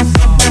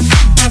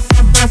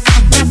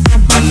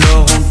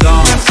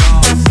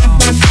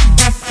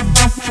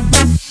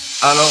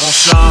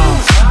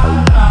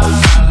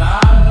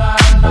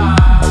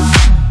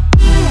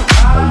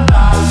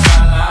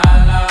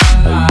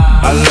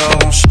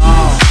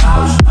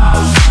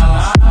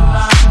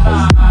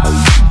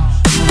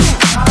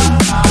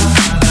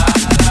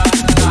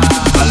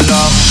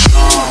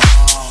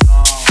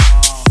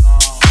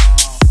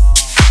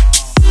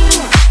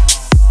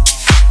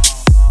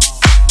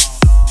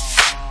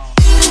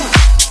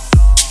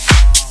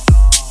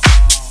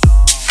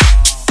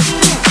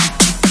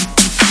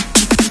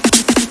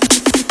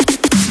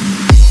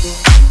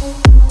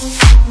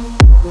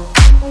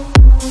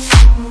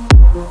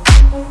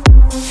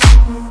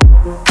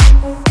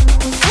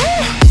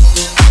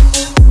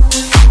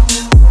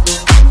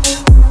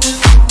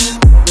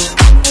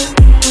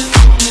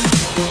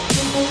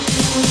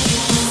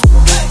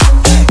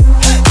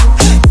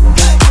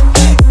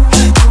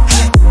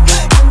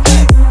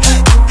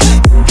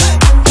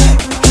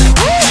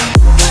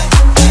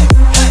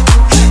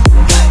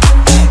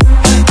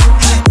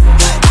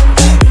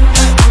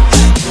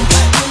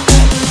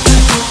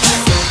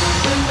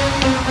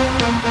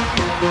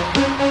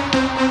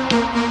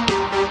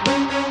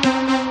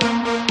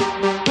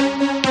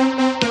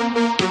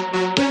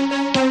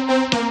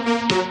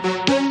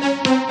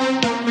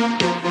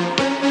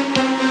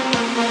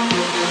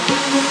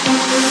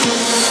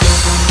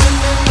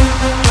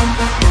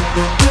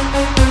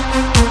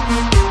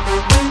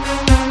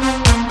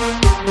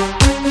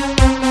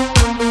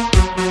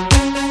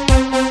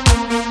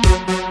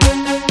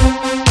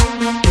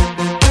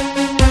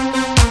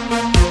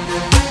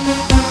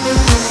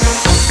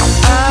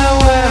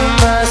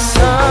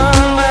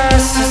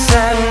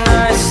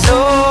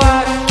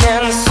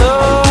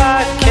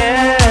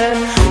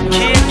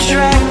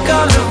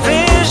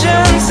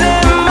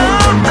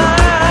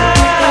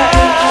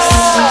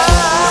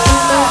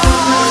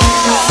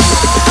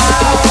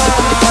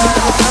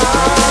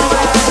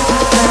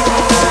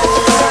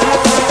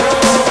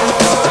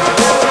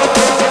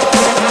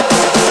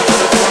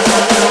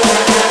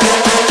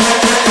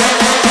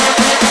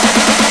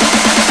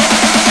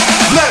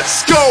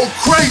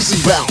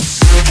 crazy. Bounce.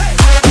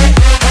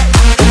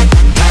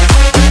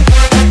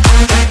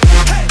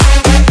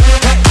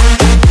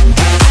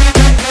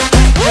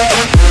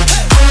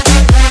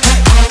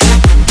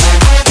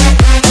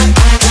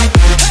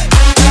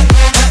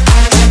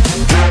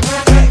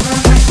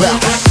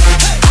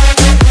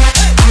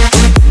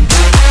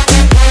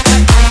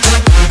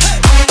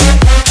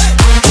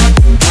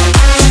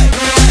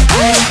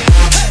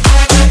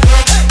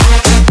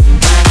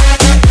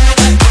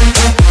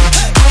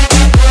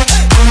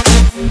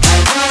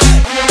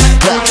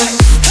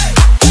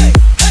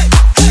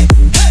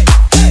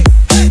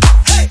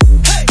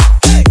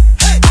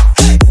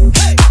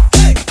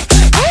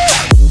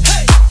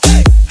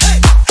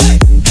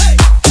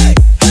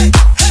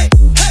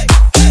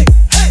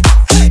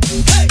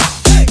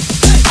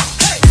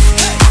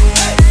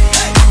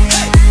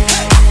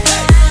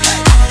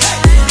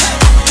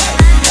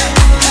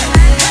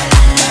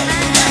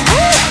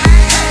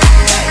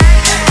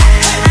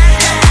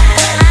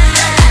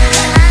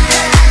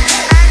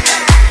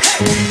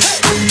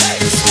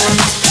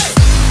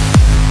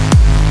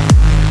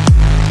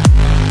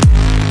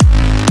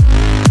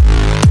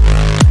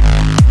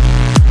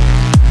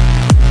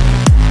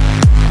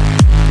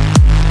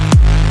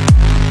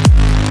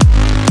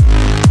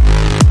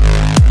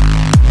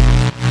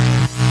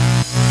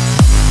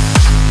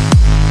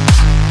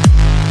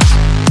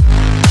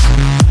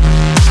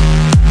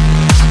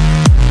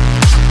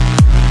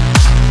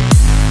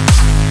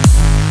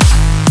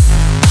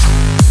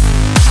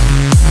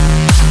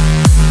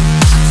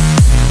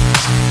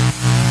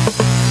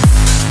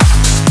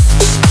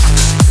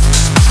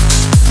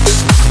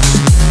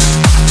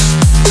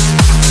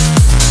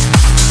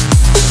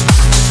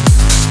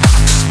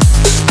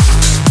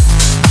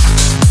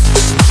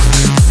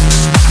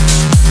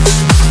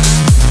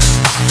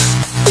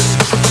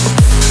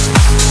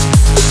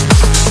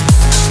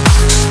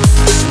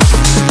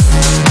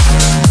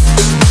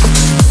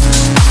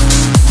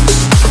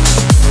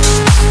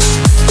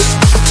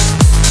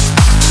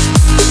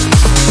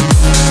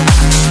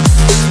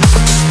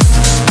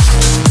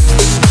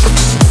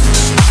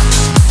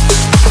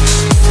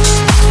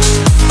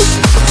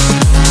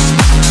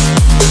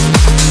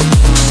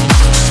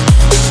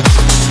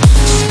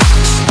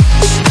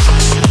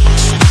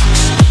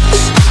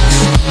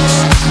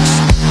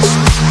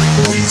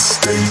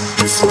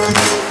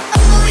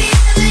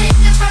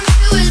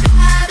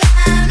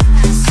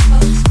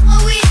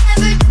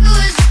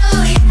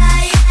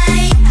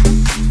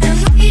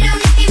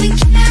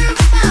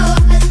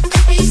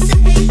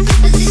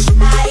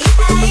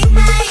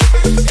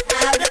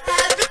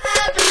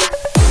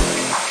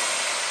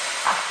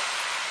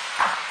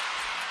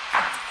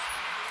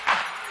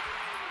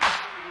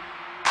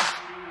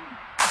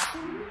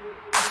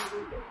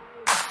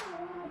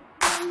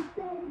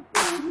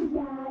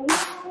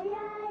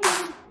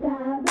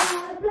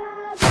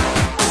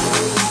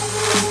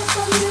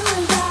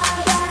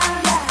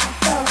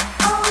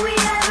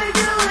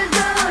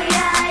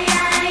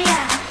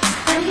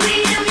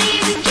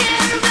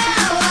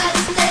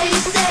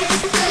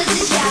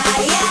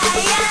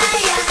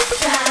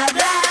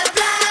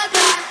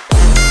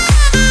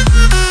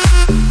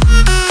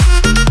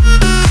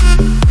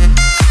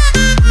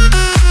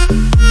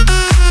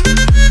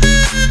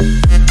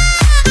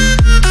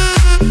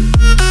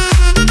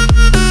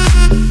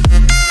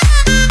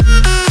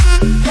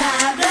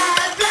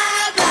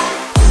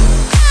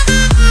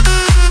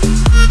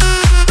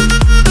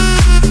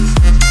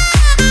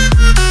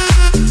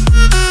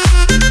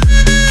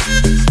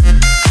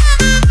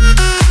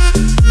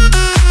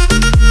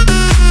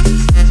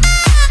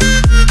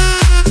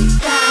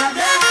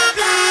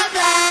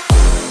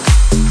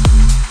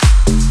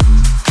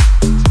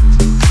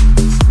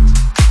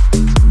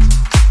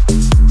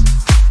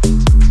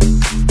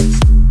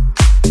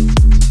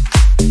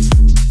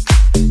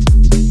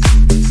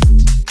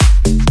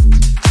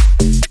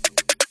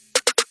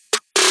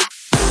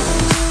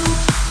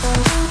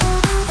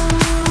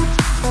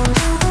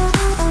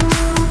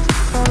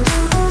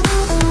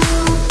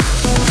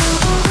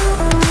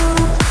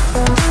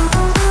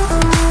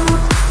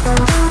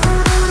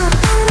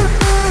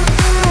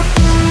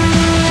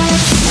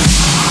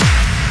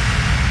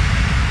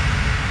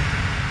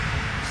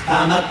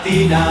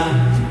 Stamattina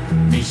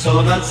mi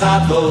sono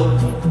alzato,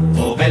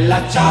 oh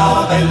bella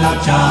ciao, bella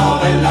ciao,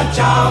 bella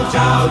ciao,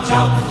 ciao,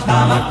 ciao.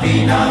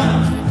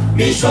 Stamattina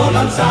mi sono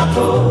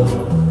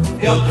alzato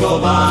e ho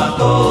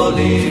trovato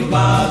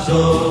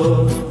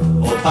l'invaso.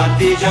 Oh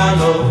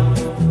partigiano,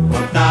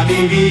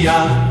 portami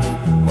via,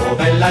 oh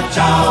bella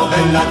ciao,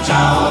 bella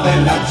ciao,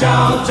 bella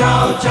ciao,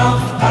 ciao, ciao.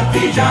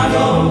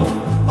 Partigiano,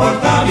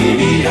 portami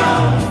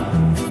via,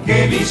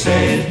 che mi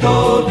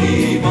sento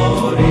di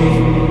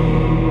morire.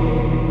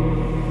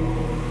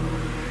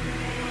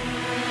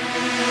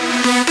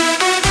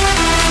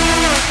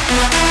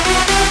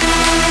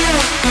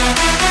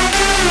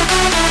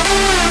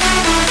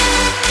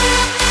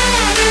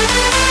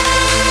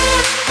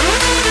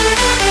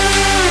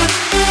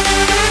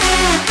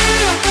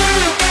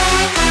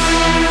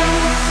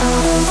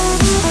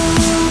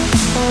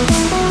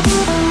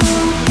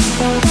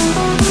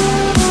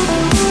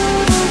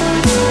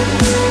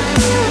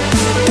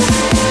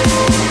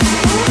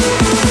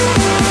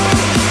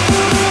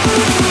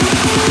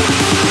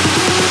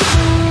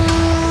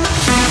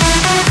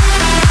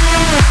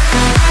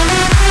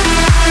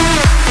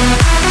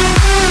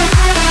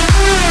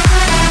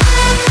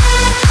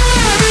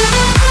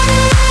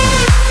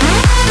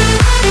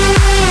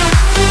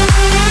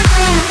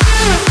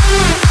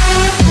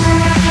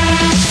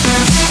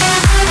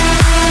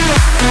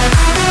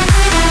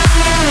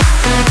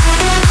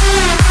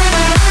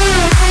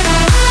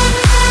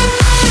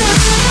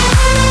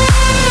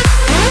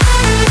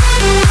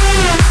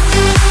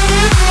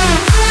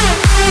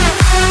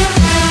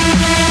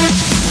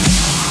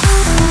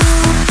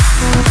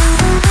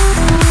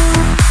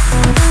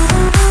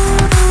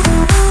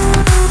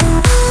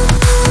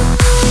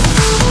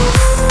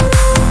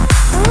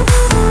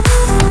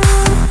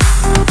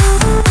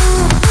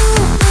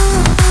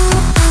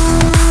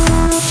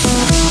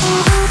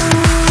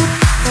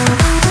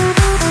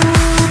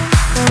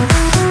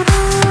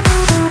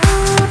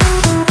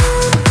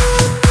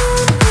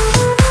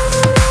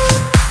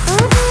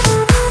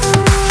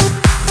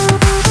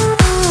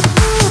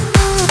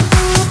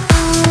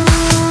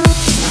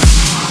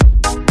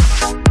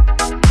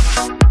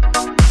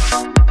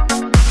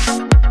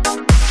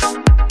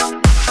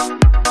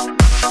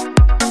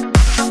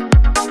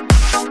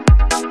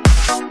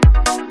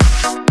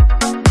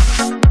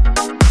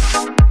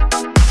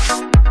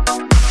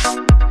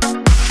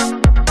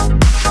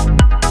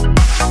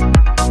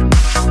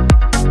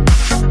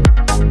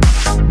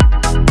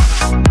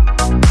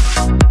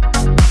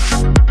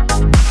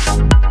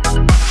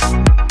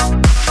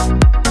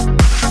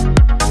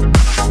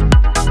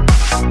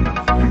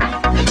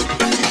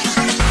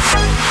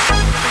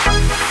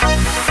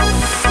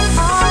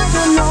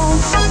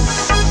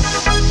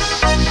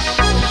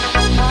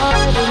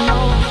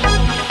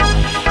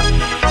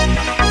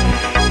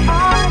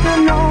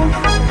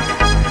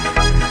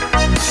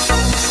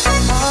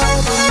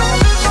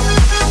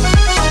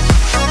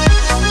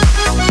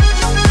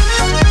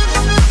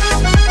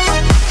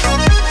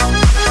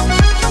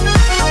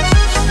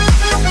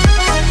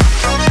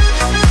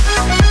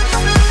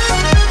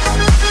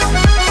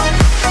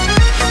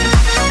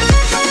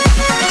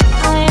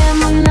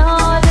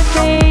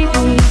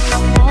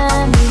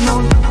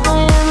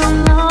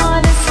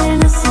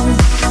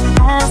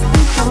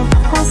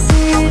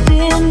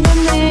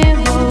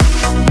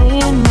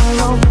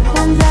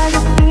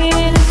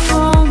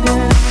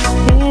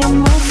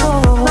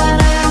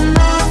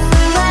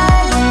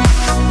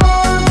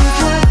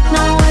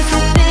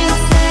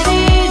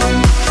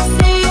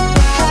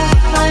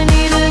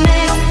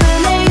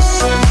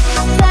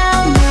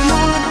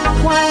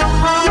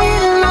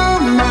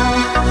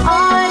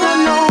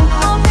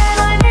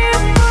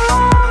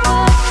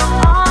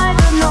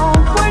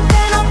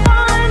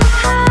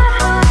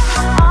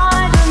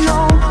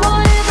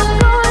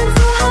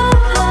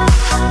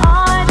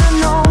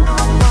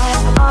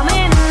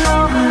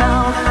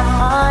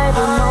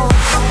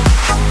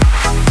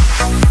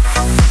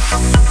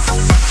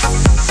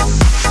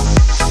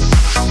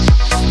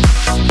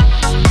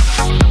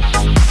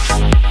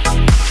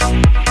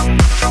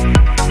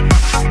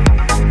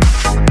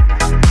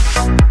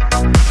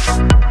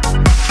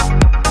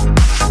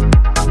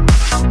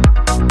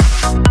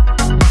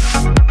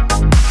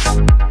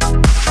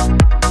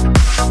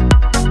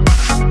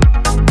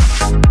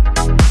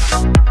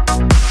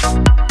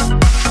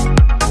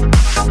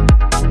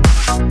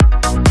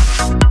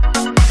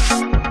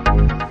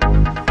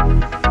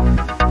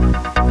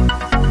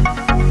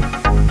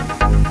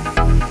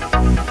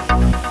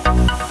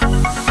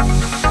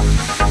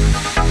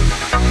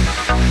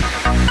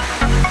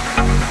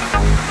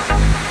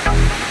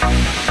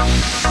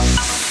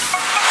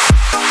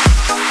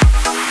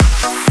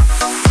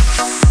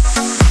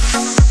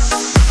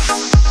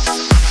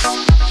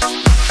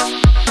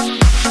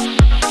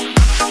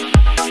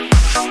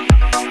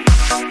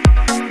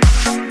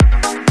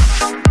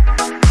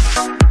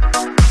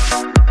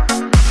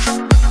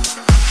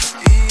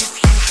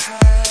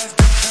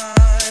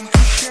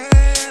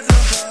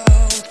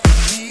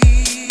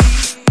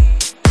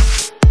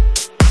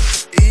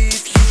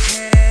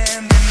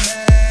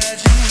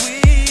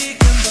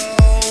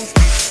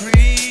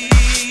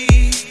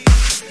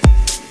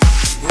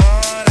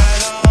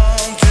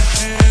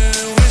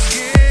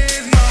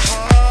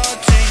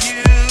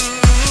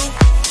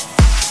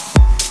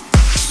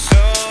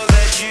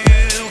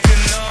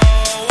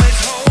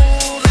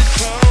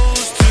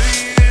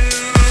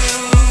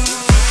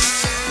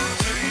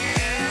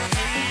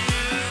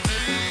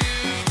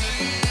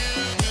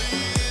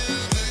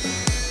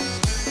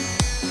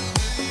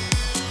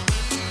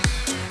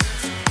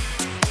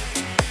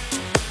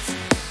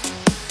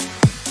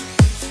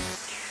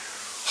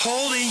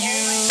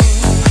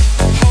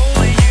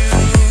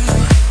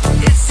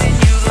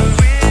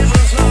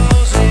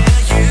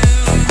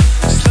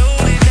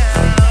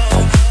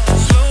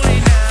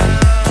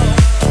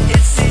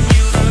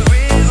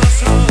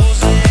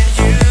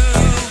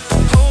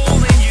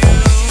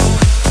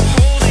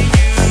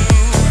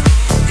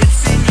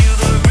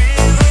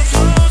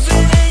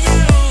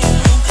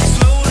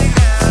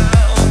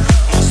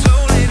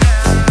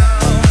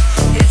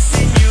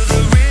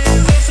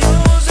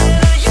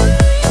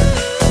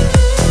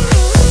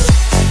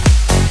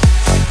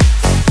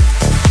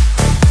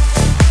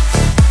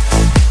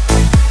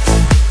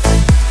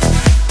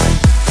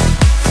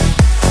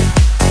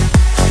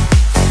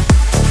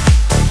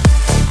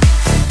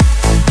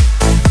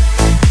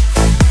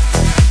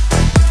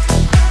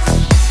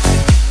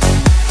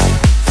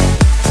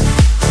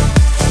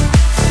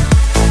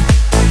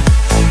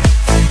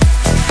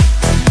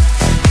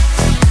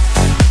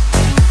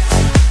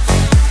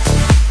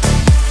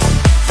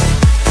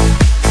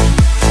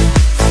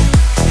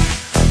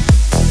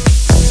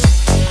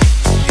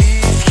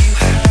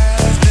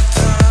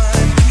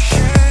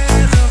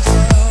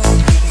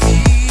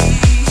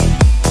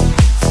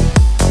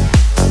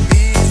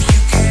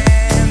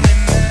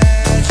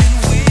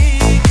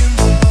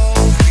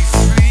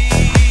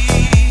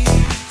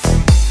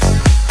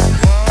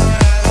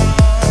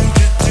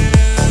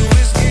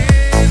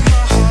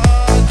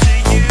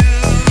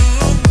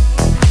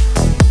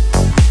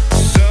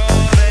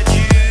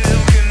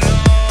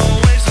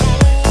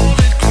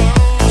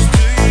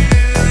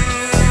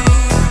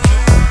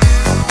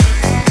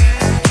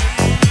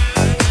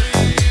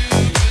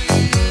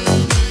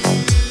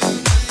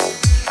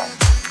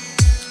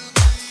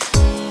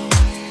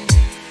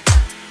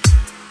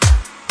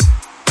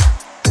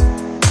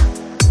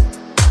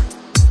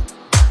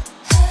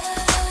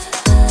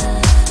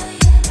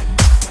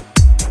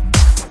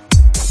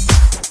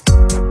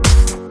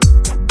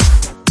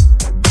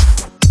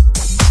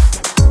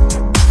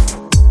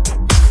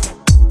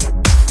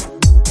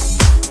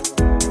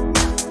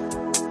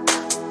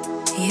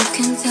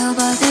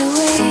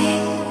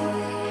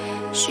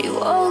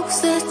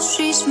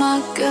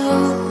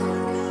 girl.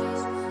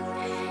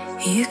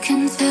 You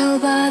can tell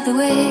by the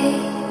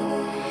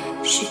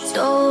way she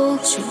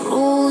talks, she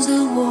rules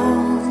the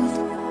world.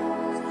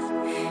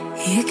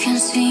 You can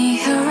see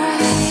her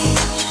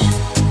eyes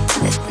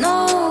that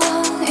no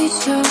one is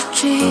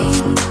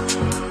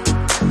judging.